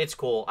now, it's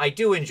cool. I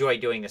do enjoy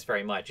doing this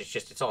very much.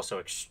 It's also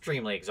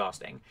extremely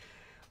exhausting.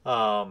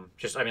 I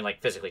mean,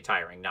 like physically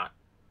tiring, not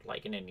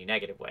like in any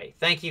negative way.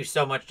 Thank you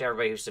so much to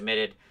everybody who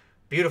submitted.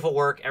 Beautiful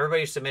work.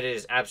 Everybody who submitted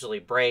is absolutely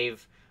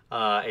brave.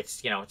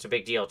 It's a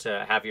big deal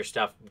to have your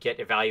stuff get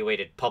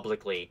evaluated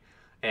publicly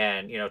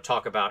and,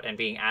 talk about and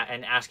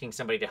and asking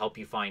somebody to help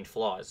you find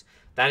flaws.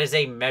 That is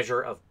a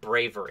measure of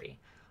bravery.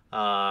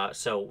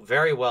 So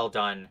very well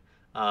done.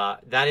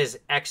 That is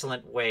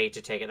excellent way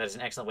to take it. That is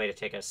an excellent way to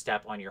take a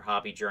step on your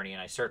hobby journey,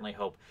 and I certainly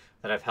hope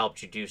that I've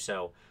helped you do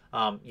so.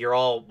 You're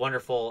all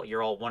wonderful.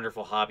 You're all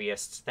wonderful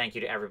hobbyists. Thank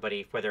you to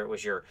everybody, whether it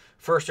was your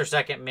first or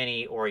second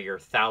mini or your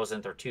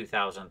 1,000th or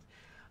 2,000th.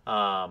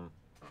 I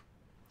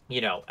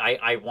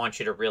want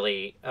you to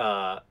really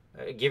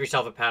give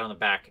yourself a pat on the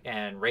back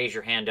and raise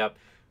your hand up.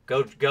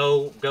 Go,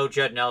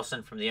 Judd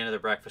Nelson from the End of the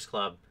Breakfast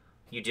Club.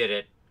 You did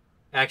it.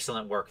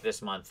 Excellent work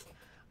this month.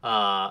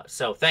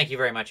 So thank you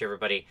very much,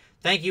 everybody.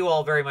 Thank you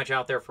all very much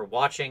out there for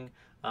watching.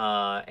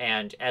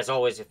 And as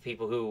always, if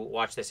people who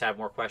watch this have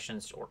more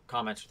questions or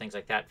comments or things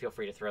like that, feel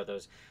free to throw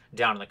those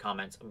down in the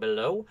comments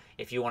below.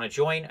 If you want to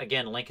join,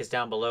 again, link is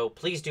down below.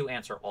 Please do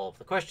answer all of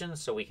the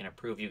questions so we can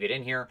approve you get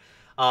in here.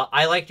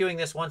 I like doing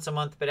this once a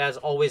month, but as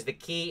always, the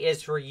key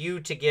is for you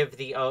to give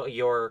the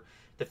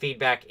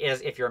feedback.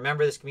 Is if you're a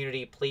member of this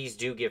community, please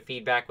do give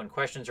feedback when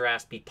questions are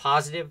asked. Be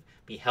positive,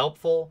 be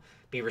helpful,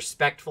 be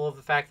respectful of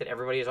the fact that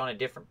everybody is on a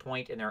different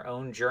point in their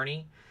own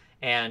journey,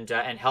 and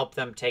help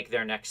them take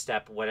their next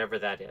step, whatever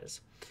that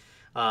is.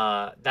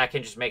 That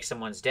can just make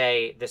someone's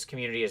day. This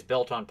community is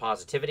built on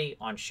positivity,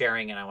 on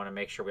sharing, and I want to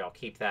make sure we all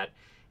keep that.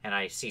 And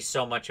I see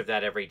so much of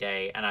that every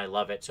day, and I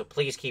love it. So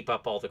please keep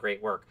up all the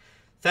great work.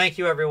 Thank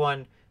you,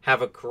 everyone.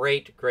 Have a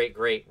great, great,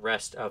 great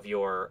rest of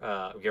your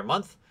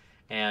month,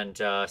 and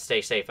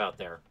stay safe out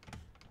there.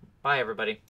 Bye, everybody.